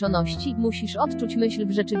nieskończoności, musisz odczuć myśl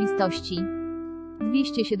w rzeczywistości.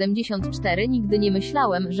 274 Nigdy nie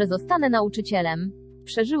myślałem, że zostanę nauczycielem.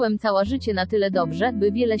 Przeżyłem całe życie na tyle dobrze,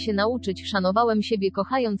 by wiele się nauczyć. Szanowałem siebie,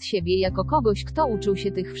 kochając siebie jako kogoś, kto uczył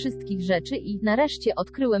się tych wszystkich rzeczy i, nareszcie,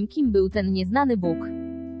 odkryłem, kim był ten nieznany Bóg.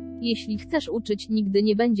 Jeśli chcesz uczyć, nigdy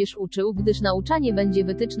nie będziesz uczył, gdyż nauczanie będzie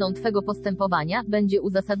wytyczną twego postępowania, będzie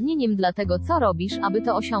uzasadnieniem dla tego, co robisz, aby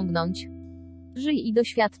to osiągnąć. Żyj i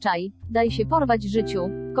doświadczaj. Daj się porwać życiu.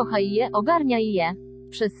 Kochaj je, ogarniaj je.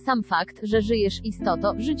 Przez sam fakt, że żyjesz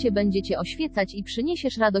istoto, życie będzie cię oświecać i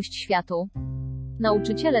przyniesiesz radość światu.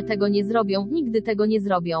 Nauczyciele tego nie zrobią, nigdy tego nie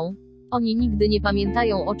zrobią. Oni nigdy nie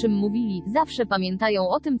pamiętają, o czym mówili, zawsze pamiętają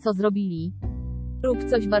o tym, co zrobili. Rób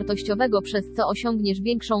coś wartościowego, przez co osiągniesz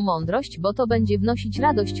większą mądrość, bo to będzie wnosić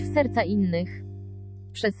radość w serca innych.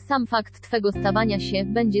 Przez sam fakt twego stawania się,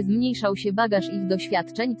 będzie zmniejszał się bagaż ich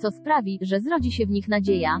doświadczeń, co sprawi, że zrodzi się w nich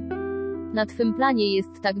nadzieja. Na twym planie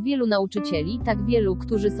jest tak wielu nauczycieli, tak wielu,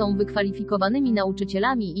 którzy są wykwalifikowanymi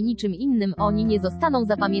nauczycielami i niczym innym oni nie zostaną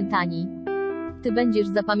zapamiętani. Ty będziesz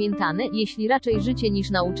zapamiętany, jeśli raczej życie niż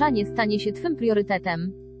nauczanie stanie się twym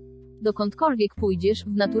priorytetem. Dokądkolwiek pójdziesz,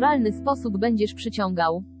 w naturalny sposób będziesz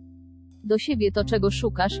przyciągał do siebie to, czego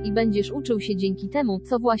szukasz i będziesz uczył się dzięki temu,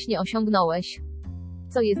 co właśnie osiągnąłeś.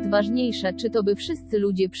 Co jest ważniejsze, czy to by wszyscy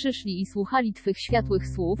ludzie przyszli i słuchali twych światłych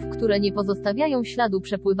słów, które nie pozostawiają śladu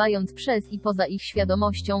przepływając przez i poza ich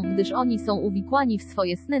świadomością, gdyż oni są uwikłani w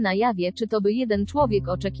swoje sny na jawie, czy to by jeden człowiek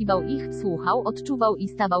oczekiwał ich, słuchał, odczuwał i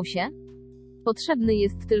stawał się? Potrzebny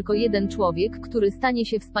jest tylko jeden człowiek, który stanie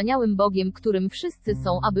się wspaniałym Bogiem, którym wszyscy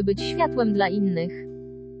są, aby być światłem dla innych.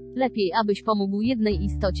 Lepiej, abyś pomógł jednej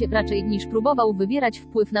istocie, raczej niż próbował wywierać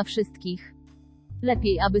wpływ na wszystkich.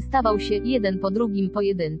 Lepiej, aby stawał się, jeden po drugim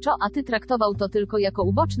pojedynczo, a ty traktował to tylko jako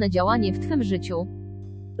uboczne działanie w twym życiu.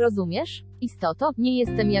 Rozumiesz? Istoto, nie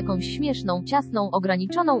jestem jakąś śmieszną, ciasną,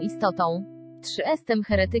 ograniczoną istotą. 3. Jestem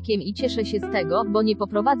heretykiem i cieszę się z tego, bo nie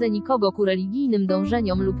poprowadzę nikogo ku religijnym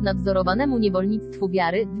dążeniom lub nadzorowanemu niewolnictwu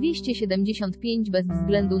wiary. 275 Bez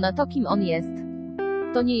względu na to, kim on jest.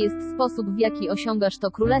 To nie jest sposób, w jaki osiągasz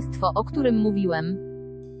to królestwo, o którym mówiłem.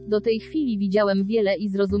 Do tej chwili widziałem wiele i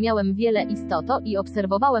zrozumiałem wiele istoto i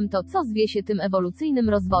obserwowałem to, co zwie się tym ewolucyjnym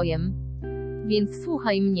rozwojem. Więc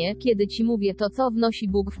słuchaj mnie, kiedy ci mówię to, co wnosi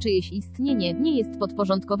Bóg w czyjeś istnienie, nie jest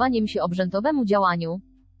podporządkowaniem się obrzędowemu działaniu.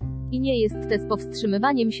 I nie jest też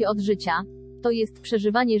powstrzymywaniem się od życia. To jest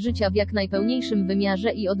przeżywanie życia w jak najpełniejszym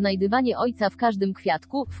wymiarze i odnajdywanie Ojca w każdym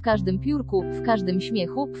kwiatku, w każdym piórku, w każdym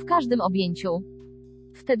śmiechu, w każdym objęciu.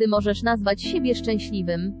 Wtedy możesz nazwać siebie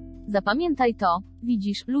szczęśliwym. Zapamiętaj to.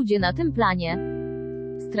 Widzisz, ludzie na tym planie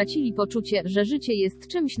stracili poczucie, że życie jest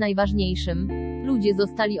czymś najważniejszym. Ludzie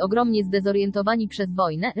zostali ogromnie zdezorientowani przez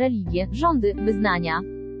wojnę, religię, rządy, wyznania.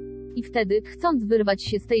 I wtedy, chcąc wyrwać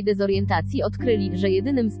się z tej dezorientacji, odkryli, że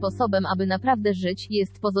jedynym sposobem, aby naprawdę żyć,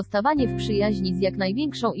 jest pozostawanie w przyjaźni z jak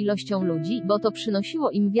największą ilością ludzi, bo to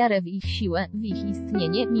przynosiło im wiarę w ich siłę, w ich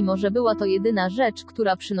istnienie, mimo że była to jedyna rzecz,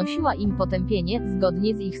 która przynosiła im potępienie,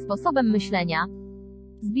 zgodnie z ich sposobem myślenia.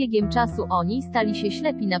 Z biegiem czasu oni stali się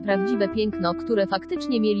ślepi na prawdziwe piękno, które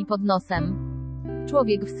faktycznie mieli pod nosem.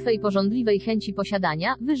 Człowiek w swej pożądliwej chęci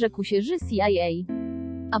posiadania, wyrzekł się CIA.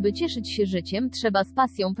 Aby cieszyć się życiem, trzeba z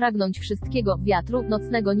pasją pragnąć wszystkiego, wiatru,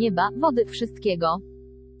 nocnego nieba, wody, wszystkiego.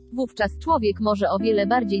 Wówczas człowiek może o wiele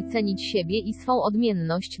bardziej cenić siebie i swą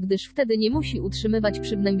odmienność, gdyż wtedy nie musi utrzymywać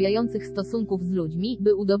przygnębiających stosunków z ludźmi,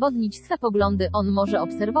 by udowodnić swe poglądy, on może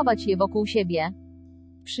obserwować je wokół siebie.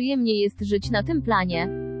 Przyjemnie jest żyć na tym planie.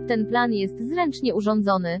 Ten plan jest zręcznie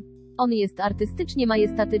urządzony. On jest artystycznie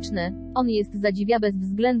majestatyczny. On jest zadziwia bez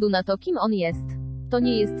względu na to, kim on jest. To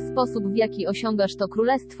nie jest sposób, w jaki osiągasz to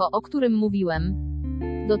królestwo, o którym mówiłem.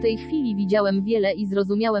 Do tej chwili widziałem wiele i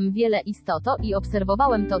zrozumiałem wiele istoto i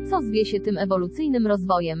obserwowałem to, co zwie się tym ewolucyjnym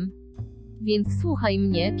rozwojem. Więc słuchaj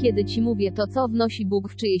mnie, kiedy ci mówię to, co wnosi Bóg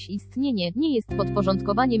w czyjeś istnienie, nie jest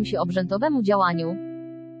podporządkowaniem się obrzędowemu działaniu.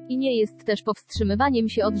 I nie jest też powstrzymywaniem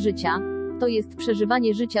się od życia. To jest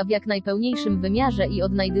przeżywanie życia w jak najpełniejszym wymiarze i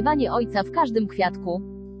odnajdywanie Ojca w każdym kwiatku,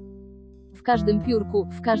 w każdym piórku,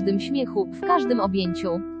 w każdym śmiechu, w każdym objęciu.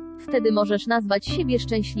 Wtedy możesz nazwać siebie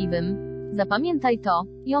szczęśliwym. Zapamiętaj to.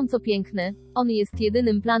 Jon co piękny. On jest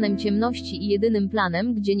jedynym planem ciemności i jedynym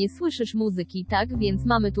planem, gdzie nie słyszysz muzyki, tak więc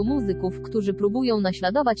mamy tu muzyków, którzy próbują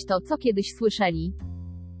naśladować to, co kiedyś słyszeli.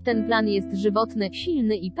 Ten plan jest żywotny,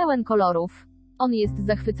 silny i pełen kolorów. On jest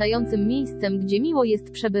zachwycającym miejscem, gdzie miło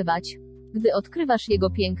jest przebywać. Gdy odkrywasz jego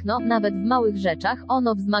piękno, nawet w małych rzeczach,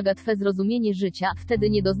 ono wzmaga twe zrozumienie życia, wtedy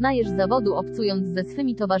nie doznajesz zawodu obcując ze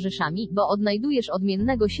swymi towarzyszami, bo odnajdujesz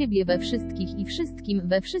odmiennego siebie we wszystkich i wszystkim,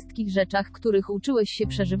 we wszystkich rzeczach, których uczyłeś się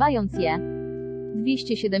przeżywając je.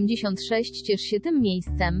 276 Ciesz się tym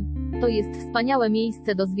miejscem. To jest wspaniałe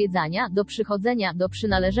miejsce do zwiedzania, do przychodzenia, do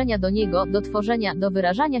przynależenia do niego, do tworzenia, do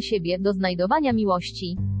wyrażania siebie, do znajdowania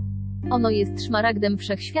miłości. Ono jest szmaragdem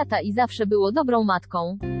wszechświata i zawsze było dobrą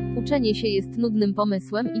matką. Uczenie się jest nudnym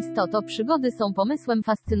pomysłem, istoto, przygody są pomysłem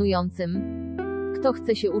fascynującym. Kto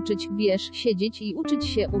chce się uczyć, wiesz, siedzieć i uczyć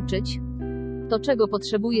się uczyć. To, czego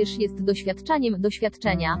potrzebujesz, jest doświadczaniem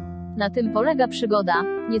doświadczenia. Na tym polega przygoda.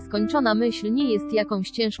 Nieskończona myśl nie jest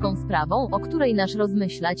jakąś ciężką sprawą, o której nasz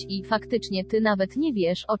rozmyślać i faktycznie ty nawet nie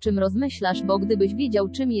wiesz, o czym rozmyślasz, bo gdybyś wiedział,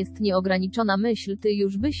 czym jest nieograniczona myśl, ty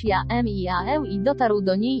już byś i dotarł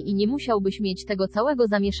do niej i nie musiałbyś mieć tego całego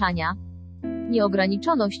zamieszania.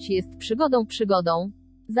 Nieograniczoność jest przygodą.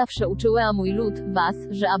 Zawsze uczyła mój lud, was,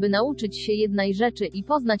 że aby nauczyć się jednej rzeczy i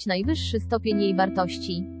poznać najwyższy stopień jej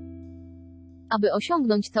wartości. Aby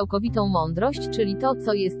osiągnąć całkowitą mądrość, czyli to,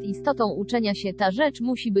 co jest istotą uczenia się, ta rzecz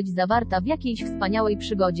musi być zawarta w jakiejś wspaniałej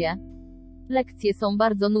przygodzie. Lekcje są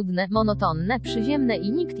bardzo nudne, monotonne, przyziemne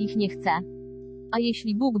i nikt ich nie chce. A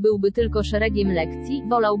jeśli Bóg byłby tylko szeregiem lekcji,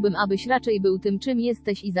 wolałbym, abyś raczej był tym, czym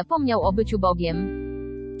jesteś i zapomniał o byciu Bogiem.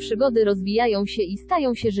 Przygody rozwijają się i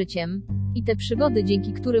stają się życiem. I te przygody,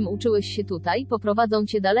 dzięki którym uczyłeś się tutaj, poprowadzą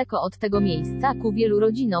cię daleko od tego miejsca, ku wielu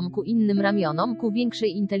rodzinom, ku innym ramionom, ku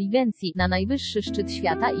większej inteligencji, na najwyższy szczyt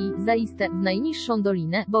świata i, zaiste, w najniższą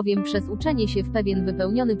dolinę, bowiem przez uczenie się w pewien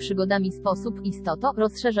wypełniony przygodami sposób, istoto,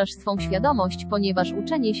 rozszerzasz swą świadomość, ponieważ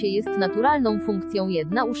uczenie się jest naturalną funkcją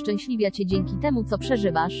jedna, uszczęśliwia cię dzięki temu, co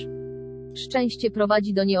przeżywasz. Szczęście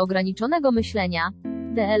prowadzi do nieograniczonego myślenia.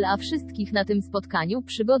 Dla wszystkich na tym spotkaniu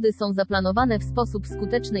przygody są zaplanowane w sposób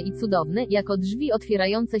skuteczny i cudowny, jako drzwi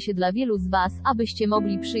otwierające się dla wielu z was, abyście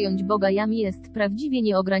mogli przyjąć Boga jam jest, prawdziwie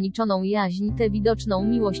nieograniczoną jaźń, tę widoczną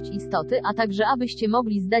miłość istoty, a także abyście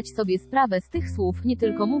mogli zdać sobie sprawę z tych słów, nie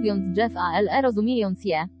tylko mówiąc Jeff ale rozumiejąc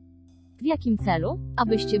je. W jakim celu?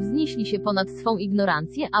 Abyście wznieśli się ponad swą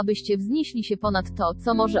ignorancję, abyście wznieśli się ponad to,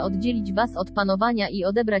 co może oddzielić was od panowania i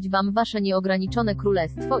odebrać wam wasze nieograniczone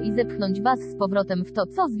królestwo i zepchnąć was z powrotem w to,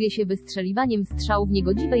 co zwie się wystrzeliwaniem strzał w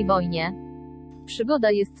niegodziwej wojnie.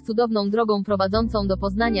 Przygoda jest cudowną drogą prowadzącą do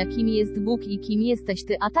poznania, kim jest Bóg i kim jesteś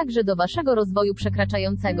ty, a także do waszego rozwoju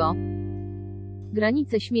przekraczającego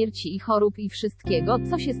granice śmierci i chorób i wszystkiego,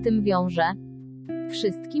 co się z tym wiąże.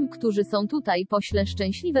 Wszystkim, którzy są tutaj, poślę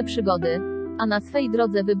szczęśliwe przygody. A na swej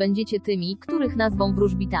drodze wy będziecie tymi, których nazwą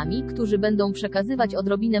wróżbitami, którzy będą przekazywać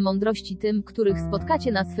odrobinę mądrości tym, których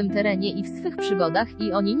spotkacie na swym terenie i w swych przygodach,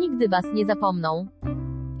 i oni nigdy was nie zapomną.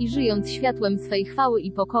 I żyjąc światłem swej chwały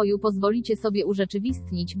i pokoju, pozwolicie sobie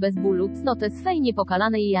urzeczywistnić bez bólu cnotę swej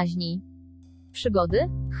niepokalanej jaźni. Przygody?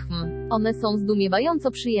 One są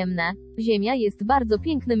zdumiewająco przyjemne. Ziemia jest bardzo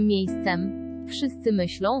pięknym miejscem. Wszyscy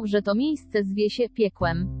myślą, że to miejsce zwie się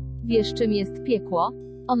piekłem. Wiesz, czym jest piekło?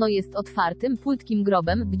 Ono jest otwartym, płytkim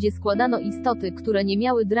grobem, gdzie składano istoty, które nie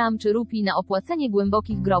miały dram czy rupii na opłacenie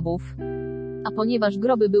głębokich grobów. A ponieważ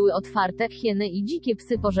groby były otwarte, hieny i dzikie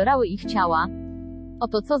psy pożerały ich ciała.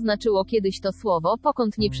 Oto co znaczyło kiedyś to słowo,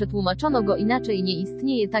 pokąd nie przetłumaczono go inaczej, nie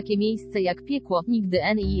istnieje takie miejsce jak piekło, nigdy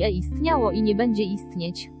nie istniało i nie będzie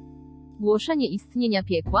istnieć. Głoszenie istnienia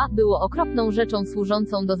piekła było okropną rzeczą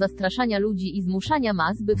służącą do zastraszania ludzi i zmuszania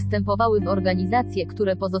mas, by wstępowały w organizacje,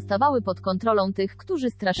 które pozostawały pod kontrolą tych, którzy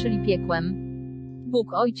straszyli piekłem.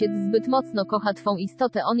 Bóg Ojciec zbyt mocno kocha twą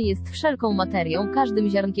istotę, On jest wszelką materią, każdym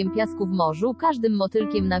ziarnkiem piasku w morzu, każdym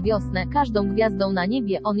motylkiem na wiosnę, każdą gwiazdą na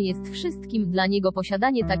niebie, On jest wszystkim, dla Niego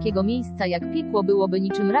posiadanie takiego miejsca jak piekło byłoby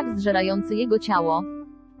niczym rak zżerający Jego ciało.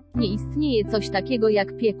 Nie istnieje coś takiego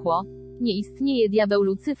jak piekło. Nie istnieje diabeł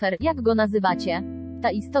Lucyfer, jak go nazywacie.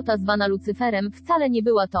 Ta istota zwana Lucyferem wcale nie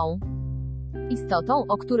była tą istotą,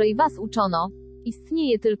 o której was uczono.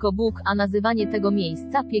 Istnieje tylko Bóg, a nazywanie tego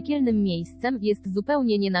miejsca piekielnym miejscem jest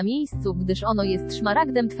zupełnie nie na miejscu, gdyż ono jest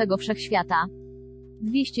szmaragdem twego wszechświata.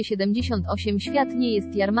 278 Świat nie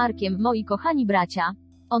jest jarmarkiem, moi kochani bracia.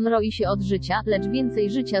 On roi się od życia, lecz więcej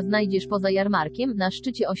życia znajdziesz poza jarmarkiem, na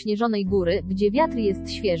szczycie ośnieżonej góry, gdzie wiatr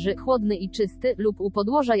jest świeży, chłodny i czysty, lub u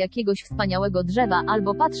podłoża jakiegoś wspaniałego drzewa,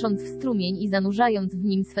 albo patrząc w strumień i zanurzając w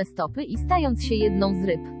nim swe stopy i stając się jedną z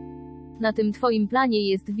ryb. Na tym twoim planie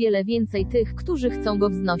jest wiele więcej tych, którzy chcą go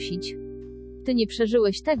wznosić. Ty nie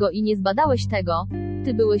przeżyłeś tego i nie zbadałeś tego.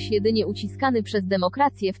 Ty byłeś jedynie uciskany przez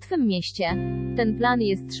demokrację w twym mieście. Ten plan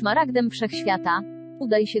jest szmaragdem wszechświata.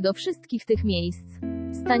 Udaj się do wszystkich tych miejsc.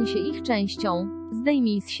 Stań się ich częścią.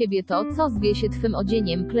 Zdejmij z siebie to, co zwie się twym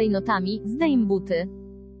odzieniem, klejnotami, zdejm buty.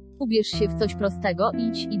 Ubierz się w coś prostego,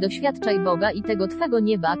 idź i doświadczaj Boga i tego twego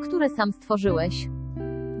nieba, które sam stworzyłeś.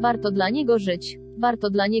 Warto dla Niego żyć. Warto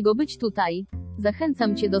dla Niego być tutaj.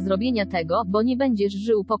 Zachęcam Cię do zrobienia tego, bo nie będziesz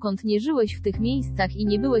żył, pokąd nie żyłeś w tych miejscach i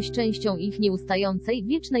nie byłeś częścią ich nieustającej,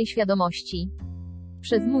 wiecznej świadomości.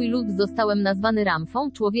 Przez mój lud zostałem nazwany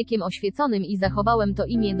Ramfą, człowiekiem oświeconym i zachowałem to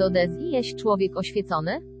imię do des i jeś człowiek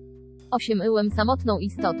oświecony. 8 Byłem samotną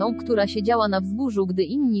istotą, która siedziała na wzgórzu, gdy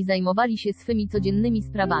inni zajmowali się swymi codziennymi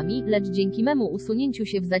sprawami, lecz dzięki memu usunięciu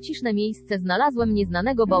się w zaciszne miejsce znalazłem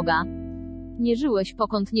nieznanego Boga. Nie żyłeś,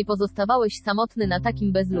 pokąd nie pozostawałeś samotny na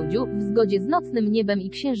takim bezludziu, w zgodzie z nocnym niebem i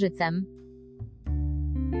księżycem,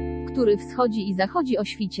 który wschodzi i zachodzi o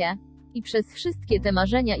świcie. I przez wszystkie te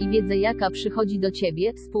marzenia i wiedzę, jaka przychodzi do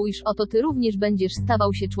ciebie, spójrz, oto ty również będziesz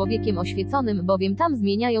stawał się człowiekiem oświeconym, bowiem tam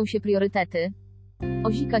zmieniają się priorytety.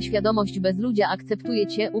 Ozika świadomość bezludzia akceptuje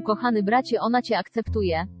cię, ukochany bracie, ona cię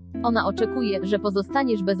akceptuje. Ona oczekuje, że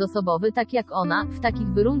pozostaniesz bezosobowy tak jak ona, w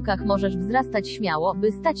takich warunkach możesz wzrastać śmiało,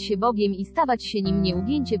 by stać się Bogiem i stawać się nim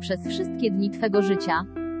nieugięcie przez wszystkie dni twego życia.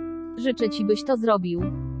 Życzę ci, byś to zrobił.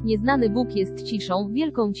 Nieznany Bóg jest ciszą,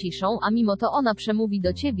 wielką ciszą, a mimo to ona przemówi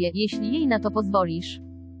do ciebie, jeśli jej na to pozwolisz.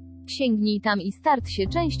 Sięgnij tam i start się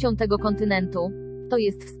częścią tego kontynentu. To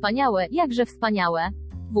jest wspaniałe, jakże wspaniałe.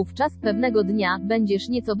 Wówczas, pewnego dnia, będziesz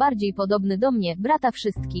nieco bardziej podobny do mnie, brata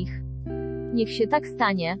wszystkich. Niech się tak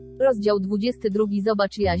stanie. Rozdział 22.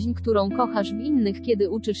 Zobacz jaźń, którą kochasz w innych, kiedy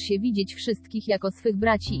uczysz się widzieć wszystkich jako swych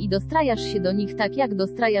braci i dostrajasz się do nich tak, jak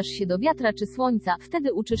dostrajasz się do wiatra czy słońca,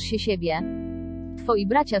 wtedy uczysz się siebie. Twoi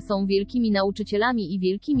bracia są wielkimi nauczycielami i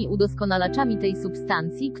wielkimi udoskonalaczami tej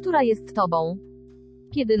substancji, która jest tobą.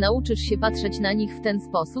 Kiedy nauczysz się patrzeć na nich w ten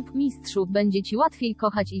sposób, mistrzu, będzie ci łatwiej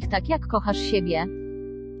kochać ich tak, jak kochasz siebie.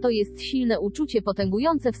 To jest silne uczucie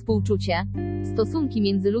potęgujące współczucie. Stosunki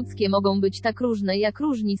międzyludzkie mogą być tak różne, jak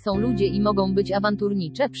różni są ludzie i mogą być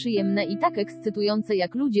awanturnicze, przyjemne i tak ekscytujące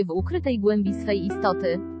jak ludzie w ukrytej głębi swej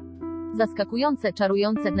istoty. Zaskakujące,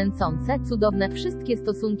 czarujące, nęcące, cudowne, wszystkie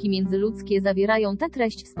stosunki międzyludzkie zawierają tę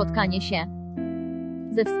treść: spotkanie się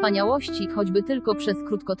ze wspaniałości, choćby tylko przez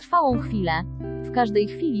krótkotrwałą chwilę. W każdej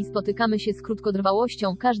chwili spotykamy się z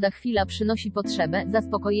krótkotrwałością, każda chwila przynosi potrzebę,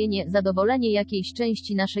 zaspokojenie, zadowolenie jakiejś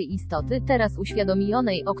części naszej istoty, teraz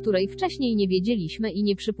uświadomionej, o której wcześniej nie wiedzieliśmy i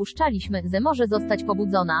nie przypuszczaliśmy, że może zostać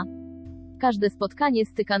pobudzona. Każde spotkanie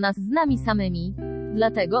styka nas z nami samymi.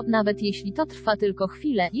 Dlatego, nawet jeśli to trwa tylko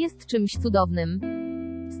chwilę, jest czymś cudownym.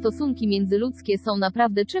 Stosunki międzyludzkie są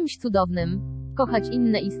naprawdę czymś cudownym. Kochać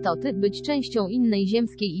inne istoty, być częścią innej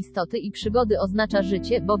ziemskiej istoty i przygody oznacza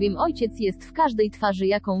życie, bowiem Ojciec jest w każdej twarzy,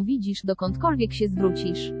 jaką widzisz, dokądkolwiek się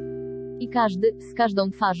zwrócisz. I każdy, z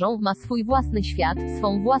każdą twarzą, ma swój własny świat,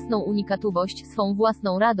 swą własną unikatowość, swą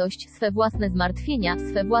własną radość, swe własne zmartwienia,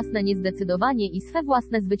 swe własne niezdecydowanie i swe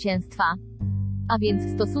własne zwycięstwa. A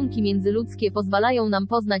więc stosunki międzyludzkie pozwalają nam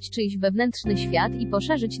poznać czyjś wewnętrzny świat i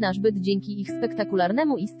poszerzyć nasz byt dzięki ich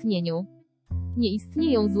spektakularnemu istnieniu. Nie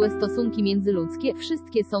istnieją złe stosunki międzyludzkie,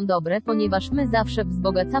 wszystkie są dobre, ponieważ my zawsze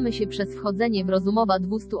wzbogacamy się przez wchodzenie w rozumowa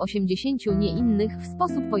 280 nie innych w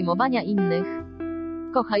sposób pojmowania innych.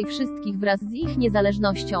 Kochaj wszystkich wraz z ich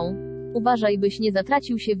niezależnością. Uważaj, byś nie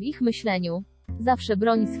zatracił się w ich myśleniu. Zawsze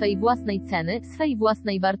broń swej własnej ceny, swej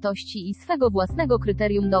własnej wartości i swego własnego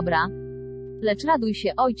kryterium dobra. Lecz raduj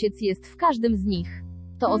się, Ojciec jest w każdym z nich.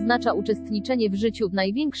 To oznacza uczestniczenie w życiu,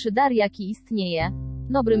 największy dar jaki istnieje.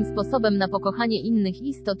 Dobrym sposobem na pokochanie innych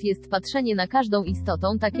istot jest patrzenie na każdą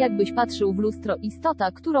istotą tak, jakbyś patrzył w lustro.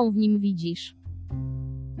 Istota, którą w nim widzisz,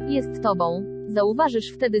 jest tobą.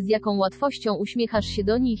 Zauważysz wtedy, z jaką łatwością uśmiechasz się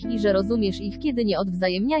do nich i że rozumiesz ich, kiedy nie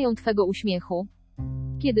odwzajemniają twego uśmiechu.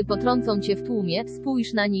 Kiedy potrącą cię w tłumie,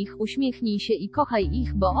 spójrz na nich, uśmiechnij się i kochaj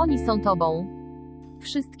ich, bo oni są tobą.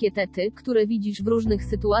 Wszystkie te ty, które widzisz w różnych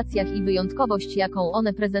sytuacjach i wyjątkowość, jaką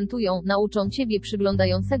one prezentują, nauczą ciebie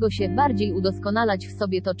przyglądającego się bardziej udoskonalać w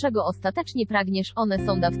sobie to, czego ostatecznie pragniesz. One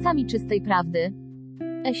są dawcami czystej prawdy.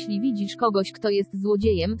 Jeśli widzisz kogoś, kto jest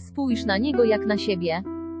złodziejem, spójrz na niego jak na siebie.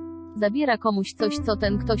 Zabiera komuś coś, co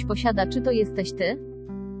ten ktoś posiada, czy to jesteś ty?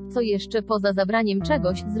 Co jeszcze poza zabraniem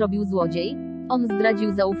czegoś zrobił złodziej? On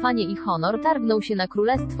zdradził zaufanie i honor, targnął się na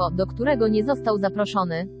królestwo, do którego nie został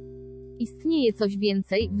zaproszony. Istnieje coś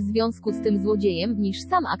więcej w związku z tym złodziejem niż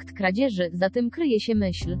sam akt kradzieży, za tym kryje się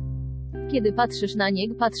myśl. Kiedy patrzysz na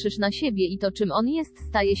niego, patrzysz na siebie i to, czym on jest,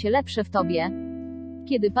 staje się lepsze w tobie.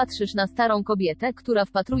 Kiedy patrzysz na starą kobietę, która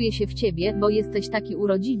wpatruje się w ciebie, bo jesteś taki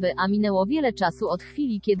urodziwy, a minęło wiele czasu od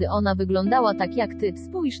chwili, kiedy ona wyglądała tak jak ty,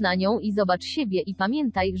 spójrz na nią i zobacz siebie i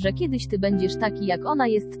pamiętaj, że kiedyś ty będziesz taki jak ona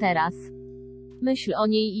jest teraz. Myśl o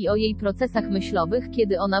niej i o jej procesach myślowych,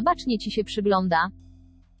 kiedy ona bacznie ci się przygląda.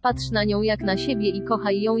 Patrz na nią jak na siebie i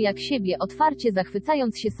kochaj ją jak siebie, otwarcie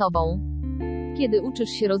zachwycając się sobą. Kiedy uczysz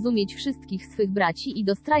się rozumieć wszystkich swych braci i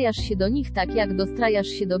dostrajasz się do nich tak jak dostrajasz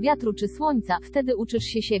się do wiatru czy słońca, wtedy uczysz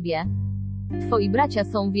się siebie. Twoi bracia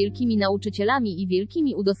są wielkimi nauczycielami i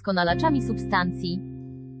wielkimi udoskonalaczami substancji,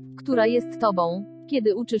 która jest tobą.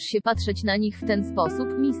 Kiedy uczysz się patrzeć na nich w ten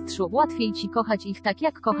sposób, mistrzu, łatwiej ci kochać ich tak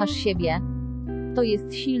jak kochasz siebie. To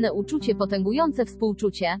jest silne uczucie potęgujące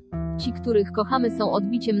współczucie. Ci, których kochamy, są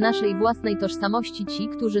odbiciem naszej własnej tożsamości. Ci,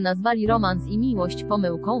 którzy nazwali romans i miłość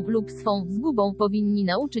pomyłką lub swą zgubą, powinni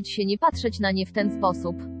nauczyć się nie patrzeć na nie w ten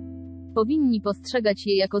sposób. Powinni postrzegać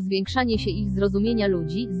je jako zwiększanie się ich zrozumienia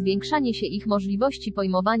ludzi, zwiększanie się ich możliwości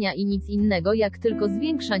pojmowania i nic innego jak tylko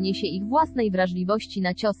zwiększanie się ich własnej wrażliwości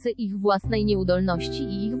na ciosy, ich własnej nieudolności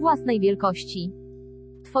i ich własnej wielkości.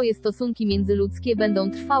 Twoje stosunki międzyludzkie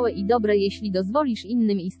będą trwałe i dobre, jeśli dozwolisz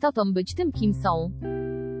innym istotom być tym, kim są.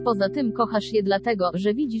 Poza tym kochasz je dlatego,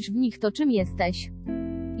 że widzisz w nich to, czym jesteś.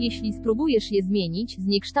 Jeśli spróbujesz je zmienić,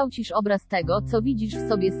 zniekształcisz obraz tego, co widzisz w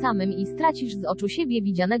sobie samym i stracisz z oczu siebie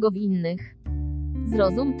widzianego w innych.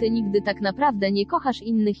 Zrozum, ty nigdy tak naprawdę nie kochasz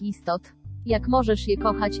innych istot. Jak możesz je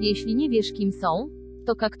kochać, jeśli nie wiesz, kim są?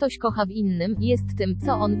 To ktoś kocha w innym, jest tym,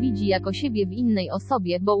 co on widzi jako siebie w innej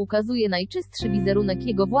osobie, bo ukazuje najczystszy wizerunek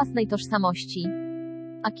jego własnej tożsamości.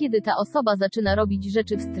 A kiedy ta osoba zaczyna robić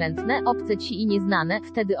rzeczy wstrętne, obce ci i nieznane,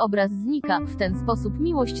 wtedy obraz znika, w ten sposób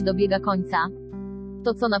miłość dobiega końca.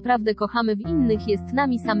 To, co naprawdę kochamy w innych, jest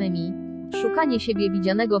nami samymi. Szukanie siebie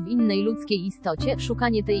widzianego w innej ludzkiej istocie,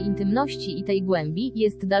 szukanie tej intymności i tej głębi,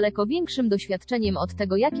 jest daleko większym doświadczeniem od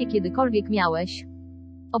tego, jakie kiedykolwiek miałeś.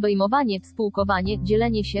 Obejmowanie, współkowanie,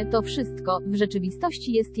 dzielenie się, to wszystko, w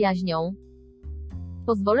rzeczywistości jest jaźnią.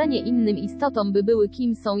 Pozwolenie innym istotom, by były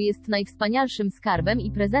kim są, jest najwspanialszym skarbem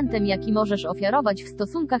i prezentem, jaki możesz ofiarować w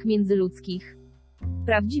stosunkach międzyludzkich.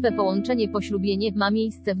 Prawdziwe połączenie, poślubienie, ma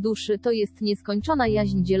miejsce w duszy, to jest nieskończona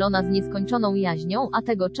jaźń dzielona z nieskończoną jaźnią, a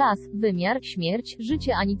tego czas, wymiar, śmierć,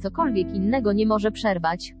 życie ani cokolwiek innego nie może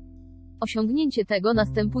przerwać. Osiągnięcie tego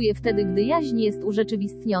następuje wtedy, gdy jaźń jest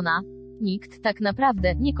urzeczywistniona. Nikt, tak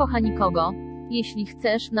naprawdę, nie kocha nikogo. Jeśli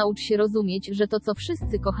chcesz, naucz się rozumieć, że to, co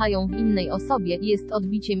wszyscy kochają w innej osobie, jest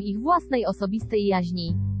odbiciem ich własnej osobistej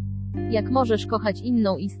jaźni. Jak możesz kochać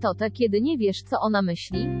inną istotę, kiedy nie wiesz, co ona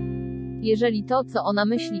myśli? Jeżeli to, co ona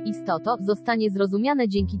myśli, istoto, zostanie zrozumiane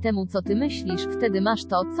dzięki temu, co ty myślisz, wtedy masz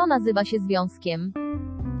to, co nazywa się związkiem.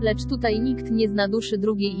 Lecz tutaj nikt nie zna duszy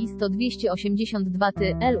drugiej isto 282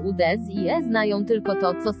 ty, LUDZ i E znają tylko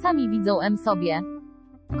to, co sami widzą sobie.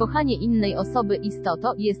 Kochanie innej osoby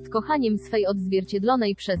istoto jest kochaniem swej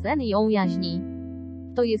odzwierciedlonej przez N ją jaźni.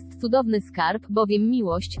 To jest cudowny skarb, bowiem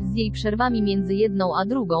miłość, z jej przerwami między jedną a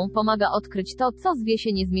drugą, pomaga odkryć to, co zwie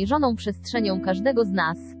się niezmierzoną przestrzenią każdego z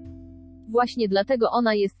nas. Właśnie dlatego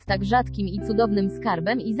ona jest tak rzadkim i cudownym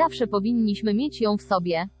skarbem i zawsze powinniśmy mieć ją w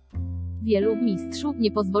sobie. Wielu mistrzów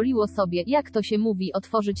nie pozwoliło sobie, jak to się mówi,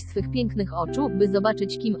 otworzyć swych pięknych oczu, by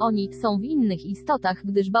zobaczyć, kim oni są w innych istotach,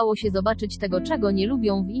 gdyż bało się zobaczyć tego, czego nie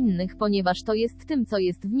lubią w innych, ponieważ to jest tym, co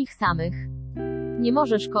jest w nich samych. Nie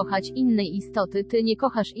możesz kochać innej istoty, ty nie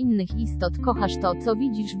kochasz innych istot, kochasz to, co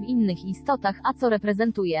widzisz w innych istotach, a co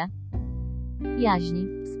reprezentuje jaźń.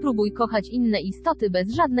 Spróbuj kochać inne istoty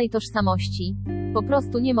bez żadnej tożsamości. Po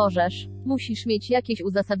prostu nie możesz. Musisz mieć jakieś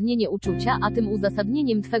uzasadnienie uczucia, a tym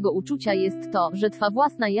uzasadnieniem twego uczucia jest to, że twa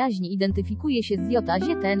własna jaźń identyfikuje się z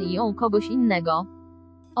ten i ją kogoś innego.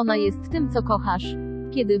 Ona jest tym, co kochasz.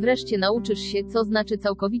 Kiedy wreszcie nauczysz się, co znaczy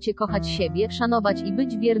całkowicie kochać siebie, szanować i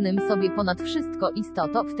być wiernym sobie ponad wszystko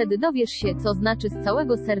istoto, wtedy dowiesz się, co znaczy z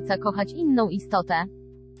całego serca kochać inną istotę.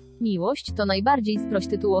 Miłość to najbardziej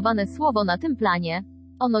sprostytuowane słowo na tym planie.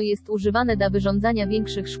 Ono jest używane do wyrządzania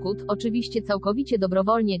większych szkód, oczywiście całkowicie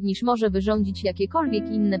dobrowolnie, niż może wyrządzić jakiekolwiek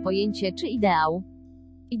inne pojęcie czy ideał.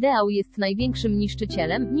 Ideał jest największym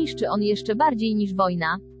niszczycielem, niszczy on jeszcze bardziej niż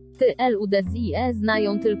wojna. Ty, LUDZ i E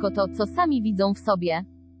znają tylko to, co sami widzą w sobie.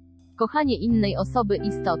 Kochanie innej osoby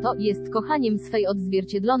istoto jest kochaniem swej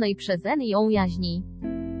odzwierciedlonej przez N ją jaźni.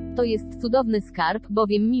 To jest cudowny skarb,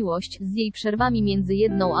 bowiem miłość, z jej przerwami między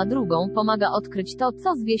jedną a drugą, pomaga odkryć to,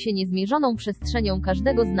 co zwie się niezmierzoną przestrzenią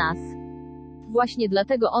każdego z nas. Właśnie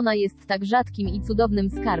dlatego ona jest tak rzadkim i cudownym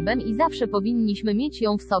skarbem i zawsze powinniśmy mieć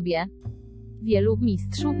ją w sobie. Wielu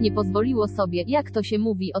mistrzów nie pozwoliło sobie, jak to się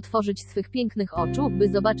mówi, otworzyć swych pięknych oczu, by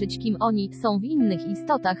zobaczyć, kim oni są w innych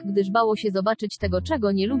istotach, gdyż bało się zobaczyć tego,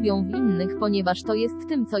 czego nie lubią w innych, ponieważ to jest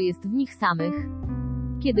tym, co jest w nich samych.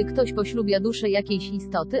 Kiedy ktoś poślubia duszę jakiejś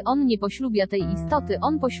istoty, on nie poślubia tej istoty,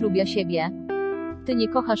 on poślubia siebie. Ty nie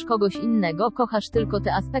kochasz kogoś innego, kochasz tylko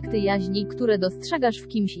te aspekty jaźni, które dostrzegasz w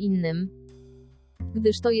kimś innym.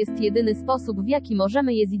 Gdyż to jest jedyny sposób, w jaki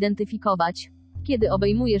możemy je zidentyfikować. Kiedy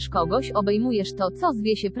obejmujesz kogoś, obejmujesz to, co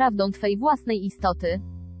zwie się prawdą twej własnej istoty.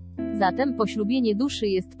 Zatem poślubienie duszy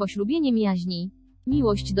jest poślubieniem jaźni.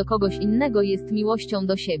 Miłość do kogoś innego jest miłością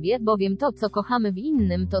do siebie, bowiem to, co kochamy w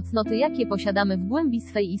innym, to cnoty, jakie posiadamy w głębi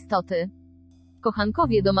swej istoty.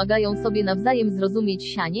 Kochankowie domagają sobie nawzajem zrozumieć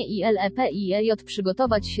sianie i LEPIEJ,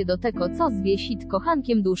 przygotować się do tego, co zwie sit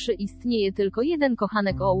kochankiem duszy. Istnieje tylko jeden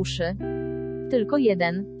kochanek o uszy. Tylko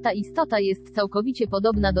jeden. Ta istota jest całkowicie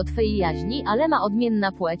podobna do Twojej jaźni, ale ma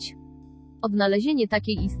odmienna płeć. Odnalezienie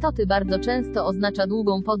takiej istoty bardzo często oznacza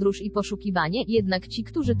długą podróż i poszukiwanie, jednak ci,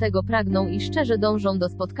 którzy tego pragną i szczerze dążą do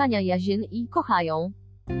spotkania jaźń i kochają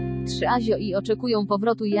 3 i oczekują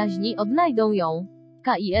powrotu jaźni, odnajdą ją.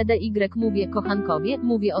 KIEDY mówię kochankowie,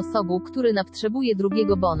 mówię o sogu, który potrzebuje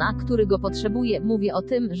drugiego bona, który go potrzebuje, mówię o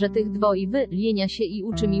tym, że tych dwoi lienia się i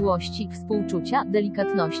uczy miłości, współczucia,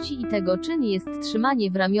 delikatności i tego, czym jest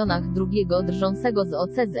trzymanie w ramionach drugiego drżącego z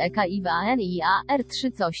OC z EKIWANIA,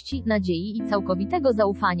 R3 nadziei i całkowitego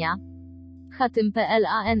zaufania.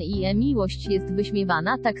 HTMPLANIE miłość jest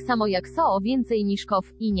wyśmiewana tak samo jak o więcej niż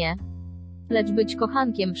kow i nie. Lecz być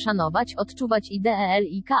kochankiem, szanować, odczuwać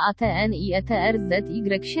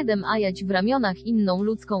IDELIKATNIETRZY7 ajać w ramionach inną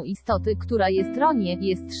ludzką istoty, która jest ronie,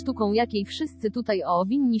 jest sztuką, jakiej wszyscy tutaj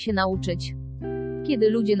winni się nauczyć. Kiedy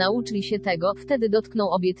ludzie nauczyli się tego, wtedy dotkną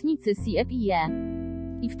obietnicy CFIE.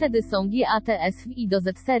 I wtedy są GATS i do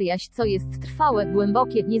Z seriaś, co jest trwałe,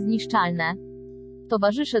 głębokie, niezniszczalne.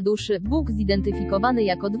 Towarzysze duszy, Bóg zidentyfikowany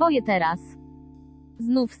jako dwoje teraz.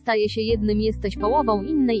 Znów staje się jednym, jesteś połową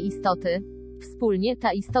innej istoty. Wspólnie,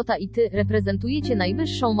 ta istota i ty, reprezentujecie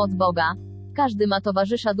najwyższą moc Boga. Każdy ma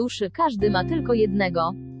towarzysza duszy, każdy ma tylko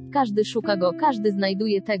jednego. Każdy szuka go, każdy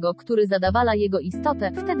znajduje tego, który zadawala jego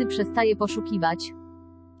istotę, wtedy przestaje poszukiwać.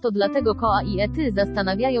 To dlatego Koa i Ety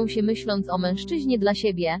zastanawiają się myśląc o mężczyźnie dla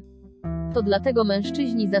siebie. To dlatego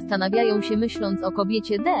mężczyźni zastanawiają się myśląc o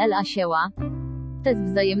kobiecie DLA sieła. Test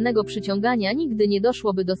wzajemnego przyciągania nigdy nie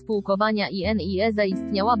doszłoby do spółkowania INIE,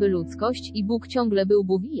 zaistniałaby ludzkość i Bóg ciągle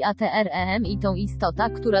byłby w IATREM i tą istota,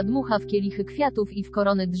 która dmucha w kielichy kwiatów i w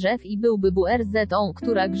korony drzew i byłby BRZą,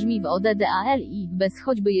 która grzmi w ODDALI, bez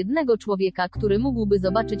choćby jednego człowieka, który mógłby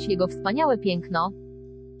zobaczyć jego wspaniałe piękno.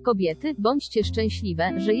 Kobiety, bądźcie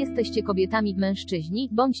szczęśliwe, że jesteście kobietami, mężczyźni,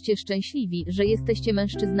 bądźcie szczęśliwi, że jesteście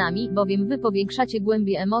mężczyznami, bowiem wy powiększacie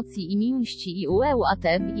głębie emocji i miłości i UEUAT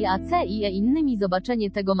w IAC i innymi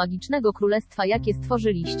zobaczenie tego magicznego królestwa, jakie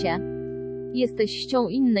stworzyliście. Jesteś ścią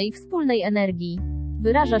innej wspólnej energii.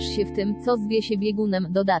 Wyrażasz się w tym, co zwie się biegunem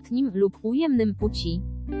dodatnim lub ujemnym płci.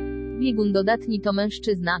 Biegun dodatni to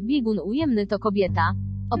mężczyzna, biegun ujemny to kobieta.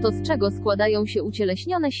 Oto z czego składają się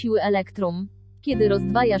ucieleśnione siły elektrum. Kiedy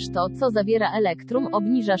rozdwajasz to, co zawiera elektrum,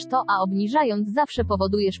 obniżasz to, a obniżając zawsze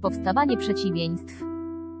powodujesz powstawanie przeciwieństw.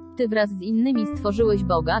 Ty wraz z innymi stworzyłeś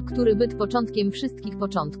Boga, który byt początkiem wszystkich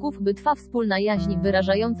początków, by twa wspólna jaźń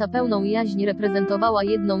wyrażająca pełną jaźń reprezentowała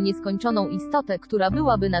jedną nieskończoną istotę, która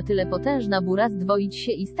byłaby na tyle potężna, by raz zdwoić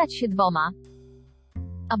się i stać się dwoma.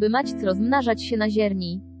 Aby mać rozmnażać się na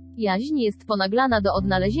zierni. Jaźń jest ponaglana do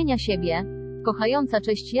odnalezienia siebie. Kochająca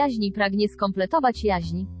cześć jaźni pragnie skompletować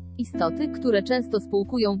jaźń. Istoty, które często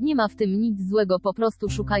spółkują, nie ma w tym nic złego, po prostu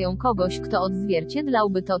szukają kogoś, kto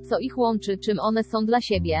odzwierciedlałby to, co ich łączy, czym one są dla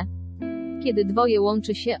siebie. Kiedy dwoje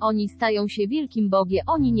łączy się, oni stają się wielkim Bogiem,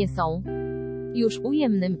 oni nie są już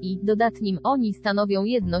ujemnym i dodatnim, oni stanowią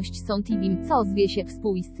jedność, są Tivim, co zwie się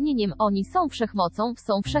współistnieniem, oni są wszechmocą,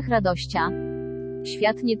 są wszechradościa.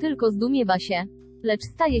 Świat nie tylko zdumiewa się, lecz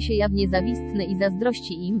staje się jawnie zawistny i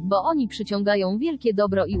zazdrości im, bo oni przyciągają wielkie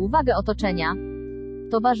dobro i uwagę otoczenia.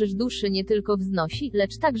 Towarzysz duszy nie tylko wznosi,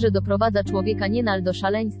 lecz także doprowadza człowieka niemal do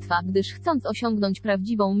szaleństwa, gdyż chcąc osiągnąć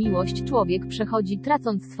prawdziwą miłość, człowiek przechodzi,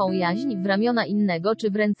 tracąc swą jaźń, w ramiona innego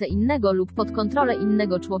czy w ręce innego lub pod kontrolę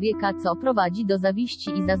innego człowieka, co prowadzi do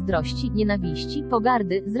zawiści i zazdrości, nienawiści,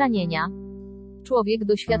 pogardy, zranienia. Człowiek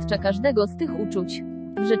doświadcza każdego z tych uczuć.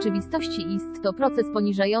 W rzeczywistości jest to proces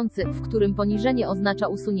poniżający, w którym poniżenie oznacza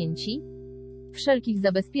usunięcie wszelkich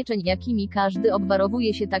zabezpieczeń, jakimi każdy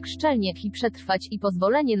obwarowuje się tak szczelnie, i przetrwać i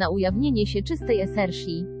pozwolenie na ujawnienie się czystej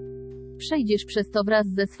esersji. Przejdziesz przez to wraz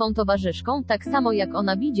ze swą towarzyszką, tak samo jak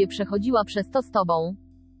ona bidzie przechodziła przez to z tobą.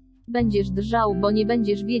 Będziesz drżał, bo nie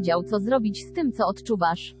będziesz wiedział, co zrobić z tym, co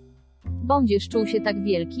odczuwasz. Będziesz czuł się tak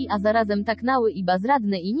wielki, a zarazem tak mały i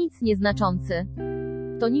bezradny i nic nieznaczący.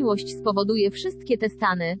 To miłość spowoduje wszystkie te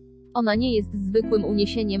stany. Ona nie jest zwykłym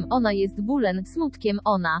uniesieniem, ona jest bólem, smutkiem,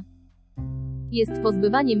 ona jest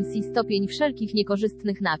pozbywaniem si stopień wszelkich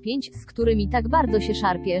niekorzystnych napięć, z którymi tak bardzo się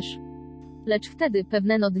szarpiesz. Lecz wtedy,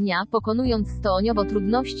 pewnego dnia, pokonując stooniowo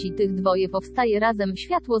trudności tych dwoje powstaje razem,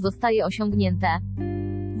 światło zostaje osiągnięte.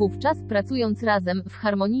 Wówczas, pracując razem, w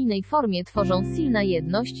harmonijnej formie tworzą silna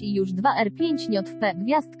jedność i już 2R5 NJP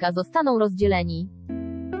gwiazdka zostaną rozdzieleni.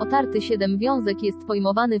 Otarty 7 wiązek jest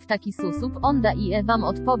pojmowany w taki sposób, onda i wam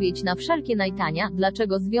odpowiedź na wszelkie najtania,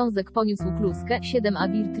 dlaczego związek poniósł kluzkę, 7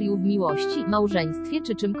 abirtriu w miłości, małżeństwie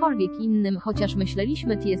czy czymkolwiek innym, chociaż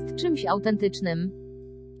myśleliśmy jest czymś autentycznym.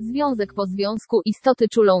 Związek po związku, istoty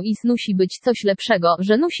czulą is musi być coś lepszego,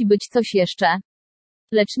 że musi być coś jeszcze.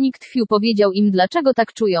 Lecz nikt fiu powiedział im dlaczego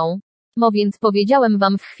tak czują. Więc powiedziałem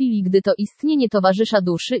wam w chwili gdy to istnienie towarzysza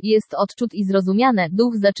duszy jest odczut i zrozumiane,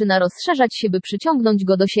 duch zaczyna rozszerzać się by przyciągnąć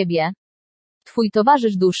go do siebie. Twój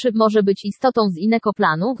towarzysz duszy może być istotą z innego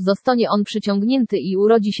planu, zostanie on przyciągnięty i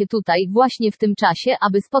urodzi się tutaj, właśnie w tym czasie,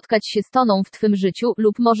 aby spotkać się z toną w twym życiu,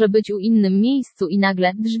 lub może być u innym miejscu i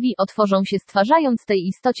nagle, drzwi otworzą się stwarzając tej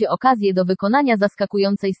istocie okazję do wykonania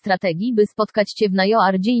zaskakującej strategii, by spotkać cię w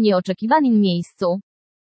najbardziej nieoczekiwanym miejscu.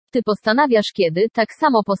 Ty postanawiasz kiedy, tak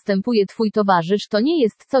samo postępuje twój towarzysz, to nie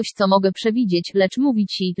jest coś co mogę przewidzieć, lecz mówi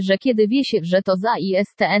ci, że kiedy wie się, że to za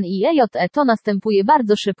istn i eje, to następuje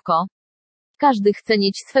bardzo szybko. Każdy chce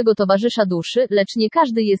mieć swego towarzysza duszy, lecz nie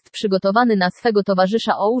każdy jest przygotowany na swego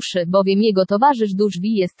towarzysza o uszy, bowiem jego towarzysz duszy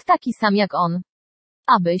jest taki sam jak on.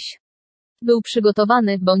 Abyś był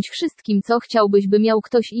przygotowany, bądź wszystkim co chciałbyś by miał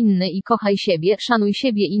ktoś inny i kochaj siebie, szanuj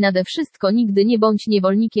siebie i nade wszystko nigdy nie bądź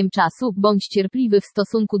niewolnikiem czasu, bądź cierpliwy w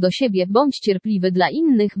stosunku do siebie, bądź cierpliwy dla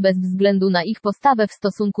innych bez względu na ich postawę w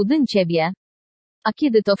stosunku do ciebie. A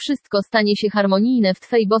kiedy to wszystko stanie się harmonijne w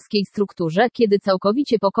twej boskiej strukturze, kiedy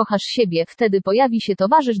całkowicie pokochasz siebie, wtedy pojawi się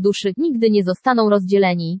towarzysz duszy, nigdy nie zostaną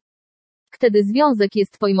rozdzieleni. Wtedy związek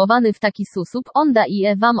jest pojmowany w taki sposób, onda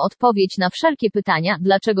i wam odpowiedź na wszelkie pytania,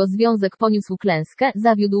 dlaczego związek poniósł klęskę,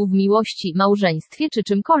 zawiódł w miłości, małżeństwie czy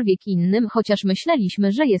czymkolwiek innym, chociaż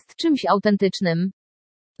myśleliśmy, że jest czymś autentycznym.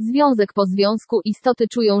 Związek po związku, istoty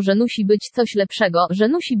czują, że musi być coś lepszego, że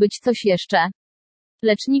musi być coś jeszcze.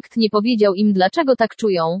 Lecz nikt nie powiedział im dlaczego tak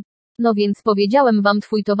czują. Więc powiedziałem wam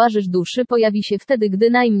twój towarzysz duszy pojawi się wtedy gdy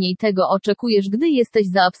najmniej tego oczekujesz, gdy jesteś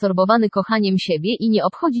zaabsorbowany kochaniem siebie i nie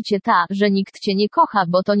obchodzi cię ta, że nikt cię nie kocha,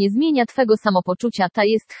 bo to nie zmienia twego samopoczucia, ta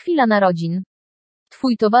jest chwila narodzin.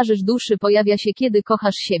 Twój towarzysz duszy pojawia się kiedy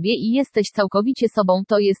kochasz siebie i jesteś całkowicie sobą,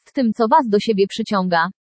 to jest tym co was do siebie przyciąga.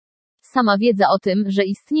 Sama wiedza o tym, że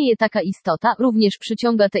istnieje taka istota, również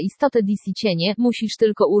przyciąga tę istotę DC cienie, musisz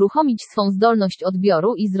tylko uruchomić swą zdolność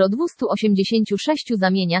odbioru i z 286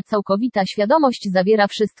 zamienia, całkowita świadomość zawiera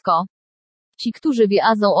wszystko. Ci, którzy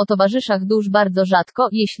wiedzą o towarzyszach dusz bardzo rzadko,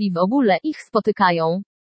 jeśli w ogóle ich spotykają.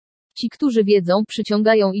 Ci, którzy wiedzą,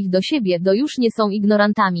 przyciągają ich do siebie, do już nie są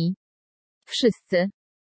ignorantami. Wszyscy,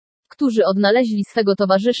 którzy odnaleźli swego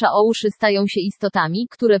towarzysza o uszy stają się istotami,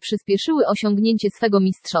 które przyspieszyły osiągnięcie swego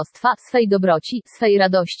mistrzostwa, swej dobroci, swej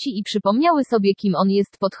radości i przypomniały sobie kim on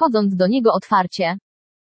jest podchodząc do niego otwarcie.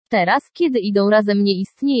 Teraz, kiedy idą razem nie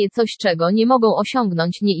istnieje coś czego nie mogą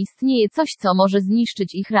osiągnąć, nie istnieje coś co może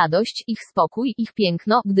zniszczyć ich radość, ich spokój, ich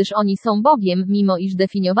piękno, gdyż oni są Bogiem, mimo iż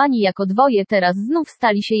definiowani jako dwoje teraz znów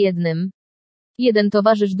stali się jednym. Jeden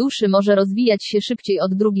towarzysz duszy może rozwijać się szybciej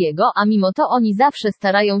od drugiego, a mimo to oni zawsze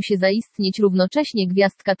starają się zaistnieć równocześnie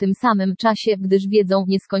gwiazdka tym samym czasie, gdyż wiedzą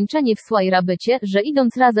nieskończenie w swojej bycie, że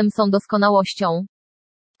idąc razem są doskonałością.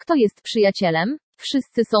 Kto jest przyjacielem?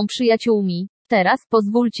 Wszyscy są przyjaciółmi. Teraz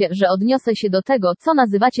pozwólcie, że odniosę się do tego, co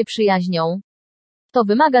nazywacie przyjaźnią. To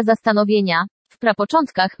wymaga zastanowienia. W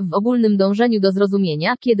prapoczątkach, w ogólnym dążeniu do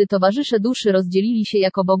zrozumienia, kiedy towarzysze duszy rozdzielili się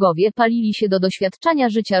jako bogowie, palili się do doświadczania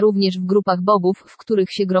życia również w grupach bogów, w których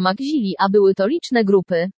się gromadzili, a były to liczne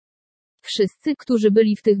grupy. Wszyscy, którzy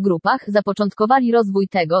byli w tych grupach, zapoczątkowali rozwój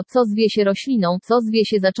tego, co zwie się rośliną, co zwie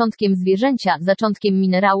się zaczątkiem zwierzęcia, zaczątkiem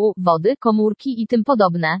minerału, wody, komórki i tym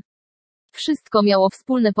podobne. Wszystko miało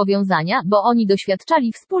wspólne powiązania, bo oni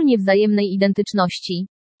doświadczali wspólnie wzajemnej identyczności.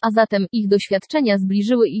 A zatem ich doświadczenia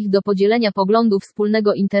zbliżyły ich do podzielenia poglądu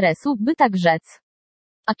wspólnego interesu, by tak rzec.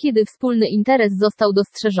 A kiedy wspólny interes został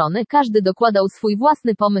dostrzeżony, każdy dokładał swój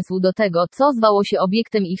własny pomysł do tego, co zwało się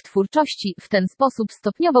obiektem ich twórczości, w ten sposób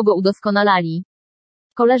stopniowo go udoskonalali.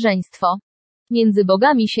 Koleżeństwo między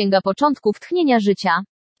bogami sięga początków tchnienia życia.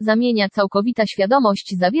 Zamienia całkowita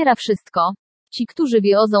świadomość zawiera wszystko. Ci, którzy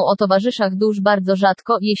wiedzą o towarzyszach dusz bardzo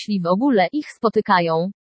rzadko, jeśli w ogóle ich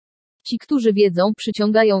spotykają. Ci, którzy wiedzą,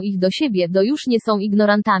 przyciągają ich do siebie, do już nie są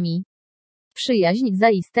ignorantami. Przyjaźń,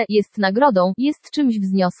 zaiste, jest nagrodą, jest czymś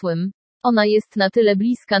wzniosłym. Ona jest na tyle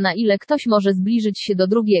bliska, na ile ktoś może zbliżyć się do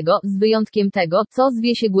drugiego, z wyjątkiem tego, co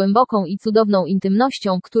zwie się głęboką i cudowną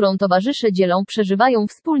intymnością, którą towarzysze dzielą, przeżywają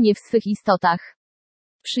wspólnie w swych istotach.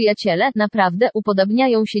 Przyjaciele, naprawdę,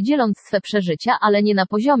 upodabniają się dzieląc swe przeżycia, ale nie na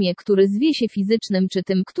poziomie, który zwie się fizycznym, czy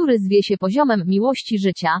tym, który zwie się poziomem miłości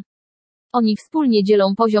życia. Oni wspólnie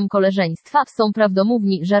dzielą poziom koleżeństwa, są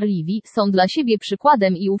prawdomówni, żarliwi, są dla siebie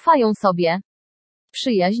przykładem i ufają sobie.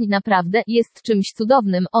 Przyjaźń, naprawdę, jest czymś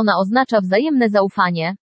cudownym, ona oznacza wzajemne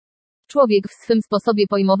zaufanie. Człowiek w swym sposobie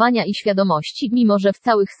pojmowania i świadomości, mimo że w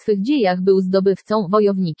całych swych dziejach był zdobywcą,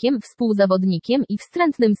 wojownikiem, współzawodnikiem i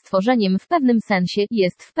wstrętnym stworzeniem w pewnym sensie,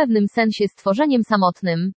 jest w pewnym sensie stworzeniem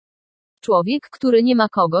samotnym. Człowiek, który nie ma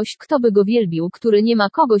kogoś, kto by go wielbił, który nie ma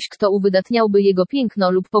kogoś, kto uwydatniałby jego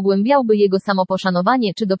piękno lub pogłębiałby jego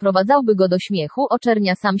samoposzanowanie czy doprowadzałby go do śmiechu,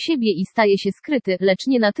 oczernia sam siebie i staje się skryty, lecz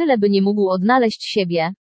nie na tyle, by nie mógł odnaleźć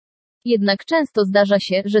siebie. Jednak często zdarza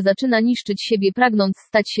się, że zaczyna niszczyć siebie, pragnąc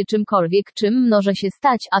stać się czymkolwiek, czym może się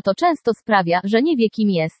stać, a to często sprawia, że nie wie, kim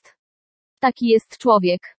jest. Taki jest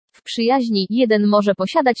człowiek. W przyjaźni jeden może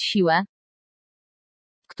posiadać siłę,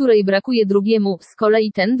 której brakuje drugiemu, z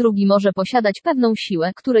kolei ten drugi może posiadać pewną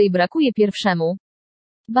siłę, której brakuje pierwszemu.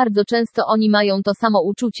 Bardzo często oni mają to samo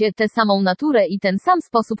uczucie, tę samą naturę i ten sam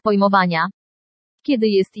sposób pojmowania. Kiedy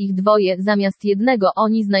jest ich dwoje, zamiast jednego,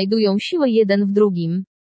 oni znajdują siłę jeden w drugim.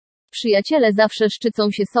 Przyjaciele zawsze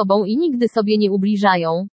szczycą się sobą i nigdy sobie nie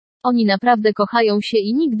ubliżają. Oni naprawdę kochają się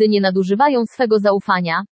i nigdy nie nadużywają swego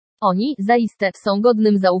zaufania. Oni, zaiste, są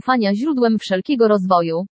godnym zaufania źródłem wszelkiego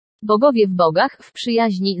rozwoju. Bogowie w bogach, w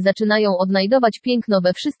przyjaźni, zaczynają odnajdować piękno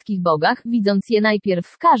we wszystkich bogach, widząc je najpierw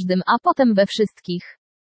w każdym, a potem we wszystkich.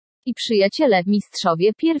 I przyjaciele,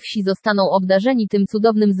 mistrzowie, pierwsi zostaną obdarzeni tym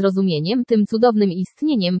cudownym zrozumieniem, tym cudownym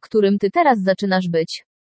istnieniem, którym ty teraz zaczynasz być.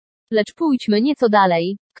 Lecz pójdźmy nieco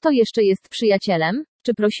dalej. Kto jeszcze jest przyjacielem?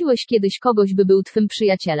 Czy prosiłeś kiedyś kogoś, by był twym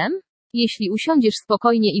przyjacielem? Jeśli usiądziesz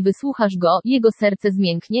spokojnie i wysłuchasz go, jego serce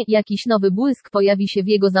zmięknie, jakiś nowy błysk pojawi się w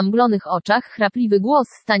jego zamglonych oczach, chrapliwy głos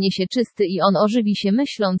stanie się czysty i on ożywi się,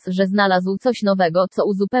 myśląc, że znalazł coś nowego, co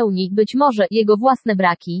uzupełni, być może, jego własne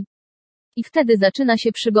braki. I wtedy zaczyna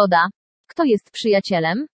się przygoda. Kto jest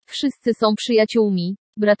przyjacielem? Wszyscy są przyjaciółmi.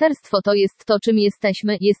 Braterstwo to jest to, czym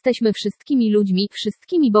jesteśmy, jesteśmy wszystkimi ludźmi,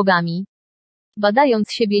 wszystkimi bogami. Badając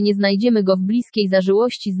siebie nie znajdziemy go w bliskiej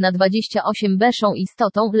zażyłości z na 28 beszą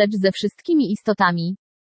istotą, lecz ze wszystkimi istotami.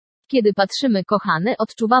 Kiedy patrzymy, kochany,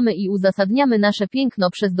 odczuwamy i uzasadniamy nasze piękno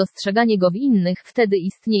przez dostrzeganie go w innych, wtedy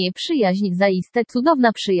istnieje przyjaźń, zaiste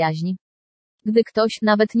cudowna przyjaźń. Gdy ktoś,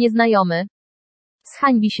 nawet nieznajomy,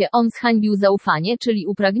 zhańbi się, on zhańbił zaufanie, czyli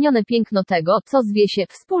upragnione piękno tego, co zwie się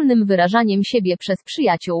wspólnym wyrażaniem siebie przez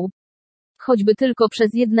przyjaciół. Choćby tylko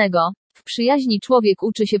przez jednego. W przyjaźni człowiek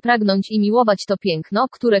uczy się pragnąć i miłować to piękno,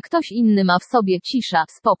 które ktoś inny ma w sobie. Cisza,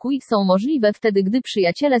 spokój są możliwe wtedy, gdy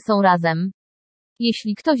przyjaciele są razem.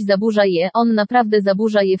 Jeśli ktoś zaburza je, on naprawdę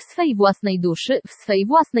zaburza je w swej własnej duszy, w swej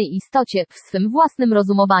własnej istocie, w swym własnym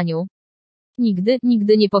rozumowaniu. Nigdy,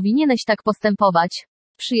 nigdy nie powinieneś tak postępować.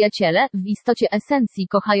 Przyjaciele, w istocie esencji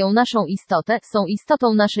kochają naszą istotę, są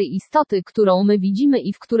istotą naszej istoty, którą my widzimy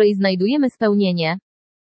i w której znajdujemy spełnienie.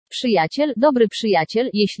 Przyjaciel, dobry przyjaciel,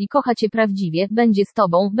 jeśli kocha cię prawdziwie, będzie z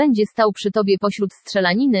tobą, będzie stał przy tobie pośród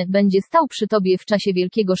strzelaniny, będzie stał przy tobie w czasie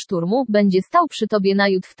wielkiego szturmu, będzie stał przy tobie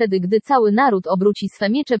najód wtedy, gdy cały naród obróci swe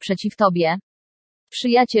miecze przeciw tobie.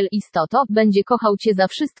 Przyjaciel, istoto, będzie kochał cię za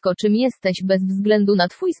wszystko, czym jesteś, bez względu na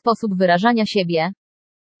twój sposób wyrażania siebie.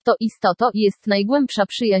 To istoto jest najgłębsza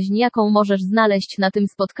przyjaźń, jaką możesz znaleźć na tym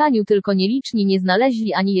spotkaniu, tylko nieliczni nie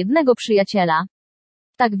znaleźli ani jednego przyjaciela.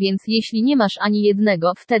 Tak więc, jeśli nie masz ani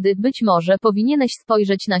jednego, wtedy, być może, powinieneś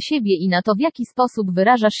spojrzeć na siebie i na to, w jaki sposób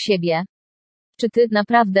wyrażasz siebie. Czy ty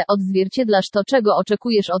naprawdę odzwierciedlasz to, czego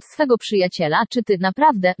oczekujesz od swego przyjaciela? Czy ty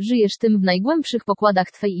naprawdę żyjesz tym w najgłębszych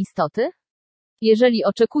pokładach twej istoty? Jeżeli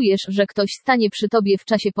oczekujesz, że ktoś stanie przy tobie w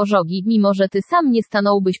czasie pożogi, mimo że ty sam nie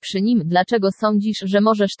stanąłbyś przy nim, dlaczego sądzisz, że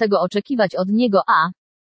możesz tego oczekiwać od niego, a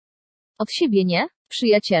od siebie nie?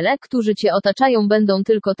 Przyjaciele, którzy cię otaczają, będą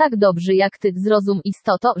tylko tak dobrzy jak ty. Zrozum,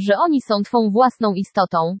 istoto, że oni są twą własną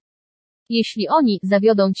istotą. Jeśli oni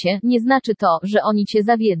zawiodą cię, nie znaczy to, że oni cię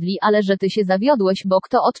zawiedli, ale że ty się zawiodłeś, bo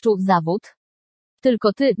kto odczuł zawód?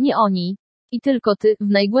 Tylko ty, nie oni. I tylko ty, w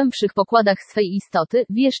najgłębszych pokładach swej istoty,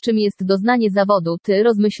 wiesz, czym jest doznanie zawodu. Ty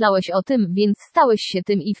rozmyślałeś o tym, więc stałeś się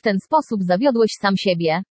tym i w ten sposób zawiodłeś sam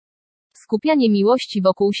siebie. Skupianie miłości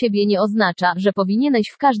wokół siebie nie oznacza, że powinieneś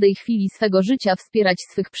w każdej chwili swego życia wspierać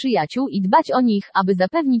swych przyjaciół i dbać o nich, aby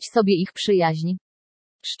zapewnić sobie ich przyjaźń.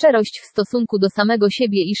 Szczerość w stosunku do samego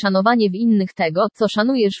siebie i szanowanie w innych tego, co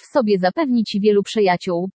szanujesz w sobie, zapewni ci wielu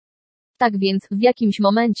przyjaciół. Tak więc, w jakimś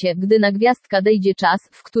momencie, gdy na gwiazdka dejdzie czas,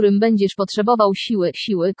 w którym będziesz potrzebował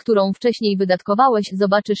siły, którą wcześniej wydatkowałeś,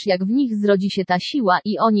 zobaczysz jak w nich zrodzi się ta siła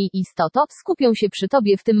i oni, istoto, skupią się przy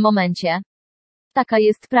tobie w tym momencie. Taka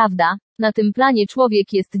jest prawda. Na tym planie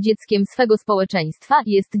człowiek jest dzieckiem swego społeczeństwa,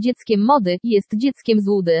 jest dzieckiem mody, jest dzieckiem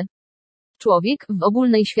złudy. Człowiek, w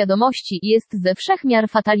ogólnej świadomości, jest ze wszech miar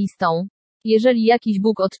fatalistą. Jeżeli jakiś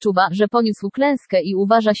Bóg odczuwa, że poniósł klęskę i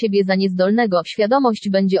uważa siebie za niezdolnego, świadomość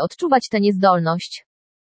będzie odczuwać tę niezdolność.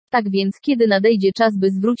 Tak więc, kiedy nadejdzie czas,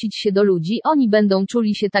 by zwrócić się do ludzi, oni będą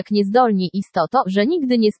czuli się tak niezdolni, istoto, że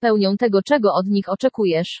nigdy nie spełnią tego, czego od nich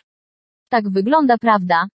oczekujesz. Tak wygląda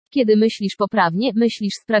prawda. Kiedy myślisz poprawnie,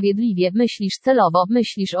 myślisz sprawiedliwie, myślisz celowo,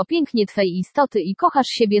 myślisz o pięknie twej istoty i kochasz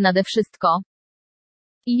siebie nade wszystko.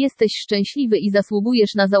 I jesteś szczęśliwy i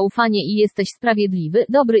zasługujesz na zaufanie i jesteś sprawiedliwy,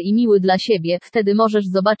 dobry i miły dla siebie, wtedy możesz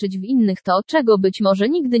zobaczyć w innych to, czego być może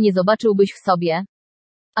nigdy nie zobaczyłbyś w sobie.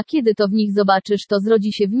 A kiedy to w nich zobaczysz, to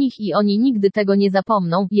zrodzi się w nich i oni nigdy tego nie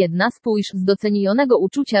zapomną. Spójrz, z docenionego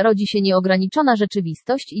uczucia rodzi się nieograniczona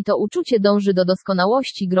rzeczywistość i to uczucie dąży do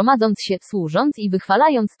doskonałości, gromadząc się, służąc i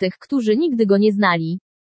wychwalając tych, którzy nigdy go nie znali.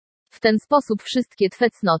 W ten sposób wszystkie twe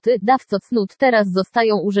cnoty, dawco cnót, teraz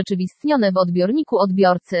zostają urzeczywistnione w odbiorniku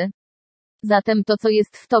odbiorcy. Zatem to, co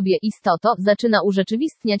jest w tobie, istoto, zaczyna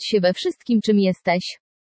urzeczywistniać się we wszystkim, czym jesteś.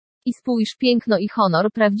 I spójrz, piękno i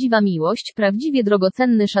honor, prawdziwa miłość, prawdziwie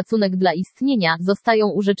drogocenny szacunek dla istnienia, zostają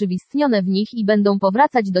urzeczywistnione w nich i będą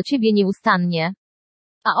powracać do ciebie nieustannie.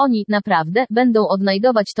 A oni, naprawdę, będą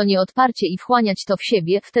odnajdować to nieodparcie i wchłaniać to w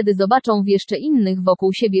siebie, wtedy zobaczą w jeszcze innych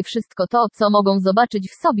wokół siebie wszystko to, co mogą zobaczyć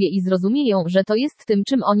w sobie i zrozumieją, że to jest tym,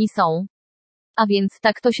 czym oni są. A więc,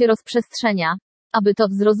 tak to się rozprzestrzenia. Aby to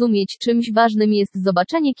zrozumieć, czymś ważnym jest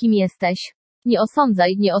zobaczenie, kim jesteś. Nie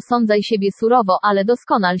osądzaj siebie surowo, ale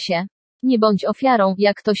doskonal się. Nie bądź ofiarą,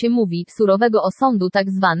 jak to się mówi, surowego osądu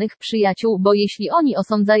tak zwanych przyjaciół, bo jeśli oni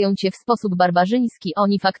osądzają cię w sposób barbarzyński,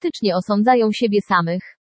 oni faktycznie osądzają siebie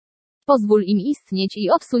samych. Pozwól im istnieć i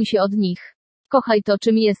odsuń się od nich. Kochaj to,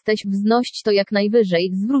 czym jesteś, wznoś to jak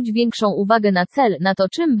najwyżej, zwróć większą uwagę na cel, na to,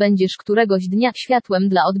 czym będziesz któregoś dnia, światłem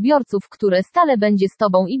dla odbiorców, które stale będzie z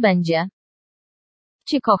tobą i będzie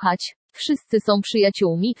cię kochać. Wszyscy są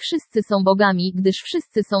przyjaciółmi, wszyscy są bogami, gdyż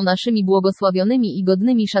wszyscy są naszymi błogosławionymi i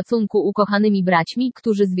godnymi szacunku ukochanymi braćmi,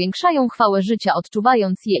 którzy zwiększają chwałę życia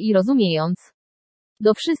odczuwając je i rozumiejąc.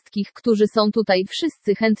 Do wszystkich, którzy są tutaj,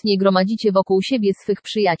 wszyscy chętnie gromadzicie wokół siebie swych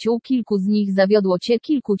przyjaciół, kilku z nich zawiodło cię,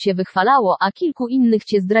 kilku cię wychwalało, a kilku innych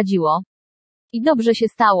cię zdradziło. I dobrze się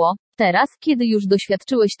stało. Teraz, kiedy już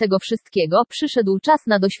doświadczyłeś tego wszystkiego, przyszedł czas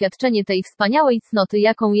na doświadczenie tej wspaniałej cnoty,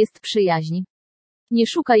 jaką jest przyjaźń. Nie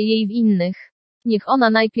szukaj jej w innych. Niech ona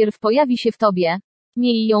najpierw pojawi się w tobie.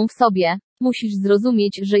 Miej ją w sobie. Musisz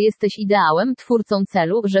zrozumieć, że jesteś ideałem, twórcą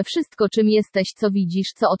celu, że wszystko, czym jesteś, co widzisz,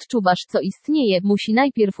 co odczuwasz, co istnieje, musi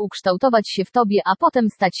najpierw ukształtować się w tobie, a potem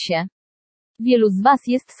stać się. Wielu z was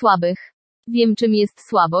jest słabych. Wiem, czym jest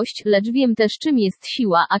słabość, lecz wiem też, czym jest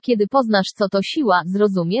siła, a kiedy poznasz, co to siła,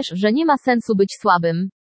 zrozumiesz, że nie ma sensu być słabym.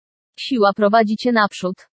 Siła prowadzi cię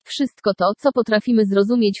naprzód. Wszystko to, co potrafimy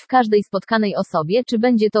zrozumieć w każdej spotkanej osobie, czy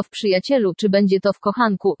będzie to w przyjacielu, czy będzie to w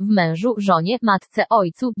kochanku, w mężu, żonie, matce,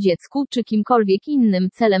 ojcu, dziecku, czy kimkolwiek innym,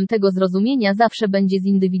 celem tego zrozumienia zawsze będzie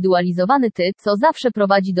zindywidualizowany ty, co zawsze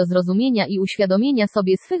prowadzi do zrozumienia i uświadomienia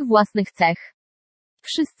sobie swych własnych cech.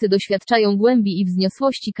 Wszyscy doświadczają głębi i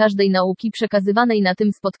wzniosłości każdej nauki przekazywanej na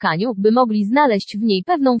tym spotkaniu, by mogli znaleźć w niej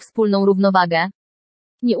pewną wspólną równowagę.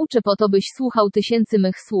 Nie uczę po to, byś słuchał tysięcy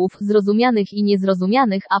mych słów, zrozumianych i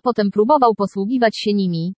niezrozumianych, a potem próbował posługiwać się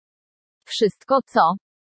nimi. Wszystko, co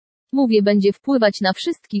mówię, będzie wpływać na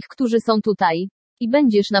wszystkich, którzy są tutaj. I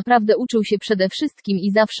będziesz naprawdę uczył się przede wszystkim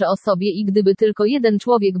i zawsze o sobie i gdyby tylko jeden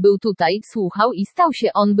człowiek był tutaj, słuchał i stał się,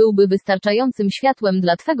 on byłby wystarczającym światłem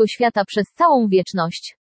dla twego świata przez całą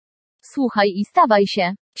wieczność. Słuchaj i stawaj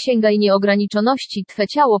się. Sięgaj nieograniczoności, twe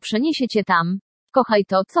ciało przeniesie cię tam. Kochaj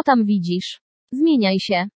to, co tam widzisz. Zmieniaj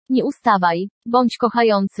się. Nie ustawaj. Bądź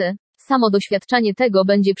kochający. Samo doświadczanie tego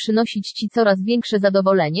będzie przynosić ci coraz większe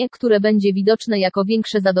zadowolenie, które będzie widoczne jako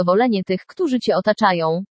większe zadowolenie tych, którzy cię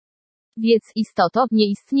otaczają. Wiedz, istoto, nie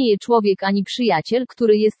istnieje człowiek ani przyjaciel,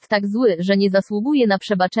 który jest tak zły, że nie zasługuje na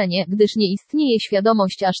przebaczenie, gdyż nie istnieje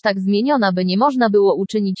świadomość aż tak zmieniona, by nie można było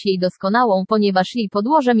uczynić jej doskonałą, ponieważ jej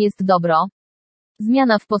podłożem jest dobro.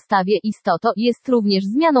 Zmiana w postawie, istoto, jest również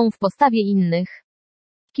zmianą w postawie innych.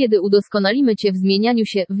 Kiedy udoskonalimy cię w zmienianiu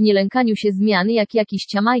się, w nielękaniu się zmian jak jakiś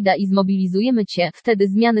ciamajda i zmobilizujemy cię, wtedy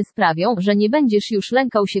zmiany sprawią, że nie będziesz już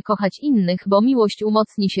lękał się kochać innych, bo miłość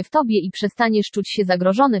umocni się w tobie i przestaniesz czuć się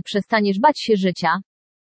zagrożony, przestaniesz bać się życia.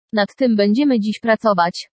 Nad tym będziemy dziś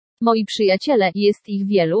pracować. Moi przyjaciele, jest ich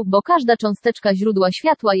wielu, bo każda cząsteczka źródła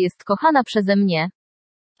światła jest kochana przeze mnie.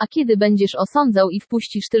 A kiedy będziesz osądzał i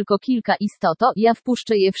wpuścisz tylko kilka istoto, ja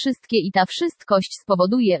wpuszczę je wszystkie i ta wszystkość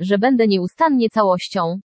spowoduje, że będę nieustannie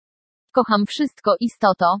całością. Kocham wszystko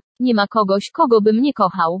istoto. Nie ma kogoś, kogo bym nie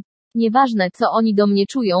kochał. Nieważne, co oni do mnie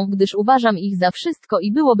czują, gdyż uważam ich za wszystko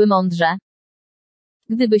i byłoby mądrze.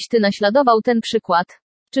 Gdybyś ty naśladował ten przykład.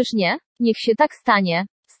 Czyż nie? Niech się tak stanie.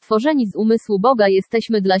 Stworzeni z umysłu Boga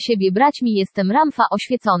jesteśmy dla siebie braćmi, jestem Ramfa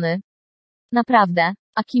oświecony. Naprawdę.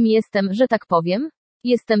 A kim jestem, że tak powiem?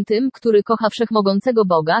 Jestem tym, który kocha wszechmogącego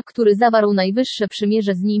Boga, który zawarł najwyższe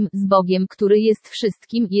przymierze z Nim, z Bogiem, który jest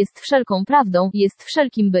wszystkim, jest wszelką prawdą, jest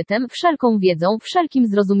wszelkim bytem, wszelką wiedzą, wszelkim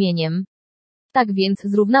zrozumieniem. Tak więc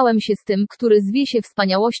zrównałem się z tym, który zwie się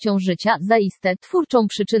wspaniałością życia, zaiste, twórczą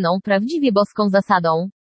przyczyną, prawdziwie boską zasadą.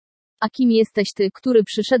 A kim jesteś ty, który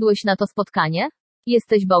przyszedłeś na to spotkanie?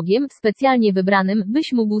 Jesteś Bogiem, specjalnie wybranym,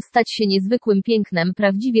 byś mógł stać się niezwykłym pięknem,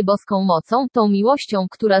 prawdziwie boską mocą, tą miłością,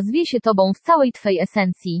 która zwie się tobą w całej twej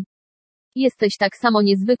esencji. Jesteś tak samo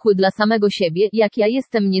niezwykły dla samego siebie, jak ja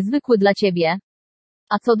jestem niezwykły dla ciebie.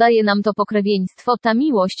 A co daje nam to pokrewieństwo, ta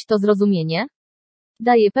miłość, to zrozumienie?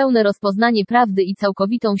 Daje pełne rozpoznanie prawdy i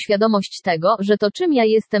całkowitą świadomość tego, że to czym ja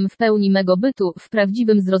jestem w pełni mego bytu, w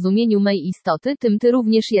prawdziwym zrozumieniu mej istoty, tym ty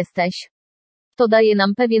również jesteś. To daje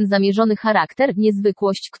nam pewien zamierzony charakter,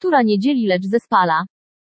 niezwykłość, która nie dzieli, lecz zespala.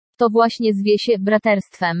 To właśnie zwie się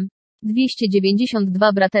braterstwem.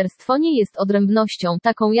 292 Braterstwo nie jest odrębnością,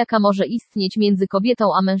 taką jaka może istnieć między kobietą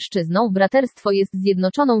a mężczyzną. Braterstwo jest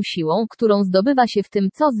zjednoczoną siłą, którą zdobywa się w tym,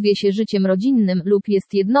 co zwie się życiem rodzinnym, lub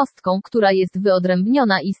jest jednostką, która jest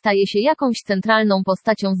wyodrębniona i staje się jakąś centralną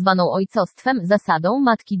postacią zwaną ojcostwem, zasadą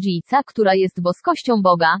Matki Dziejca, która jest boskością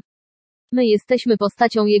Boga. My jesteśmy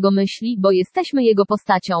postacią Jego myśli, bo jesteśmy Jego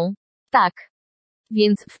postacią. Tak.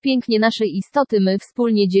 Więc w pięknie naszej istoty my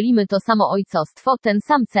wspólnie dzielimy to samo ojcostwo, ten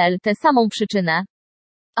sam cel, tę samą przyczynę.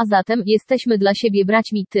 A zatem jesteśmy dla siebie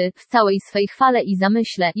braćmi, ty, w całej swej chwale i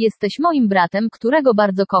zamyśle, jesteś moim bratem, którego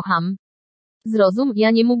bardzo kocham. Zrozum,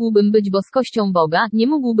 ja nie mógłbym być boskością Boga, nie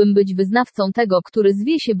mógłbym być wyznawcą tego, który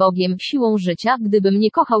zwie się Bogiem, siłą życia, gdybym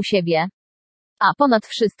nie kochał siebie. A ponad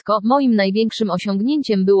wszystko, moim największym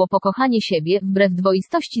osiągnięciem było pokochanie siebie, wbrew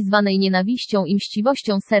dwoistości zwanej nienawiścią i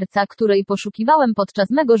mściwością serca, której poszukiwałem podczas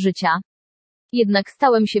mego życia. Jednak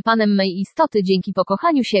stałem się panem mej istoty dzięki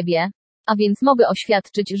pokochaniu siebie. A więc mogę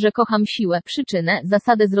oświadczyć, że kocham siłę, przyczynę,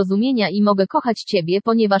 zasadę zrozumienia i mogę kochać ciebie,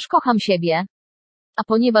 ponieważ kocham siebie. A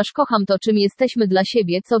ponieważ kocham to, czym jesteśmy dla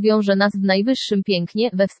siebie, co wiąże nas w najwyższym pięknie,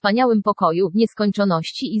 we wspaniałym pokoju,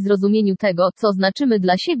 nieskończoności i zrozumieniu tego, co znaczymy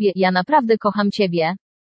dla siebie, ja naprawdę kocham ciebie.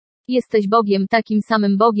 Jesteś Bogiem, takim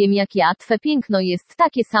samym Bogiem jak ja, twe piękno jest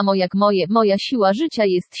takie samo jak moje, moja siła życia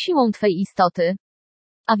jest siłą twej istoty.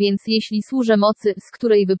 A więc jeśli służę mocy, z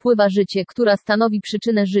której wypływa życie, która stanowi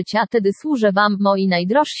przyczynę życia, wtedy służę wam, moi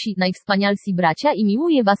najdrożsi, najwspanialsi bracia i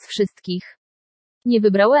miłuję was wszystkich. Nie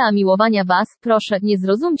wybrałem miłowania was, proszę, nie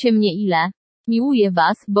zrozumcie mnie ile. Miłuję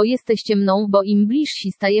was, bo jesteście mną, bo im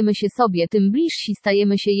bliżsi stajemy się sobie, tym bliżsi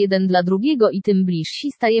stajemy się jeden dla drugiego i tym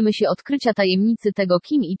bliżsi stajemy się odkrycia tajemnicy tego,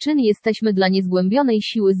 kim i czym jesteśmy dla niezgłębionej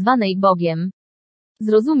siły zwanej Bogiem.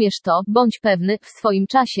 Zrozumiesz to, bądź pewny, w swoim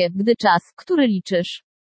czasie, gdy czas, który liczysz,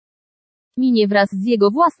 minie wraz z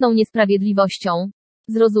jego własną niesprawiedliwością.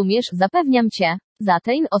 Zrozumiesz, zapewniam cię.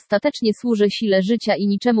 Zatem ostatecznie służę sile życia i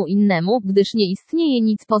niczemu innemu, gdyż nie istnieje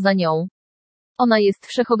nic poza nią. Ona jest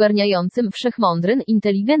wszechogarniającym, wszechmądrym,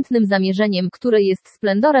 inteligentnym zamierzeniem, które jest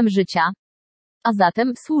splendorem życia. A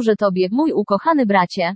zatem służę tobie, mój ukochany bracie.